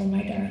beautiful,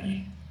 my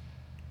darling.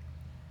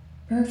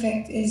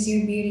 Perfect is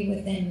your beauty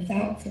within,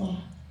 without flaw.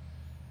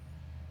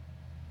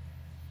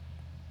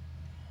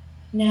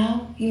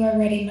 Now you are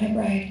ready, my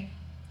bride,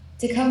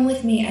 to come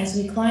with me as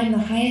we climb the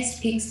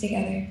highest peaks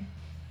together.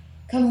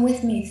 Come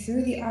with me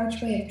through the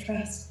archway of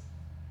trust.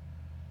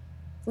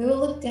 We will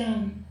look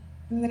down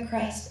from the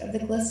crest of the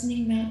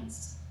glistening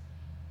mounts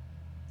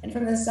and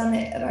from the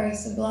summit of our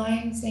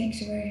sublime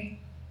sanctuary.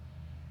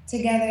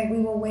 Together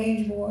we will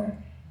wage war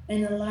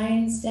in the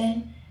lion's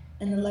den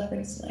and the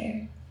leopard's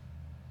lair,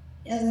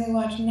 as they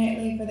watch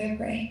nightly for their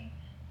prey.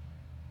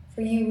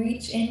 For you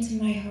reach into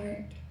my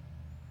heart.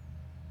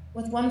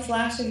 With one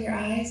flash of your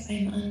eyes, I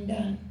am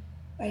undone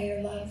by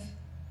your love.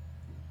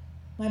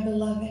 My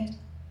beloved,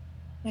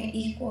 my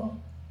equal,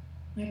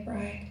 my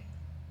bride.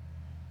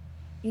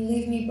 You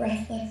leave me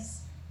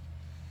breathless.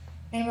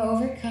 I am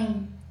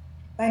overcome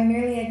by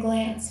merely a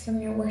glance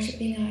from your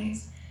worshiping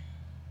eyes,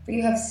 for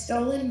you have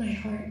stolen my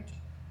heart.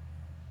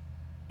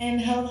 I am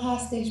held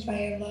hostage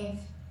by your love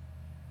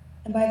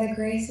and by the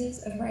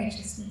graces of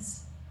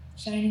righteousness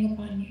shining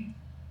upon you.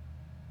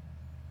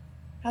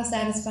 How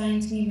satisfying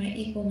to me, my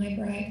equal, my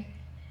bride.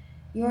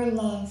 Your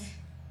love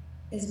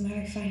is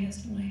my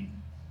finest wine,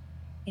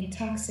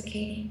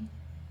 intoxicating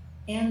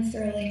and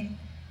thrilling.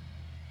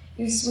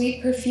 Your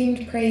sweet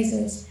perfumed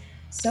praises,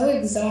 so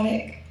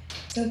exotic,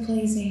 so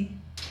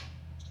pleasing.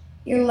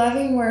 Your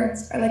loving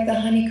words are like the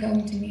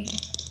honeycomb to me.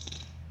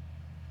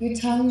 Your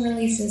tongue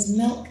releases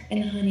milk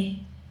and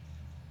honey,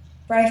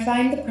 for I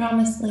find the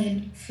promised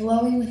land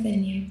flowing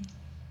within you.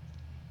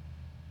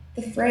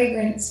 The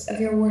fragrance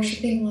of your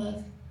worshiping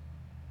love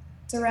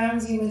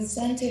surrounds you with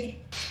scented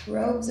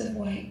robes of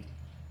white.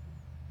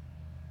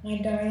 My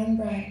darling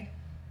bride,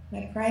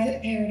 my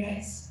private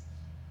paradise,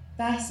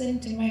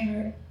 fastened to my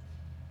heart.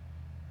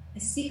 A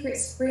secret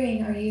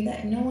spring are you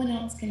that no one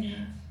else can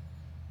have.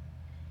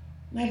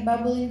 My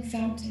bubbling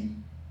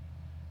fountain,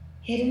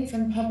 hidden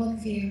from public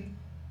view.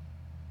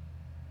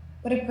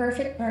 What a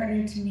perfect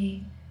partner to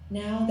me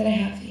now that I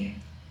have you.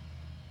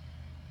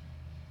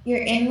 Your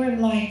inward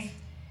life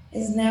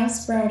is now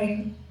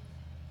sprouting,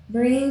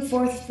 bringing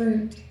forth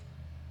fruit.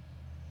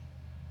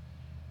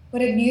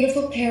 What a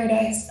beautiful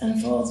paradise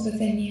unfolds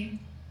within you.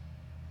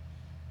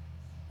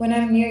 When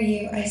I'm near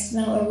you, I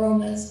smell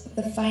aromas of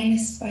the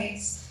finest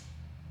spice.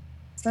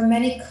 For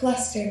many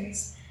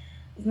clusters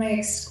of my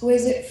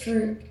exquisite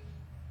fruit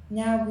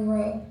now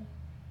grow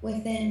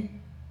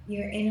within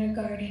your inner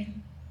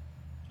garden.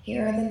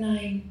 Here are the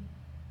 9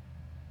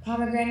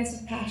 pomegranates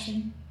of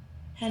passion,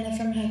 henna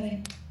from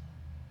heaven,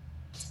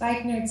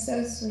 spikenard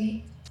so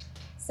sweet,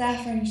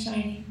 saffron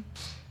shining,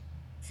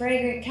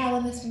 fragrant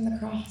calamus from the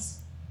cross,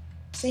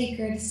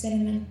 sacred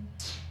cinnamon,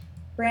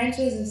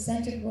 branches of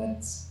scented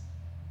woods,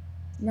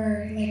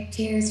 myrrh like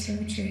tears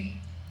from a tree,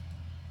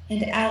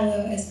 and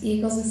aloe as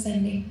eagles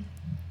ascending.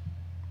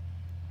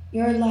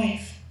 Your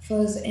life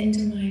flows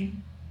into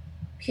mine,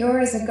 pure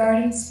as a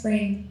garden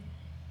spring.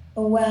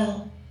 A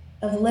well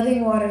of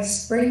living water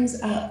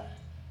springs up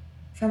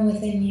from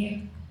within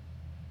you,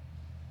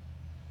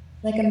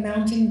 like a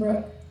mountain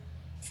brook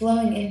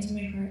flowing into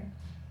my heart.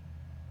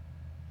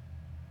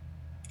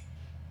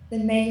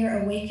 Then may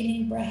your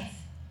awakening breath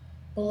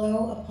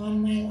blow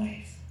upon my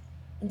life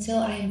until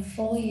I am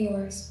fully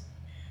yours,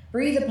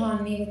 Breathe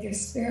upon me with your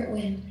spirit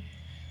wind.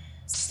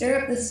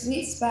 Stir up the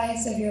sweet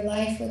spice of your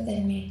life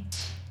within me.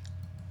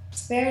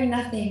 Spare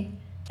nothing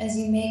as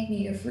you make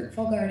me your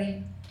fruitful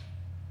garden.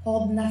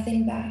 Hold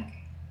nothing back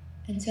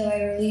until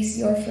I release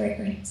your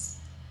fragrance.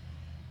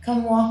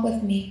 Come walk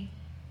with me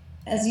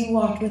as you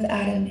walked with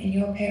Adam in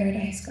your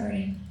paradise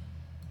garden.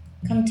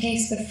 Come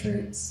taste the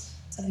fruits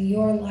of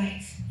your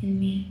life in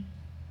me.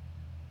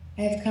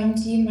 I have come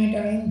to you, my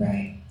darling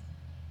bride,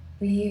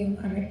 for you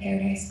are my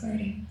paradise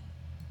garden.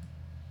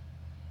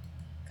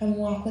 Come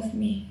walk with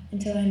me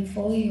until I am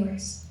fully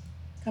yours.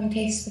 Come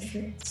taste the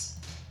fruits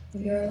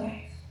of your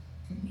life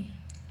in me.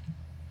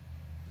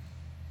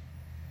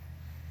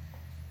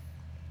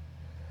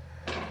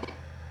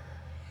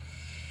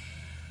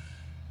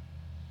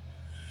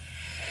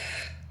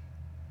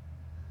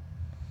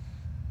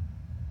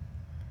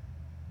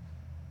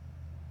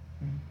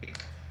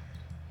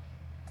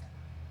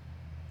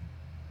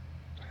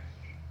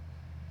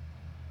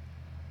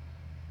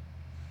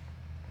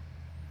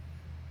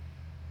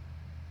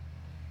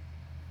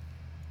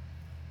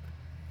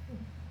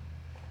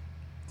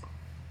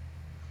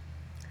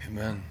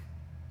 Amen.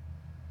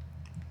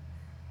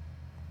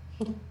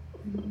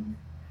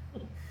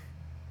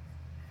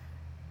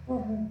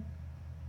 Mm-hmm.